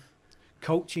in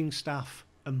coaching staff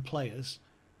and players,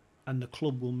 and the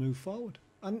club will move forward.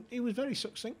 And he was very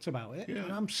succinct about it. Yeah.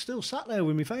 And I'm still sat there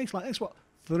with my face like this,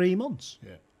 3 months?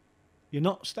 Yeah. You're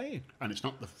not staying. And it's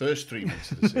not the first 3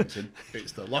 months of the season,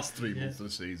 it's the last 3 months of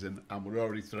the season, and we're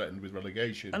already threatened with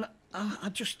relegation. And I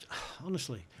just,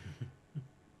 honestly,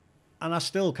 and I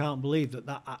still can't believe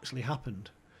that actually happened.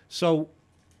 So,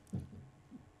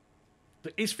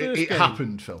 his first game... It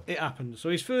happened, Phil. It happened. So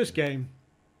his first game,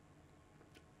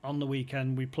 on the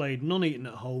weekend, we played Nuneaton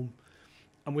at home,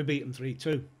 and we beat them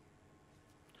 3-2.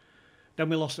 Then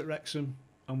we lost at Wrexham,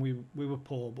 and we were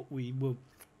poor, but we were...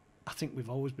 I think we've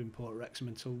always been poor at Wrexham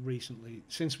until recently.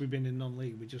 Since we've been in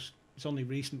non-league, it's only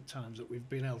recent times that we've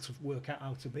been able to work out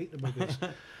how to beat the buggers.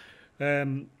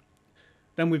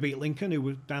 Then we beat Lincoln, who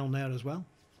were down there as well.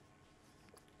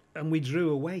 And we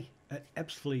drew away at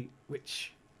Espley,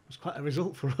 which was quite a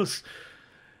result for us.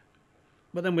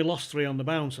 But then we lost 3 on the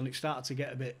bounce, and it started to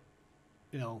get a bit,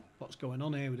 what's going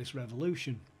on here with this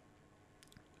revolution?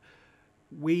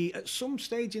 We, at some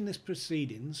stage in this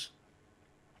proceedings,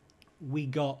 we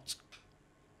got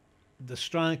the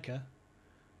striker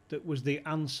that was the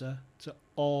answer to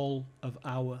all of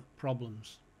our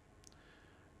problems.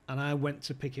 And I went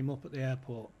to pick him up at the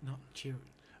airport. Not Chirac.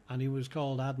 And he was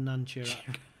called Adnan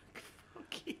Chirac.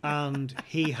 And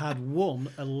he had won,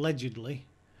 allegedly,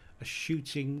 a shoot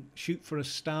for a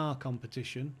star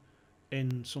competition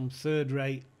in some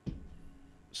third-rate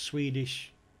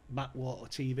Swedish backwater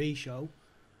TV show.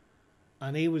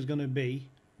 And he was going to be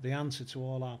the answer to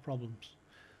all our problems.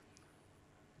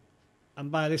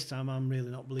 And by this time, I'm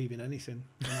really not believing anything.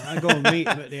 And I go and meet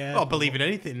him at the airport. Not believing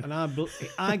anything. And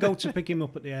I go to pick him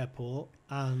up at the airport,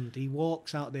 and he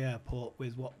walks out the airport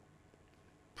with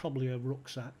probably a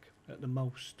rucksack at the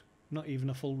most. Not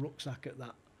even a full rucksack at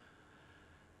that.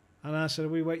 And I said, are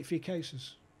we waiting for your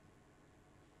cases?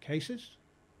 Cases?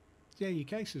 Yeah, your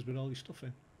cases with all your stuff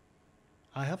in.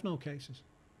 I have no cases.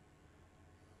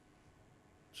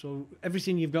 So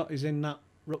everything you've got is in that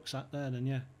rucksack there, then,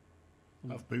 yeah.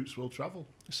 Have boots will travel.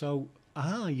 So,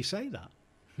 you say that.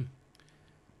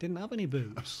 Didn't have any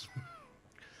boots.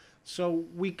 So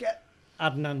we get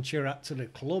Adnan Chirac to the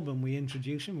club, and we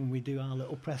introduce him, and we do our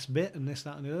little press bit and this,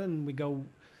 that, and the other, and we go...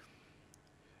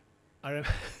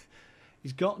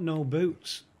 he's got no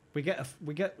boots. We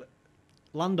get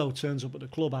Lando turns up at the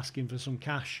club asking for some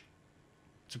cash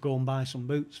to go and buy some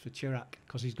boots for Chirac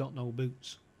because he's got no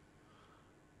boots.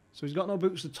 So he's got no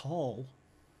boots at all,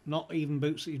 not even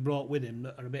boots that he's brought with him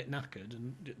that are a bit knackered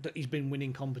and that he's been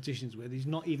winning competitions with. He's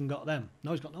not even got them.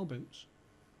 No, he's got no boots.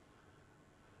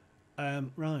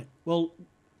 Right. Well,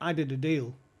 I did a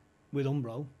deal with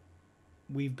Umbro.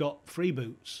 We've got free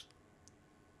boots.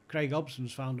 Craig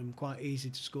Hobson's found them quite easy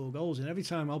to score goals in. Every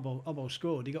time Obbo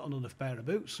scored, he got another pair of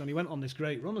boots, and he went on this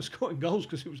great run of scoring goals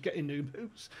because he was getting new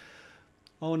boots.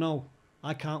 Oh no,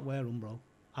 I can't wear Umbro.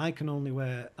 I can only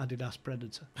wear Adidas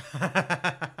Predator.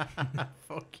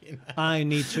 Fucking hell. I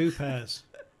need 2 pairs.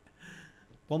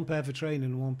 1 pair for training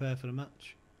and 1 pair for the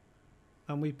match.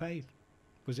 And we paid.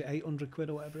 Was it 800 quid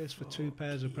or whatever it is for 2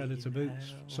 pairs of Predator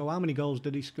boots? So how many goals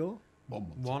did he score? One,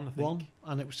 I think. 1.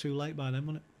 And it was too late by then,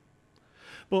 wasn't it?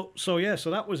 But, so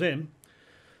that was him.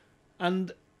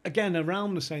 And again,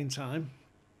 around the same time,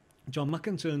 John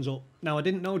Macken turns up. Now, I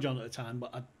didn't know John at the time,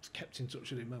 but I kept in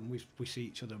touch with him, and we see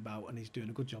each other about, and he's doing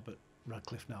a good job at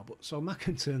Radcliffe now. But so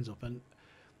Macken turns up, and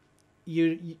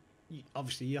you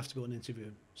obviously you have to go and interview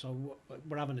him. So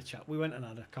we're having a chat. We went and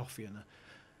had a coffee, and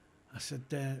I said,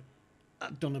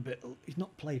 I'd done a bit. He's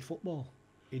not played football.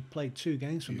 He'd played 2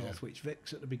 games for Northwich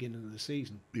Vicks at the beginning of the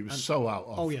season. He was so out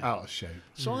of shape.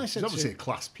 So I said, he's obviously a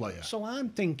class player. So I'm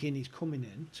thinking he's coming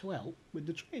in to help with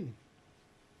the training.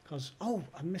 Because,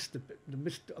 I missed a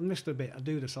bit. I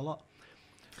do this a lot.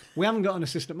 We haven't got an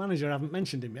assistant manager. I haven't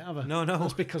mentioned him yet, have I? No.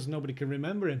 That's because nobody can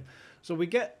remember him. So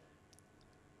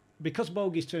because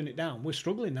Bogey's turned it down, we're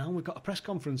struggling now. We've got a press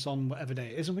conference on whatever day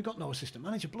it is, and we've got no assistant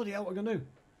manager. Bloody hell, what are we going to do?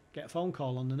 Get a phone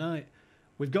call on the night.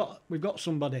 We've got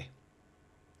somebody.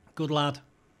 Good lad.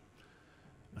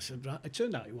 I said, right. It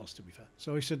turned out he was, to be fair.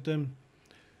 So he said,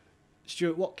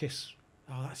 Stuart Watkiss.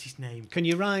 Oh, that's his name. Can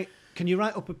you write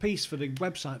up a piece for the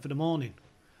website for the morning?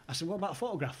 I said, what about a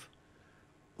photograph?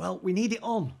 Well, we need it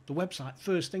on the website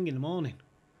first thing in the morning.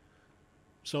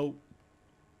 So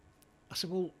I said,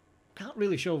 well, can't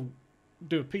really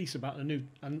do a piece about a new,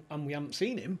 and we haven't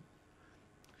seen him.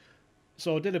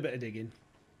 So I did a bit of digging,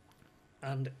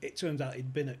 and it turns out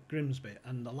he'd been at Grimsby,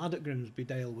 and the lad at Grimsby,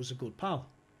 Dale, was a good pal.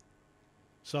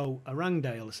 So I rang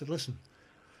Dale. I said, listen,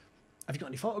 have you got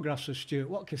any photographs of Stuart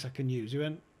Watkiss I can use? He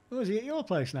went, oh, is he at your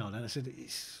place now then? I said,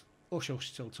 it's hush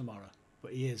till tomorrow.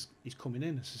 But he's coming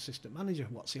in as assistant manager.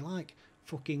 What's he like?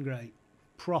 Fucking great.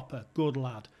 Proper, good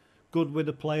lad. Good with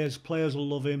the players. Players will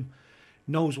love him.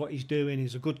 Knows what he's doing.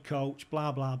 He's a good coach.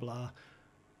 Blah, blah, blah.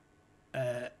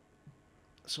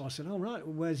 So I said, all right,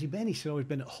 well, where's he been? He said, oh, he's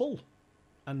been at Hull.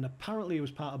 And apparently he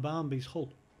was part of Barnby's Hull.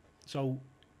 So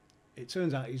it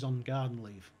turns out he's on garden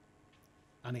leave.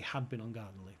 And he had been on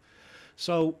garden leave.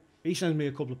 So he sends me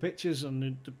a couple of pictures,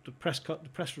 and the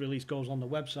press release goes on the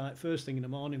website first thing in the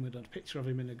morning with a picture of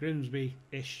him in a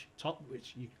Grimsby-ish top,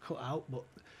 which you cut out.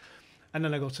 And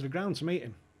then I go to the ground to meet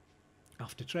him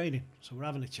after training. So we're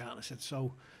having a chat, and I said,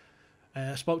 so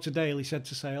I spoke to Dale. He said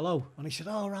to say hello, and he said,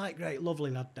 oh, right, great,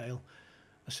 lovely lad, Dale.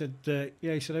 I said,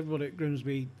 yeah, he said, everybody at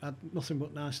Grimsby had nothing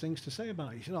but nice things to say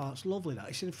about it. He said, oh, that's lovely, that.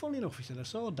 He said, funny enough, he said, I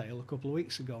saw Dale a couple of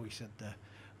weeks ago. He said,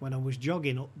 when I was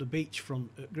jogging up the beachfront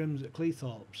at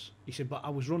Cleethorpes, he said, but I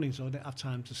was running, so I didn't have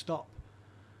time to stop.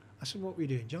 I said, what were you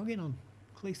doing, jogging on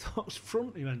Cleethorpes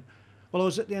front? He went, well, I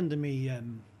was at the end of my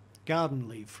garden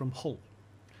leave from Hull,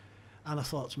 and I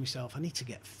thought to myself, I need to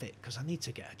get fit because I need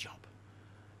to get a job.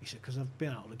 He said, because I've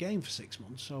been out of the game for 6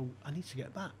 months, so I need to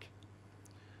get back.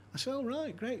 I said, oh,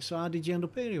 right, great. So how did you end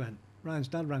up here? He went, Ryan's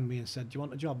dad rang me and said, do you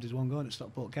want a job? There's one going at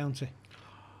Stockport County.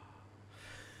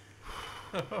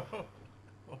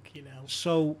 Fucking hell.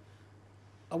 So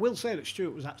I will say that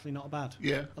Stuart was actually not bad.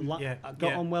 Yeah. I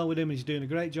got on well with him. He's doing a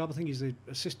great job. I think he's the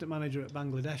assistant manager at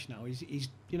Bangladesh now. He's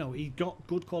he got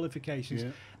good qualifications,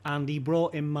 and he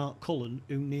brought in Mark Cullen,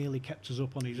 who nearly kept us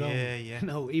up on his own. Yeah.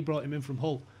 No, he brought him in from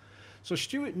Hull. So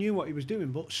Stuart knew what he was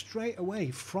doing, but straight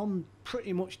away from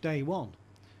pretty much day one,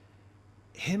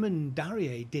 him and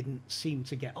Darrier didn't seem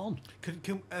to get on.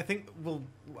 I think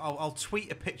I'll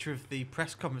tweet a picture of the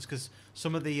press conference because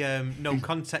some of the no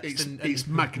context it's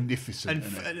magnificent,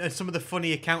 and some of the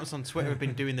funny accounts on Twitter have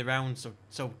been doing the rounds.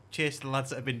 So cheers to the lads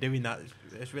that have been doing that.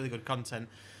 It's really good content.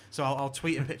 So I'll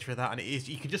tweet a picture of that, and it is,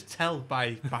 you can just tell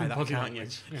by that, can't you?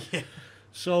 Yeah.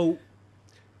 So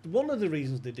one of the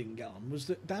reasons they didn't get on was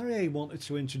that Darrier wanted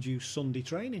to introduce Sunday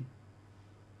training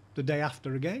the day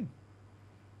after a game.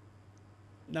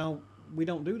 Now, we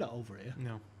don't do that over here.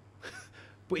 No.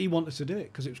 But he wanted to do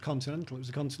it because it was continental. It was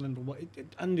a continental...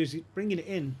 and he's bringing it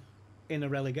in a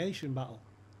relegation battle.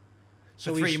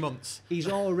 So 3 months. He's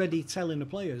already telling the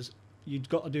players, you've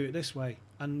got to do it this way.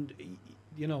 And,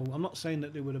 you know, I'm not saying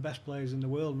that they were the best players in the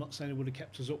world. I'm not saying they would have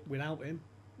kept us up without him.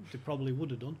 They probably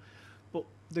would have done. But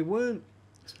they weren't...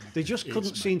 They just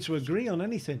couldn't seem to agree on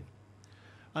anything.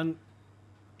 And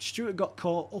Stuart got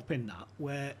caught up in that,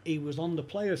 where he was on the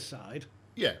players' side...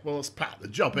 Yeah, well, it's part of the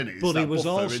job, isn't it? But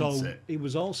he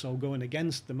was also going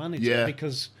against the manager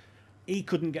because he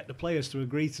couldn't get the players to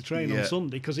agree to train on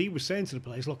Sunday because he was saying to the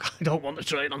players, "Look, I don't want to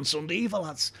train on Sunday either,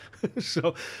 lads."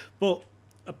 But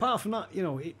apart from that, you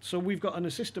know, so we've got an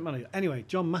assistant manager. Anyway,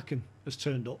 John Macken has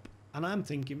turned up, and I'm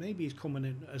thinking maybe he's coming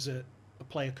in as a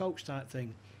player coach type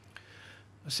thing.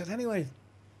 I said, "Anyway,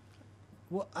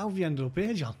 how have you ended up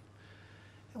here, John?"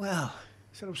 Well.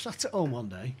 He said, I was sat at home one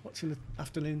day, watching the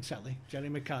afternoon telly, Jerry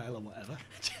McKyle or whatever.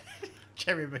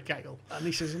 Jerry McKyle. And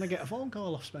he says, and I get a phone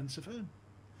call off Spencer Fern.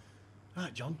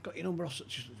 Right, John, got your number off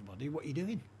such and such body, what are you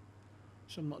doing?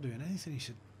 So I'm not doing anything. He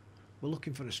said, we're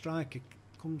looking for a striker.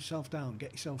 Calm yourself down,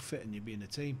 get yourself fit and you'll be in the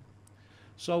team.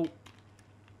 So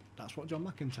that's what John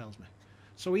Macken tells me.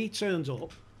 So he turns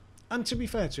up, and to be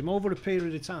fair to him, over a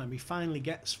period of time, he finally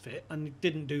gets fit and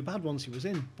didn't do bad once he was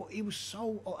in. But he was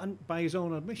so, and by his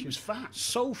own admission, he was fat,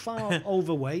 so far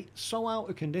overweight, so out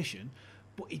of condition.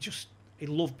 But he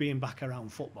loved being back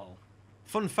around football.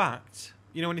 Fun fact,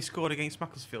 you know when he scored against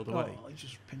Macclesfield away? Oh, he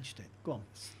just pinched it. Go on.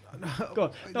 Go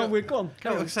on. Go on.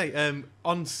 I was going to say,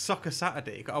 on Soccer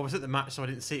Saturday, I was at the match so I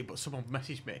didn't see it, but someone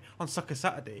messaged me. On Soccer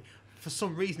Saturday, for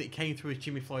some reason it came through as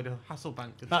Jimmy Floyd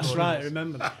Hasselbank. That's right, I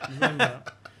remember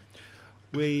that.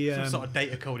 Some sort of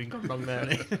data coding gone wrong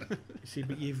there. See,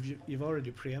 but you've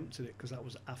already preempted it because that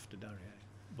was after Darrier.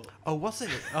 But oh, was it?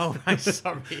 Oh, right,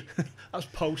 sorry. That's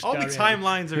post. All the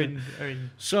timelines are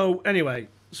in. So anyway,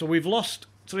 we've lost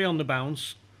 3 on the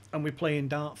bounce. and we play in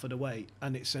Dartford away,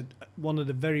 and it's one of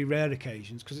the very rare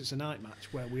occasions, because it's a night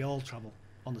match, where we all travel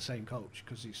on the same coach,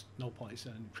 because there's no point in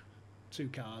sending 2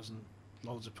 cars and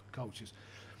loads of coaches.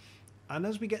 And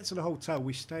as we get to the hotel,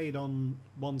 we stayed on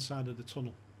one side of the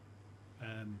tunnel.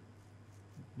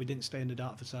 We didn't stay in the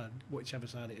Dartford side, whichever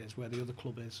side it is, where the other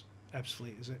club is.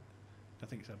 Espley, is it? I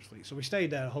think it's Espley. So we stayed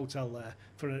there, a hotel there,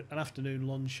 for an afternoon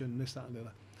lunch and this, that and the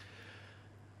other.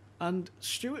 And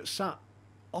Stuart sat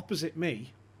opposite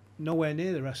me, nowhere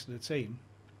near the rest of the team.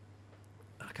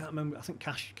 I can't remember, I think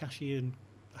Cashy and,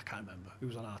 I can't remember, who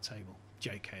was on our table,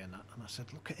 JK and that. And I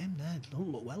said, look at him there, he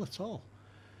don't look well at all.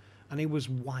 And he was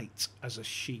white as a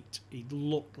sheet. He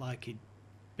looked like he'd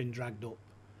been dragged up.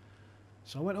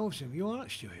 So I went over to him, you all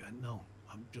right, Stuart? He went, no,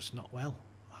 I'm just not well.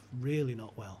 I'm really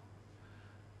not well.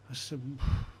 I said,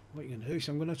 what are you going to do? He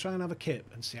said, I'm going to try and have a kip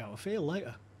and see how I feel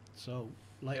later. So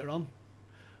later on,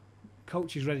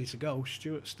 coach is ready to go.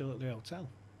 Stuart's still at the hotel.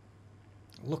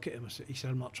 Look at him. He said,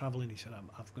 I'm not travelling. He said,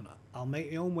 I'll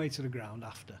make my own way to the ground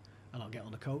after, and I'll get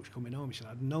on the coach coming home. He said, I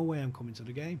have no way I'm coming to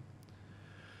the game.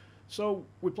 So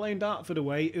we're playing Dartford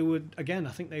away. Who would, again,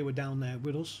 I think they were down there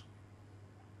with us.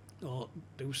 Or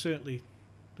they were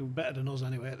better than us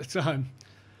anyway at the time.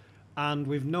 And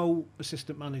with no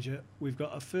assistant manager, we've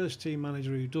got a first team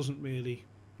manager who doesn't really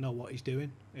know what he's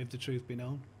doing, if the truth be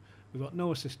known. We've got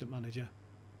no assistant manager.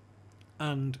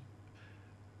 And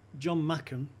John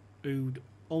Mackin, who'd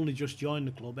only just joined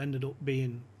the club, ended up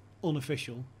being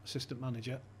unofficial assistant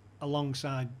manager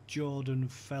alongside Jordan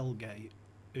Felgate,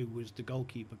 who was the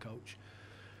goalkeeper coach.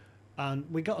 And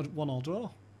we got a 1-1 draw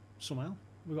somehow.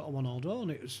 We got a 1-1 draw,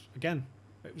 and it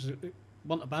wasn't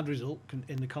a bad result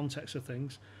in the context of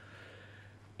things.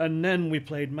 And then we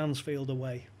played Mansfield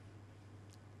away,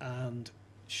 and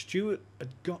Stuart had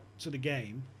got to the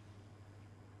game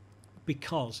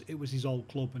because it was his old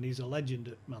club, and he's a legend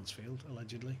at Mansfield,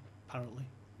 allegedly, apparently.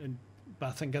 But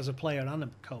I think as a player and a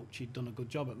coach, he'd done a good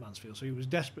job at Mansfield, so he was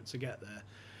desperate to get there.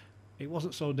 He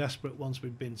wasn't so desperate once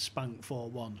we'd been spanked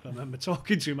 4-1. I remember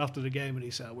talking to him after the game, and he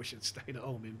said, I wish I'd stayed at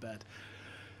home in bed.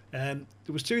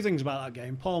 There was 2 things about that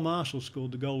game. Paul Marshall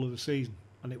scored the goal of the season,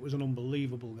 and it was an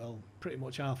unbelievable goal, pretty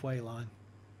much halfway line.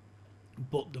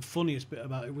 But the funniest bit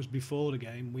about it was before the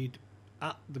game,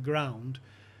 at the ground,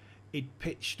 he'd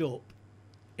pitched up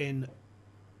in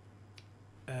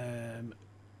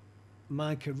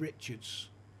Micah Richards.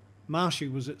 Marshy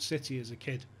was at City as a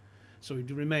kid, so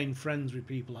he'd remained friends with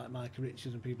people like Micah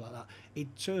Richards and people like that.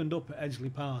 He'd turned up at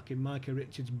Edgeley Park in Micah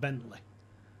Richards' Bentley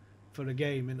for a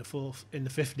game in the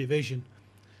 5th division,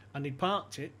 and he'd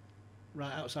parked it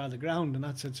right outside the ground, and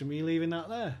I'd said to him, are you leaving that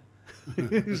there?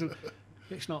 He said,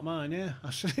 it's not mine, yeah.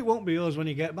 I said, it won't be yours when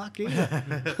you get back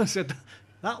either. I said,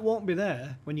 that won't be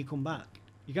there when you come back.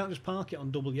 You can't just park it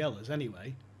on double yellows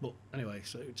anyway. But anyway,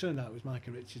 so it turned out it was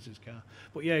Micah Richards' car.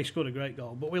 But yeah, he scored a great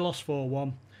goal. But we lost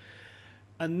 4-1.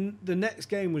 And the next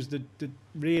game was the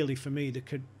really, for me,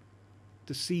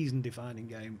 the season-defining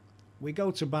game. We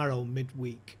go to Barrow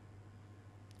midweek,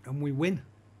 and we win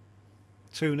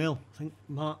 2-0. I think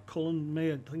Mark Cullen,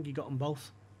 I think he got them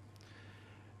both.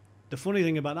 The funny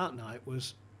thing about that night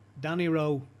was Danny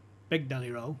Rowe, big Danny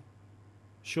Rowe,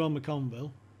 Sean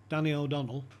McConville, Danny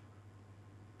O'Donnell,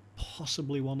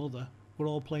 possibly one other, were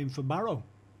all playing for Barrow.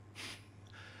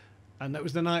 And that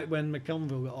was the night when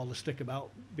McConville got all the stick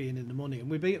about being in the money. And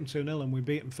we beat them 2-0, and we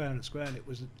beat them fair and square. And it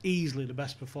was easily the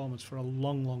best performance for a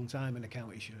long, long time in a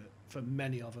county shirt, for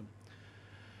many of them.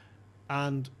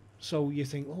 And so you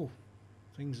think, oh,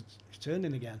 things are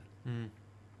turning again. Mm.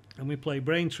 And we play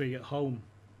Braintree at home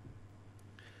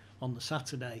on the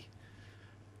Saturday.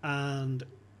 And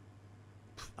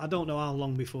I don't know how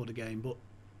long before the game, but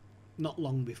not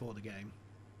long before the game,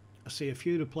 I see a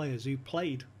few of the players who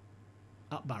played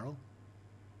at Barrow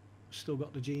still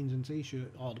got the jeans and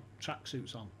t-shirt or the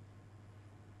tracksuits on.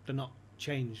 They're not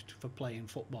changed for playing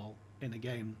football in a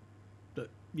game that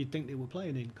you'd think they were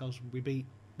playing in, because we beat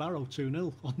Barrow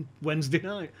 2-0 on Wednesday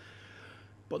night.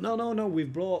 But no,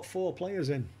 we've brought 4 players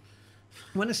in.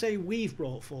 When I say we've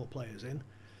brought 4 players in,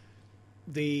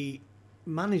 the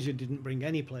manager didn't bring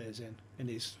any players in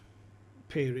his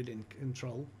period in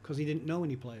control, because he didn't know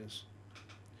any players.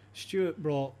 Stuart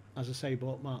brought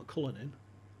Mark Cullen in,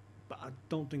 but I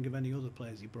don't think of any other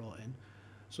players he brought in.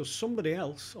 So somebody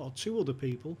else, or 2 other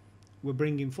people, were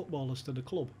bringing footballers to the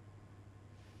club.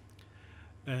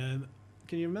 Can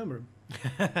you remember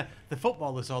them? The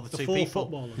footballers or the 2 4 people?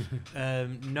 Footballers.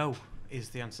 No, is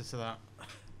the answer to that.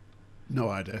 No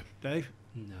idea. Dave?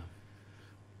 No.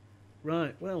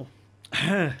 Right, well.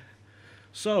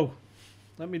 So,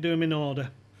 let me do them in order.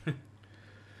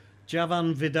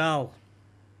 Javan Vidal.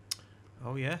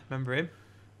 Oh yeah, remember him?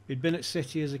 He'd been at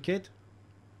City as a kid.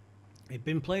 He'd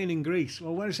been playing in Greece.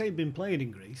 Well, when I say he'd been playing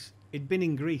in Greece, he'd been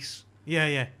in Greece.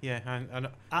 Yeah.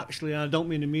 Actually, I don't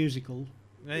mean a musical.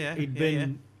 He'd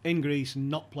been in Greece and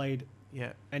not played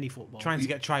any football. Trying to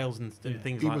get trials and things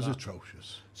like that. He was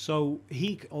atrocious. So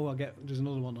there's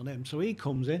another one on him. So he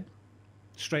comes in,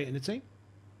 straight in the team.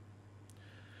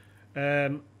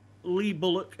 Lee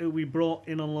Bullock, who we brought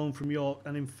in on loan from York,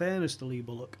 and in fairness to Lee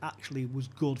Bullock, actually was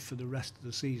good for the rest of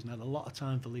the season. Had a lot of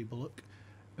time for Lee Bullock.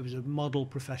 He was a model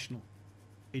professional.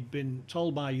 He'd been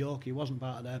told by York he wasn't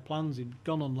part of their plans. He'd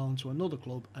gone on loan to another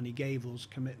club, and he gave us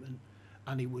commitment,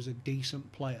 and he was a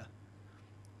decent player.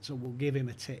 So we'll give him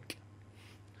a tick.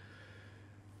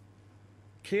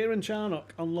 Kieran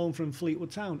Charnock on loan from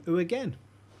Fleetwood Town, who again,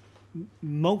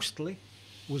 mostly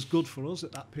was good for us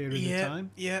at that period of time.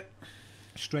 Yeah.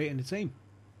 Straight in the team.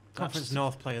 Conference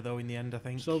North player though in the end, I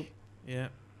think. So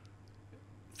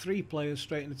 3 players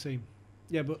straight in the team.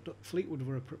 Yeah, but Fleetwood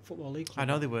were a football league club. I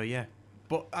know they were, yeah.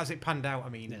 But as it panned out, I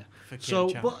mean, for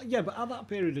but at that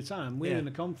period of time, we're in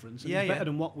the conference, and it's better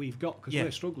than what we've got because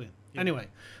we're struggling. Yeah. Anyway,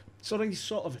 so he's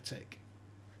sort of a tick.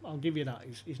 I'll give you that.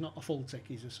 He's not a full tick.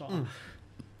 He's a sort of.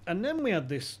 And then we had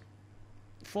this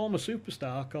former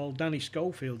superstar called Danny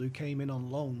Schofield, who came in on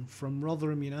loan from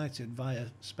Rotherham United via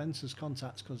Spencer's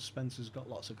contacts, because Spencer's got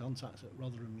lots of contacts at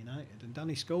Rotherham United. And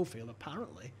Danny Schofield,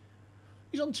 apparently,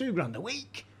 he's on £2,000 a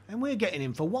week, and we're getting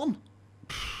him for £1.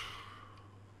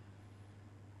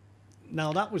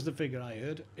 Now, that was the figure I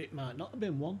heard. It might not have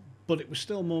been £1, but it was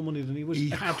still more money than he was. He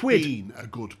had been a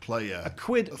good player. A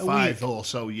quid a 5 week. or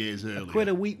so years earlier. A quid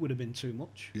a week would have been too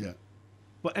much. Yeah.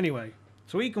 But anyway,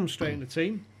 so he comes straight in the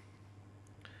team.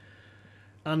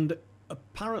 And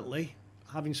apparently,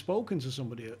 having spoken to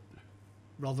somebody at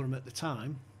Rotherham at the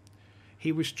time,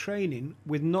 he was training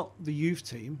with not the youth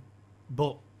team,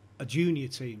 but a junior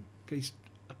team. Because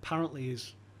apparently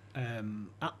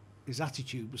his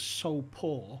attitude was so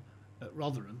poor at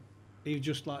Rotherham, he was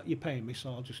just like, you're paying me,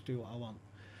 so I'll just do what I want.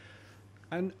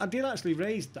 And I did actually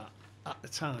raise that at the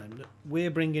time, that we're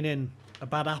bringing in a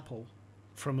bad apple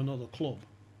from another club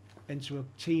into a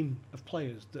team of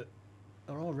players that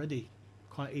are already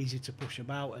quite easy to push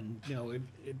about, and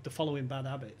if they're following bad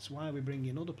habits, why are we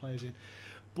bringing other players in?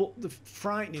 But the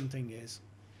frightening thing is,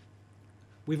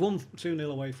 we've won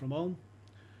 2-0 away from home.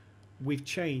 We've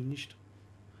changed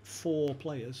 4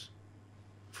 players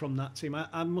from that team.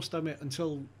 I must admit,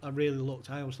 until I really looked,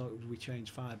 I always thought we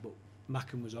changed 5, but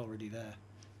Mackem was already there,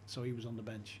 so he was on the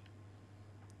bench.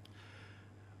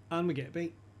 And we get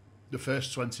beat. The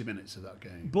first 20 minutes of that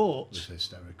game was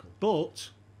hysterical. But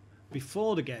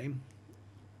before the game,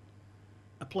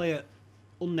 a player,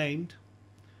 unnamed,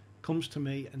 comes to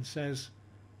me and says,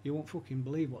 you won't fucking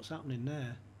believe what's happening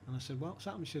there. And I said, well, what's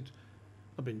happened? He said,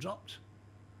 I've been dropped.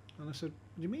 And I said,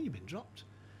 what do you mean you've been dropped?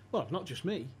 Well, not just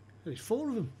me. There's 4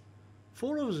 of them.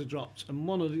 4 of us are dropped. And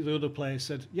one of the other players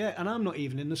said, yeah, and I'm not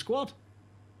even in the squad.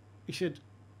 He said,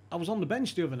 I was on the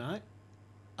bench the other night.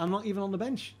 I'm not even on the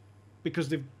bench because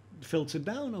they've filtered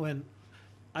down.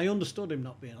 I understood him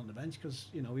not being on the bench because,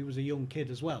 he was a young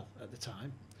kid as well at the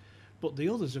time. But the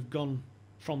others have gone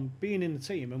from being in the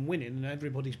team and winning and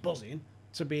everybody's buzzing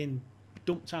to being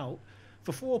dumped out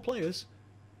for 4 players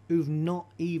who've not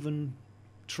even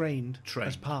trained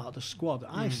as part of the squad.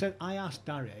 I asked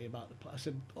Darrier about the play. I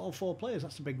said, all 4 players,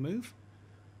 that's a big move.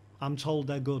 I'm told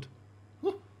they're good.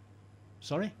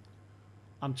 Sorry?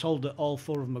 I'm told that all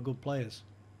 4 of them are good players.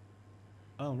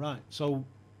 Oh, right. So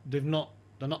they're not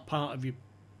part of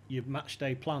your match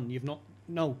day plan.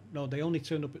 No, they only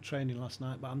turned up at training last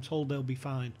night, but I'm told they'll be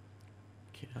fine.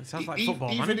 It sounds like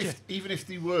football manager. Even if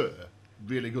they were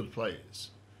really good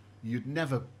players, you'd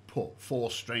never put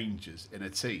 4 strangers in a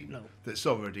team that's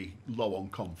already low on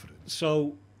confidence.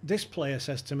 So this player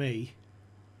says to me,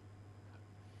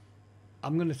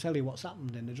 I'm going to tell you what's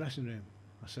happened in the dressing room.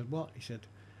 I said, what? He said,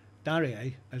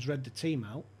 Darrier has read the team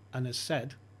out and has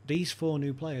said, these 4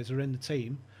 new players are in the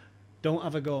team. Don't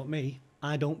have a go at me.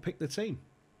 I don't pick the team.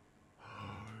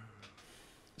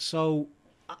 So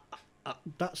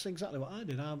that's exactly what I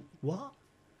did. What?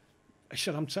 I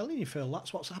said, I'm telling you, Phil,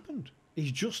 that's what's happened.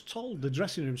 He's just told the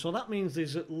dressing room. So that means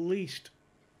there's at least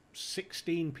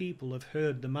 16 people have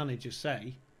heard the manager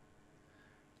say,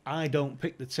 I don't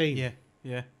pick the team.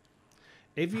 Yeah.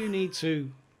 If you need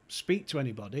to speak to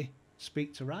anybody,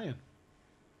 speak to Ryan.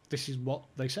 This is what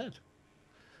they said.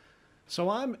 So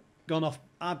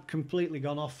I've completely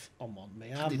gone off on one.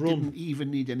 Didn't even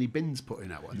need any bins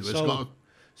putting out.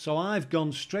 So I've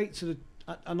gone straight to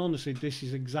and honestly, this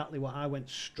is exactly what I went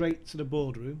straight to the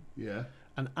boardroom. Yeah.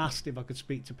 And asked if I could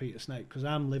speak to Peter Snape, because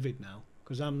I'm livid now.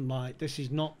 Because I'm like, this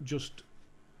is not just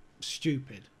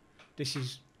stupid. This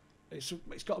is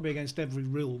it's got to be against every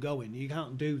rule going. You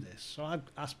can't do this. So I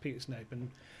asked Peter Snape,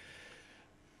 and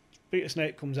Peter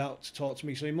Snape comes out to talk to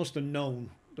me. So he must have known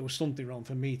there was something wrong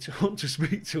for me to want to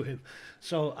speak to him.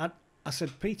 So I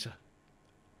said, Peter,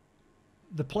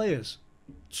 the players,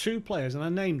 2 players, and I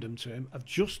named them to him, have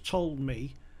just told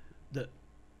me that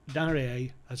Darrier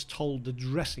has told the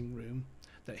dressing room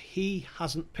that he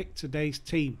hasn't picked today's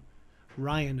team.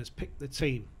 Ryan has picked the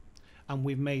team. And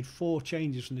we've made 4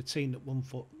 changes from the team that won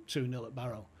 2-0 at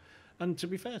Barrow. And to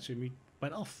be fair to him, he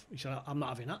went off. He said, I'm not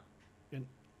having that. And,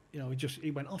 you know,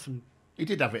 he went off. And he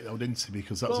did have it though, didn't he?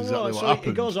 Because that's exactly what happened.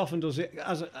 He goes off and does it,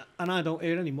 and I don't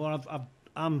hear anymore.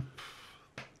 I'm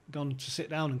gone to sit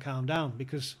down and calm down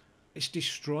because it's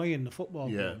destroying the football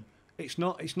game. It's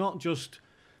not just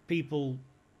people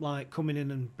like coming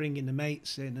in and bringing the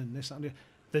mates in and this and that.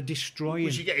 They're destroying.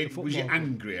 Was you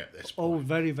angry at this point? Oh,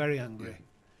 very, very angry. Yeah.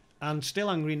 And still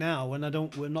angry now,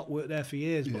 and we're not worked there for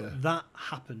years, but that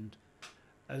happened.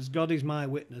 As God is my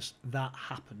witness, that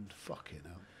happened. Fucking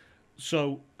hell.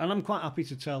 So, and I'm quite happy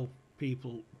to tell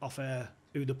people off air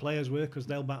who the players were, because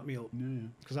they'll back me up.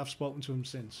 Because I've spoken to them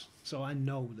since. So I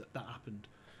know that happened.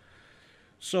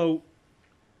 So,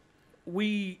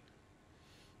 we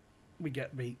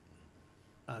get beat.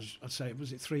 As I'd say,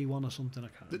 was it 3-1 or something? I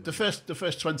can't remember. The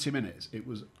first 20 minutes, it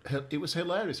was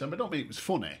hilarious. I mean, I don't mean it was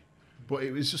funny. But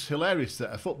it was just hilarious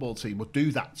that a football team would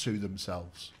do that to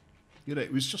themselves. You know,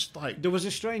 it was just like... There was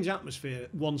a strange atmosphere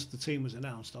once the team was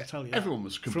announced, I'll tell you. Everyone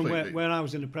was completely... From where I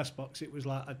was in the press box, it was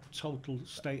like a total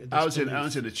state of disbelief. I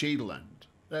was in a Cheadle end.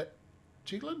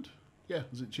 Cheadle end? Yeah,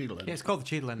 was it Cheadle end? Yeah, it's called the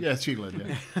Cheadle end. Yeah, Cheadle end,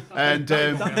 yeah. And,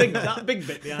 that big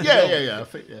bit behind Yeah.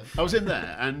 I was in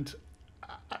there, and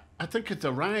I think I'd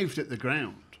arrived at the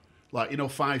ground,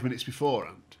 5 minutes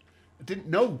beforehand. I didn't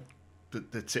know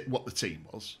what the team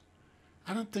was.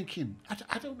 And I'm thinking,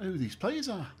 I don't know who these players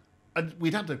are. And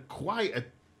we'd had quite a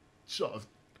sort of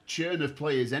churn of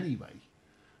players anyway.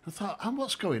 I thought, and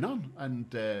what's going on? And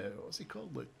what's he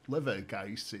called? The liver guy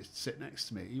used to sit next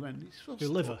to me. He went,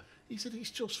 liver? He said, he's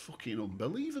just fucking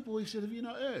unbelievable. He said, have you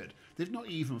not heard? They've not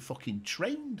even fucking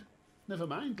trained. Never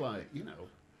mind,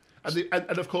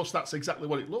 And of course, that's exactly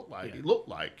what it looked like. Yeah. It looked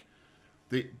like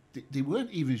they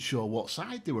weren't even sure what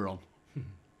side they were on.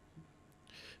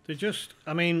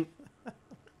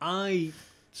 I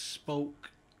spoke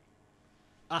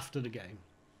after the game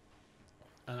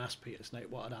and asked Peter Snape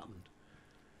what had happened.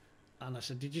 And I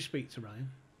said, did you speak to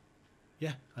Ryan?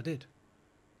 Yeah, I did.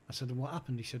 I said, and what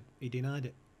happened? He said, he denied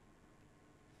it.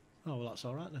 Oh, well, that's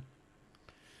all right then.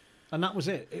 And that was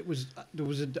it. There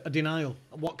was a denial.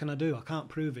 What can I do? I can't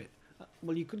prove it.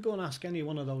 Well, you could go and ask any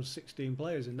one of those 16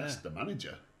 players in there. That's the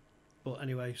manager. But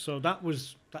anyway, so that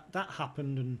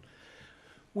happened, and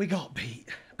we got beat.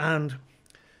 And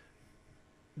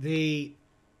I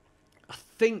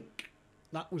think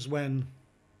that was when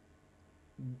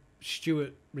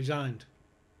Stuart resigned,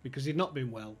 because he'd not been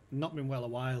well a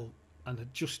while, and I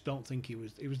just don't think he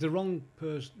was the wrong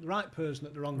person, the right person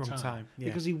at the wrong time. Yeah.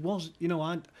 Because he was,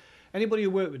 anybody who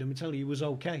worked with him would tell you he was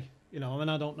okay. I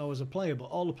don't know as a player, but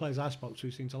all the players I spoke to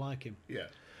seemed to like him.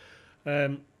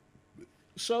 Yeah.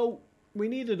 So we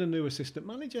needed a new assistant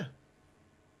manager.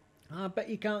 I bet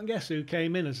you can't guess who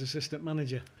came in as assistant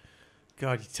manager.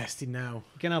 God, you're testing now.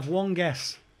 You can have one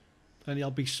guess, and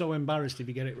you'll be so embarrassed if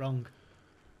you get it wrong.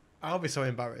 I'll be so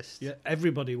embarrassed. Yeah,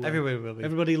 everybody will. Everybody will be.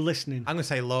 Everybody listening. I'm going to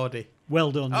say Lordy.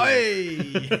 Well done. Hey!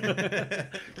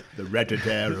 The Red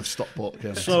Adair of Stockport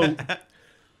County. So,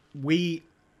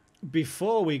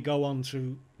 before we go on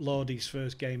to Lordy's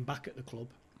first game back at the club,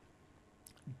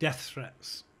 death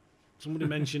threats. Somebody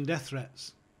mentioned death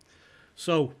threats.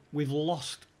 So, we've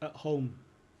lost at home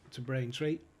to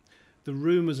Braintree. The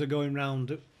rumours are going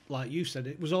round, like you said,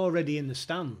 it was already in the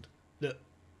stand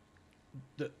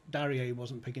that Darrier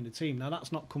wasn't picking the team. Now,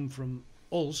 that's not come from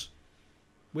us.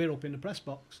 We're up in the press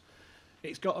box.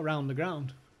 It's got around the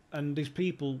ground, and there's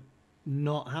people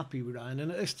not happy with Ryan.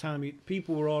 And at this time,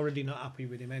 people were already not happy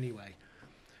with him anyway.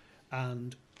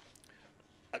 And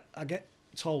I get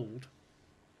told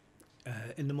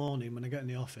in the morning when I get in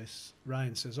the office,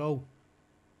 Ryan says, "Oh,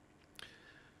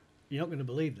 you're not going to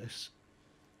believe this.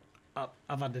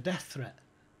 I've had a death threat."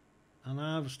 And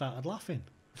I started laughing.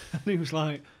 And he was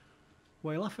like,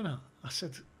 "What are you laughing at?" I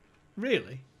said,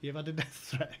 "Really? You've had a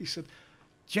death threat?" He said,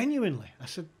 "Genuinely." I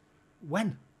said,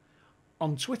 "When?"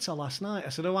 "On Twitter last night." I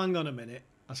said, "Oh, hang on a minute."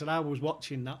 I said, "I was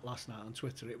watching that last night on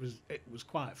Twitter. It was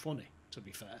quite funny, to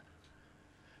be fair.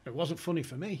 It wasn't funny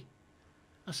for me."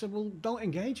 I said, "Well, don't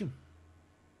engage him.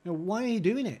 Why are you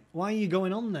doing it? Why are you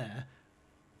going on there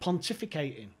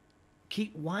pontificating?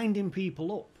 Keep winding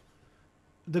people up.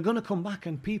 They're going to come back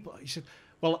and people..." He said,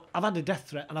 well, I've had a death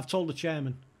threat and I've told the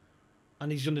chairman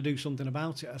and he's going to do something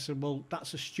about it. I said, well,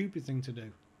 that's a stupid thing to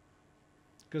do.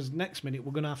 Because next minute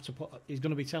we're going to have to he's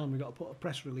going to be telling me we've got to put a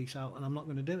press release out and I'm not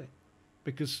going to do it.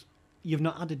 Because you've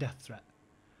not had a death threat.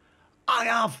 I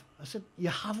have. I said, you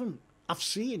haven't. I've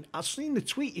seen the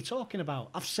tweet you're talking about.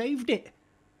 I've saved it.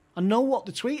 I know what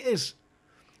the tweet is.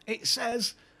 It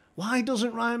says, why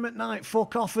doesn't Ryan McKnight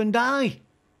fuck off and die?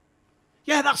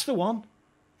 Yeah, that's the one.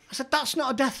 I said, that's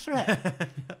not a death threat.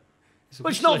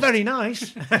 But it's not very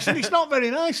nice. I said, it's not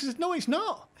very nice. I said, no, it's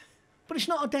not. But it's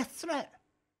not a death threat.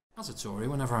 As a Tory,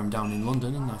 whenever I'm down in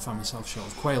London and I find myself short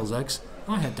of quail's eggs,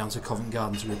 I head down to Covent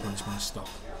Garden to replenish my stock.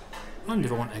 And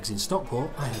if I want eggs in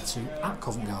Stockport, I head to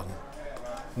 @Covent Garden.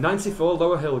 94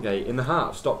 Lower Hillgate in the heart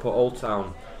of Stockport Old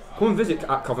Town. Come and visit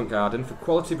 @Covent Garden for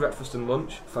quality breakfast and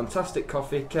lunch, fantastic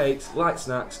coffee, cakes, light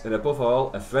snacks, and above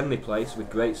all, a friendly place with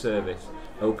great service.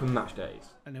 Open match days.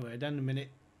 Anyway, then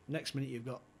next minute you've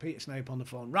got Peter Snape on the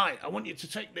phone. Right, I want you to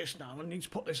take this now. I need to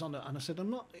put this on it. And I said,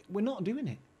 we're not doing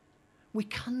it. We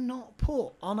cannot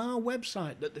put on our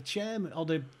website that the chairman or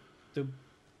the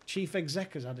chief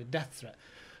exec has had a death threat.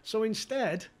 So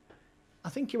instead, I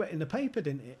think it went in the paper,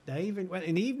 didn't it, Dave? It went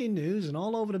in the evening news and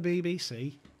all over the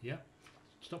BBC. Yep.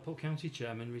 Stockport County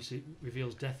chairman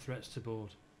reveals death threats to board.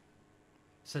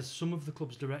 Says some of the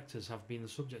club's directors have been the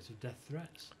subject of death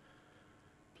threats.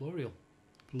 Plural.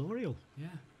 Plural. Yeah.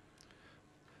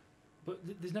 But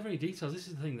there's never any details. This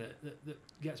is the thing that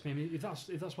gets me. I mean, if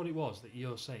that's what it was that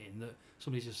you're saying, that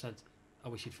somebody just said, I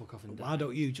wish you'd fuck off and die. Why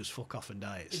don't you just fuck off and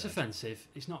die? It's offensive.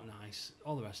 It's not nice.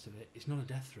 All the rest of it. It's not a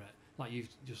death threat, like you've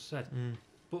just said.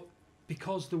 But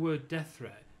because the word death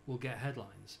threat will get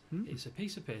headlines, it's a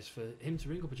piece of piss for him to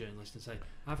ring up a journalist and say,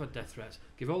 I've had death threats.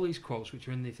 Give all these quotes, which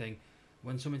are in the thing.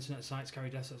 When some internet sites carry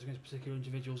death threats against particular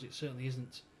individuals, it certainly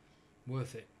isn't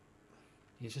worth it.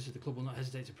 He insisted the club will not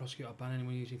hesitate to prosecute or ban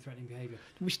anyone using threatening behaviour.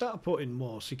 We started putting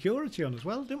more security on as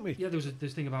well, didn't we? Yeah, there was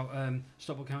this thing about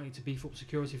Stockport County to beef up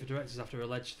security for directors after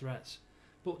alleged threats.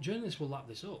 But journalists will lap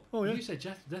this up. Oh, yeah. If you say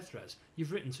death threats,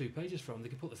 you've written 2 pages for them, they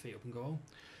can put their feet up and go home.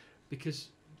 Because,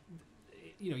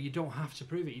 you don't have to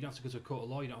prove it. You don't have to go to a court of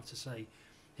law. You don't have to say,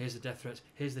 here's the death threats,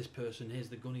 here's this person, here's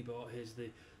the gun he bought, here's the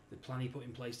plan he put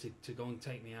in place to go and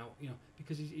take me out.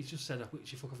 Because he's just said, I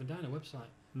wish you fuck off and die on a website.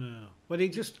 No. But he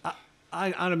just...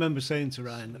 I remember saying to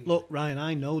Ryan, look, Ryan,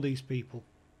 I know these people.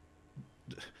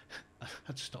 I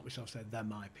had to stop myself saying they're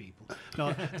my people.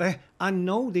 No, I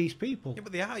know these people. Yeah,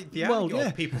 but they are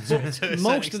your people. To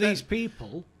most of these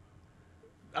people,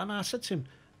 and I said to him,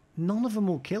 none of them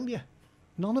will kill you.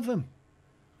 None of them.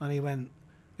 And he went,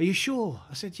 are you sure?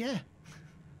 I said, yeah.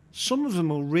 Some of them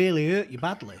will really hurt you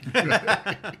badly,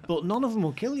 but none of them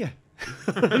will kill you.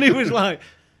 And he was like,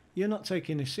 you're not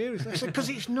taking this seriously. I said, because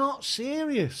it's not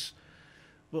serious.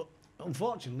 But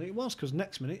unfortunately it was, because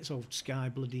next minute it's all Sky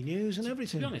bloody News and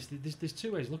everything. To be honest, there's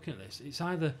 2 ways looking at this. It's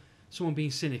either someone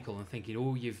being cynical and thinking,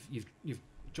 oh, you've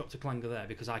dropped a clanger there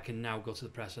because I can now go to the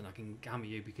press and I can hammer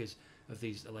you because of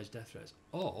these alleged death threats.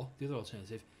 Or, the other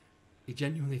alternative, he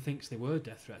genuinely thinks they were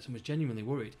death threats and was genuinely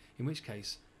worried, in which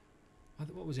case,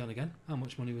 what was he on again? How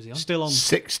much money was he on? Still on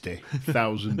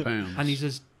 £60,000. And he's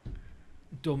as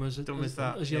dumb as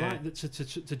you like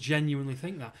to genuinely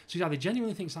think that. So he either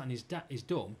genuinely thinks that and is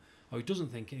dumb, or he doesn't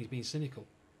think it and he's being cynical.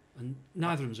 And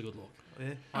neither of them's a good look.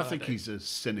 Yeah, I think he's a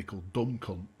cynical dumb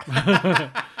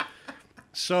cunt.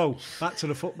 So, back to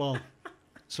the football.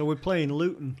 So we're playing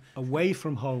Luton away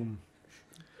from home.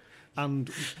 And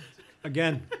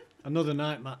again, another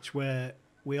night match where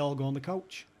we all go on the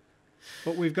coach.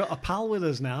 But we've got a pal with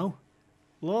us now,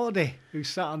 Lordy, who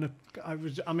sat on the...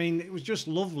 it was just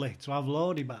lovely to have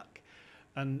Lordy back.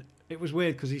 And it was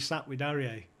weird because he sat with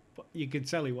Darrier, but you could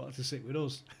tell he wanted to sit with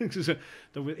us.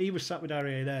 He was sat with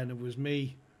Darrier there, and it was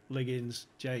me, Liggins,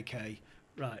 JK.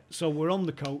 Right, so we're on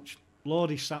the coach.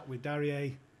 Lordy sat with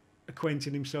Darrier,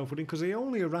 acquainting himself with him, because he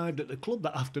only arrived at the club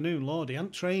that afternoon. Lordy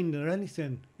hadn't trained or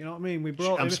anything. You know what I mean? We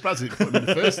brought I'm surprised he put him in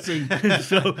the first team.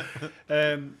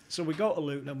 So we go to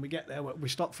Luton and we get there. We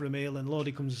stop for a meal, and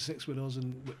Lordy comes and sits with us,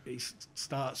 and he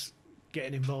starts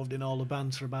getting involved in all the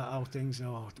banter about how things.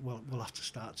 We'll have to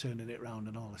start turning it round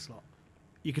and all this lot.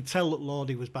 You could tell that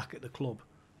Lordy was back at the club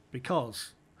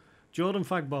because Jordan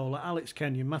Fagbola, Alex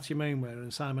Kenyon, Matthew Mainwater,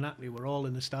 and Simon Ackley were all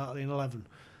in the starting 11.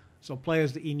 So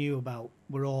players that he knew about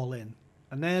were all in.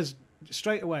 And there's,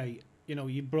 straight away,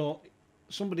 you brought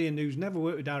somebody in who's never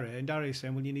worked with Darrier, and Darrier's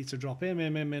saying, well, you need to drop him,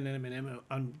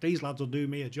 and these lads will do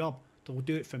me a job. They'll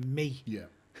do it for me. Yeah.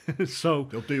 So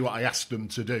they'll do what I asked them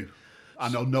to do,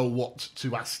 and they'll know what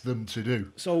to ask them to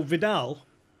do. So Vidal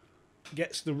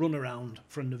gets the runaround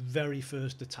from the very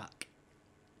first attack.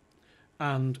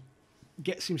 And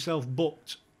gets himself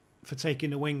booked for taking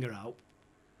the winger out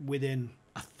within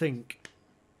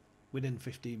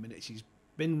 15 minutes. He's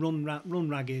been run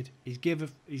ragged. He's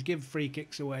give free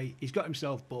kicks away. He's got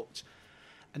himself booked,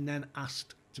 and then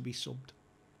asked to be subbed.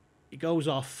 He goes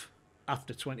off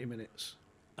after 20 minutes,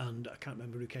 and I can't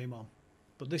remember who came on.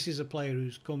 But this is a player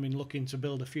who's come in looking to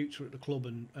build a future at the club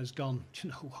and has gone, do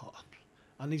you know what?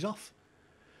 And he's off.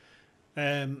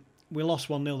 We lost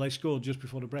 1-0. They scored just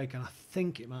before the break, and I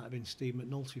think it might have been Steve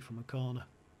McNulty from a corner.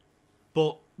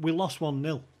 But we lost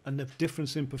 1-0, and the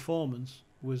difference in performance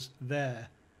was there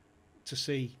to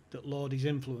see that Lordie's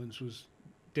influence was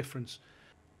different.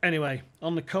 Anyway,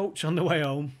 on the coach on the way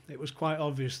home, it was quite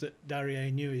obvious that Darrier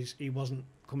knew he wasn't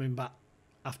coming back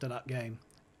after that game.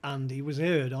 And he was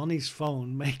heard on his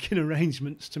phone making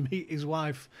arrangements to meet his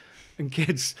wife and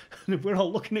kids. And we're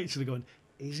all looking at each other going,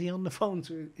 is he on the phone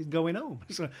to going home?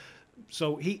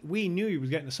 So we knew he was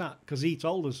getting a sack because he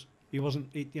told us. He wasn't,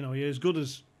 he as good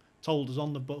as told us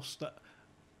on the bus that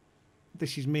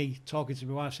this is me talking to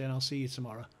my wife saying I'll see you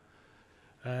tomorrow.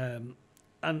 And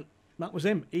that was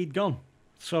him. He'd gone.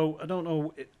 So I don't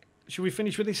know. Should we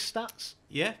finish with his stats?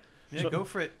 Yeah, go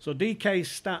for it. So DK's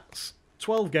stats: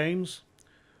 12 games,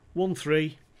 won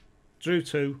 3, drew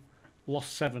 2,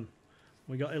 lost 7.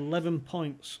 We got 11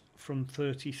 points from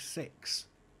 36,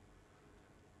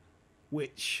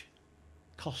 which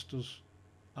cost us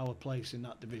our place in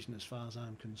that division as far as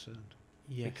I'm concerned.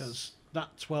 Yes. Because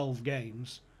that 12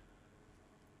 games,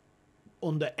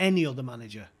 under any other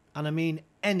manager, and I mean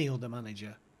any other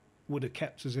manager, would have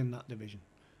kept us in that division.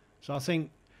 So I think,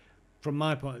 from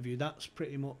my point of view, that's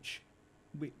pretty much,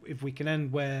 if we can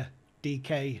end where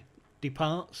DK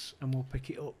departs, and we'll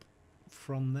pick it up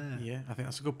from there. Yeah, I think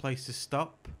that's a good place to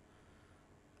stop.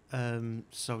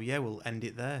 So yeah, we'll end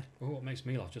it there. Well, what makes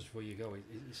me laugh, just before you go,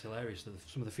 it's hilarious that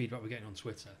some of the feedback we're getting on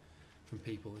Twitter from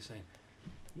people is saying,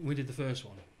 we did the first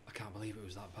one, I can't believe it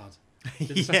was that bad.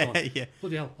 Did the second one,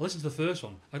 bloody hell, I listened to the first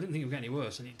one, I didn't think it would get any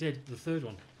worse, and it did. The third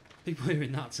one, people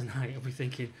hearing that tonight will be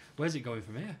thinking, where's it going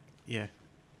from here? Yeah.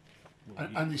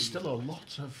 And there's still a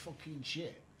lot of fucking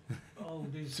shit. Oh,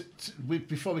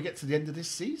 before we get to the end of this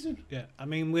season. Yeah, I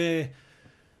mean,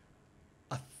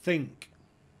 I think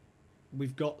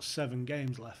we've got 7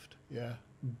 games left. Yeah.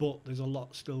 But there's a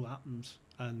lot still happens,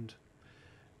 and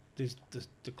there's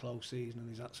the close season and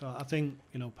there's that. So I think,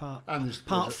 part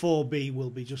 4B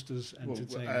will be just as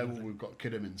entertaining. We've got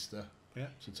Kidderminster. Yeah.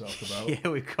 To talk about. Yeah,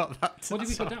 we've got that. What did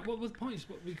we go down? What were the points?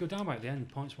 What we go down by at the end,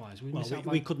 points wise? We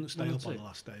couldn't stay up on the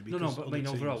last day. Because but I mean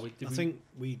overall, I think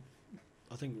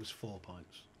it was 4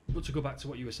 points. But to go back to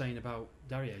what you were saying about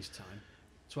Darrier's time,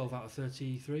 12 out of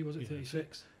 33, was it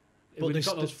 36? But we'd have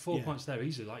got those 4 points there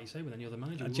easily, like you say, with any other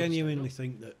manager. I genuinely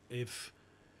think that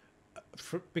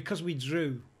because we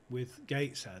drew with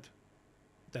Gateshead,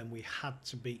 then we had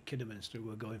to beat Kidderminster,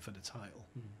 who were going for the title.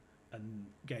 And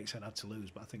Gateshead had to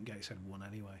lose, but I think Gateshead won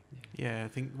anyway. Yeah, I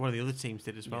think one of the other teams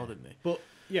did as well, didn't they? But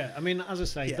yeah, I mean, as I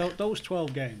say, those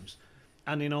 12 games,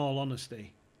 and in all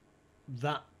honesty,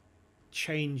 that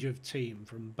change of team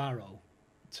from Barrow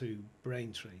to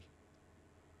Braintree,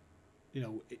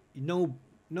 no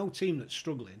team that's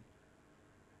struggling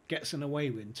gets an away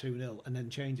win 2-0 and then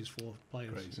changes 4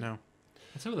 players. Crazy. No.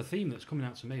 I'll tell you the theme that's coming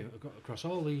out to me across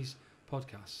all these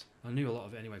podcasts. I knew a lot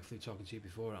of it anyway through talking to you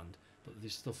beforehand. But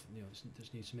this stuff,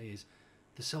 that's new to me, is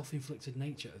the self-inflicted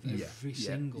nature of every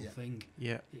single thing.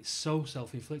 Yeah. It's so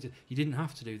self-inflicted. You didn't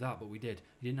have to do that, but we did.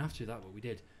 You didn't have to do that, but we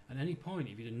did. At any point,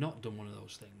 if you'd have not done one of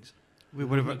those things, we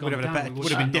would have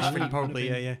been different, probably.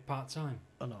 Yeah. Part-time.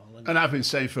 And I've been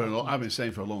saying for a long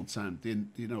time,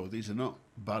 these are not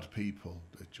bad people.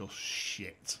 They're just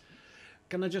shit.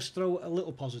 Can I just throw a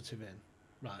little positive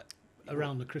in? Right.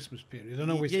 Around the Christmas period. I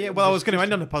know well, I was going to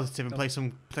end on a positive and play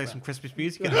some Christmas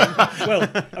music. Well,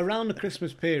 around the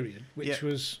Christmas period, which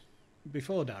was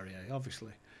before Darrier,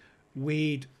 obviously,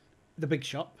 the big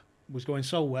shop was going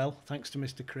so well, thanks to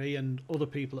Mr. Cree and other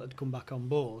people that had come back on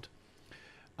board.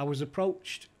 I was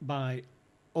approached by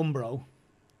Umbro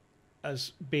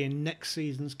as being next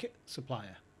season's kit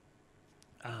supplier,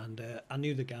 and I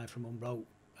knew the guy from Umbro,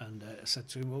 and I said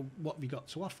to him, "Well, what have you got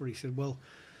to offer?" He said, "Well,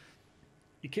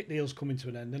 your kit deal's coming to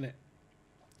an end, isn't it?"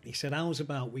 He said, "How's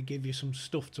about we give you some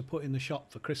stuff to put in the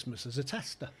shop for Christmas as a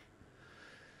tester?"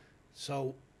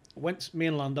 So me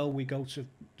and Lando, we go to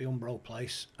the Umbro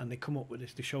place, and they come up with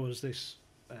this. They show us this.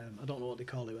 I don't know what they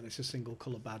call it when it's a single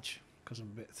colour badge, because I'm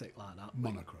a bit thick like that.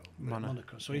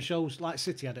 Monochrome. So he shows, like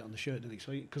City had it on the shirt, didn't he?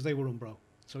 So because they were Umbro.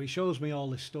 So he shows me all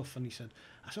this stuff, and he said,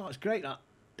 "I said, it's great that,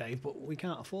 Dave, but we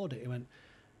can't afford it." He went,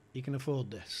 "You can afford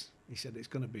this." He said, "It's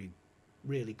going to be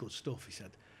really good stuff." He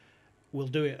said, "We'll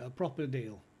do it at a proper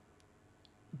deal.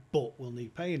 but we'll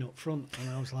need paying up front. And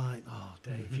I was like, oh,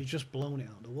 Dave, you've just blown it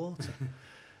out of the water.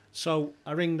 So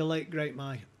I ring the late, great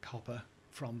Mike Hopper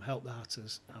from Help the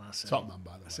Hatters, and I said, Top man,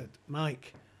 by the way. I said,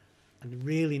 Mike, I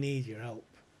really need your help.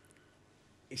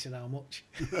 He said, how much?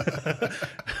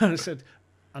 And I said,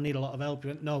 I need a lot of help. He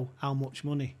went, no, how much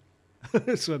money?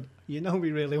 I said, you know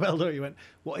me really well, don't you? He went,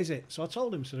 what is it? So I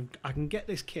told him, said, I can get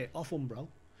this kit off Umbro,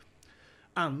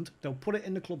 and they'll put it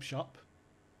in the club shop,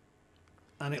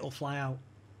 and it'll fly out.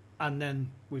 And then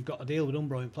we've got a deal with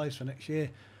Umbro in place for next year.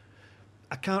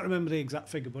 I can't remember the exact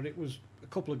figure, but it was a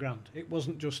couple of grand. It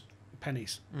wasn't just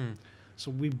pennies. So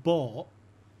we bought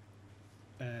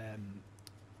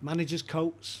managers'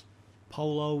 coats,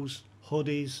 polos,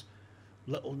 hoodies,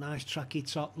 little nice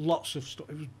tracky top, lots of stuff.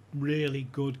 It was really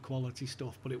good quality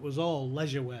stuff, but it was all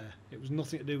leisure wear. It was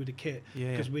nothing to do with the kit,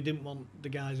 because we didn't want the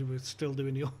guys who were still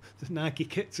doing the Nike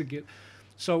kit to get.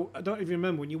 So I don't even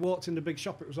remember, when you walked in the big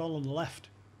shop, it was all on the left,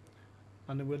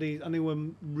 and they were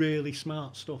really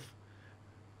smart stuff.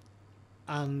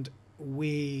 And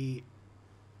we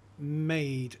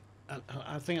made,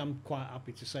 I think I'm quite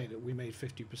happy to say that we made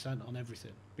 50% on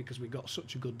everything, because we got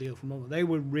such a good deal from them. They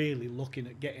were really looking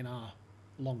at getting our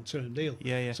long-term deal.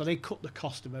 So they cut the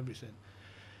cost of everything.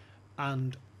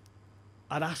 And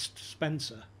I'd asked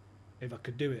Spencer if I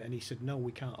could do it, and he said, no,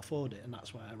 we can't afford it, and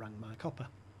that's why I rang Mike Hopper.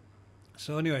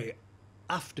 So anyway,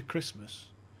 after Christmas,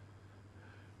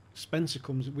 Spencer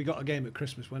comes, we got a game at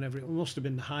Christmas, whenever, it must have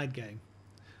been the Hyde game.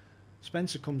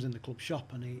 Spencer comes in the club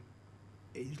shop, and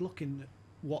he's looking at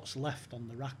what's left on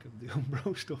the rack of the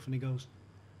Umbro stuff, and he goes,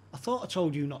 I thought I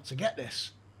told you not to get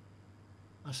this.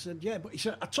 I said, yeah, but he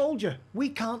said, I told you, we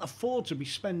can't afford to be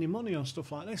spending money on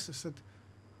stuff like this. I said,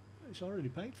 it's already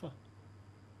paid for.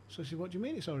 So he said, what do you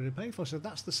mean it's already paid for? I said,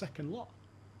 that's the second lot.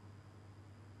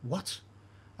 What?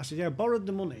 I said, yeah, I borrowed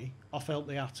the money off Help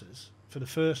the Hatters for the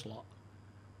first lot,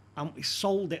 and we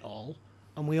sold it all,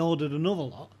 and we ordered another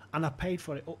lot, and I paid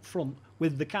for it up front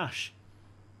with the cash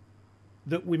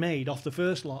that we made off the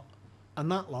first lot,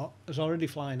 and that lot is already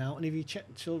flying out. And if you check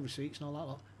the till receipts and all that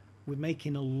lot, we're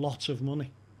making a lot of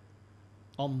money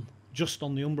on just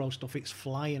on the Umbro stuff. It's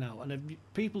flying out, and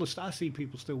I see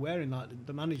people still wearing like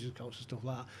the manager's coats and stuff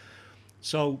like that.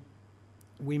 So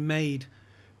we made,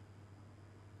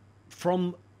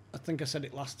 from, I think I said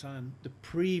it last time, the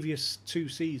previous 2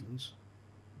 seasons,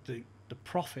 the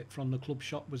profit from the club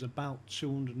shop was about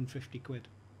 250 quid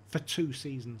for 2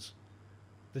 seasons.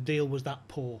 The deal was that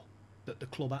poor that the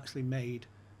club actually made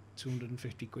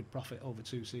 250 quid profit over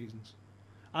 2 seasons.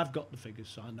 I've got the figures,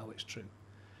 so I know it's true.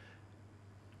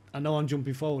 I know I'm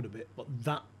jumping forward a bit, but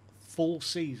that full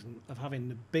season of having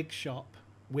the big shop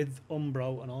with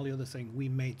Umbro and all the other things, we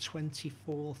made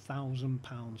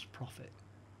 £24,000 profit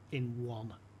in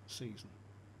 1 season,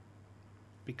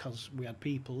 because we had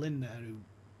people in there who,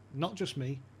 not just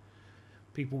me,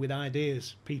 people with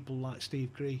ideas, people like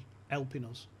Steve Cree helping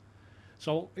us.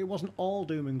 So it wasn't all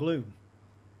doom and gloom.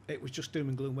 It was just doom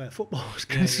and gloom where football was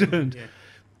concerned.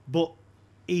 But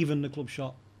even the club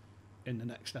shop, in the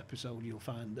next episode, you'll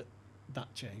find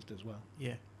that changed as well.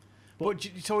 But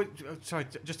so, sorry,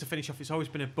 just to finish off, it's always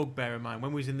been a bugbear of mine.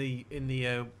 When we was in the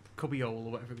cubbyhole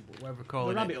or whatever we call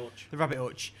it, the rabbit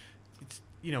hutch. It's,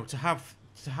 you know, to have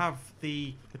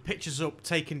the pictures up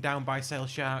taken down by sail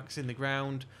sharks in the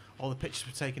ground. All the pictures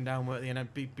were taken down, weren't they?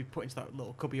 And be put into that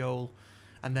little cubbyhole,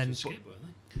 and then.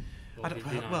 I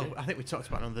think we talked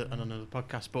about it on another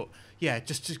podcast, but yeah,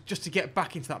 just to get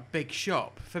back into that big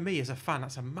shop, for me as a fan,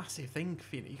 that's a massive thing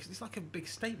for you. It's like a big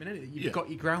statement, isn't it? You've got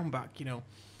your ground back, you know.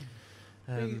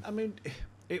 I mean,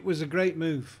 it was a great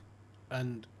move,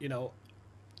 and you know,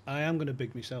 I am going to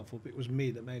big myself up. It was me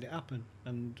that made it happen,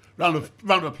 and round of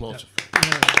applause.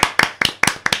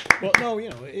 But no, you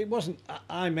know, it wasn't.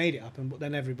 I made it happen, but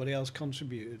then everybody else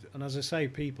contributed, and as I say,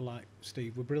 people like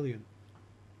Steve were brilliant.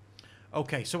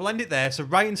 Okay, so we'll end it there. So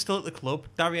Ryan's still at the club.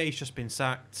 Darrier's just been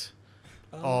sacked,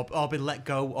 or been let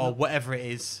go, or whatever it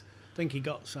is. I think he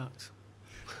got sacked.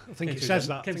 I think it says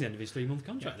that. Came to the end of his 3-month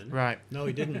contract, didn't he? Right. No,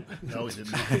 he didn't. No, he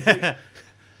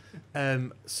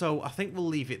didn't. So I think we'll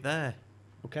leave it there.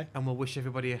 Okay. And we'll wish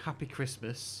everybody a happy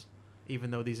Christmas,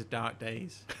 even though these are dark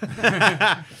days.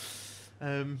 They're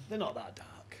not that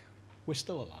dark. We're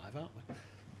still alive, aren't we?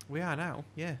 We are now,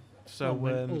 yeah. So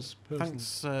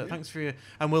thanks for your,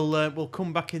 and we'll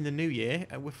come back in the new year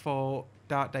for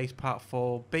Dark Days Part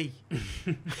 4B.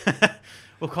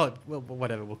 We'll call it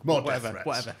whatever. Whatever.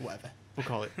 We'll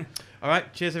call it. All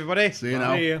right. Cheers, everybody. See you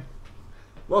now. See you.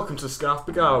 Welcome to Scarf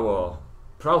Bergara War,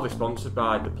 proudly sponsored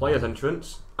by the Players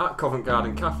Entrance at Covent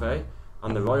Garden Cafe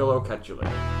and the Royal Oak Edgeley.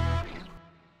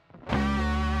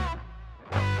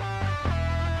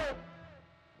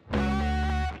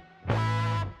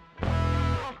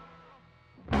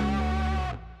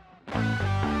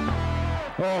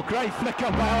 Oh, great flick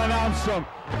on by Alan Armstrong.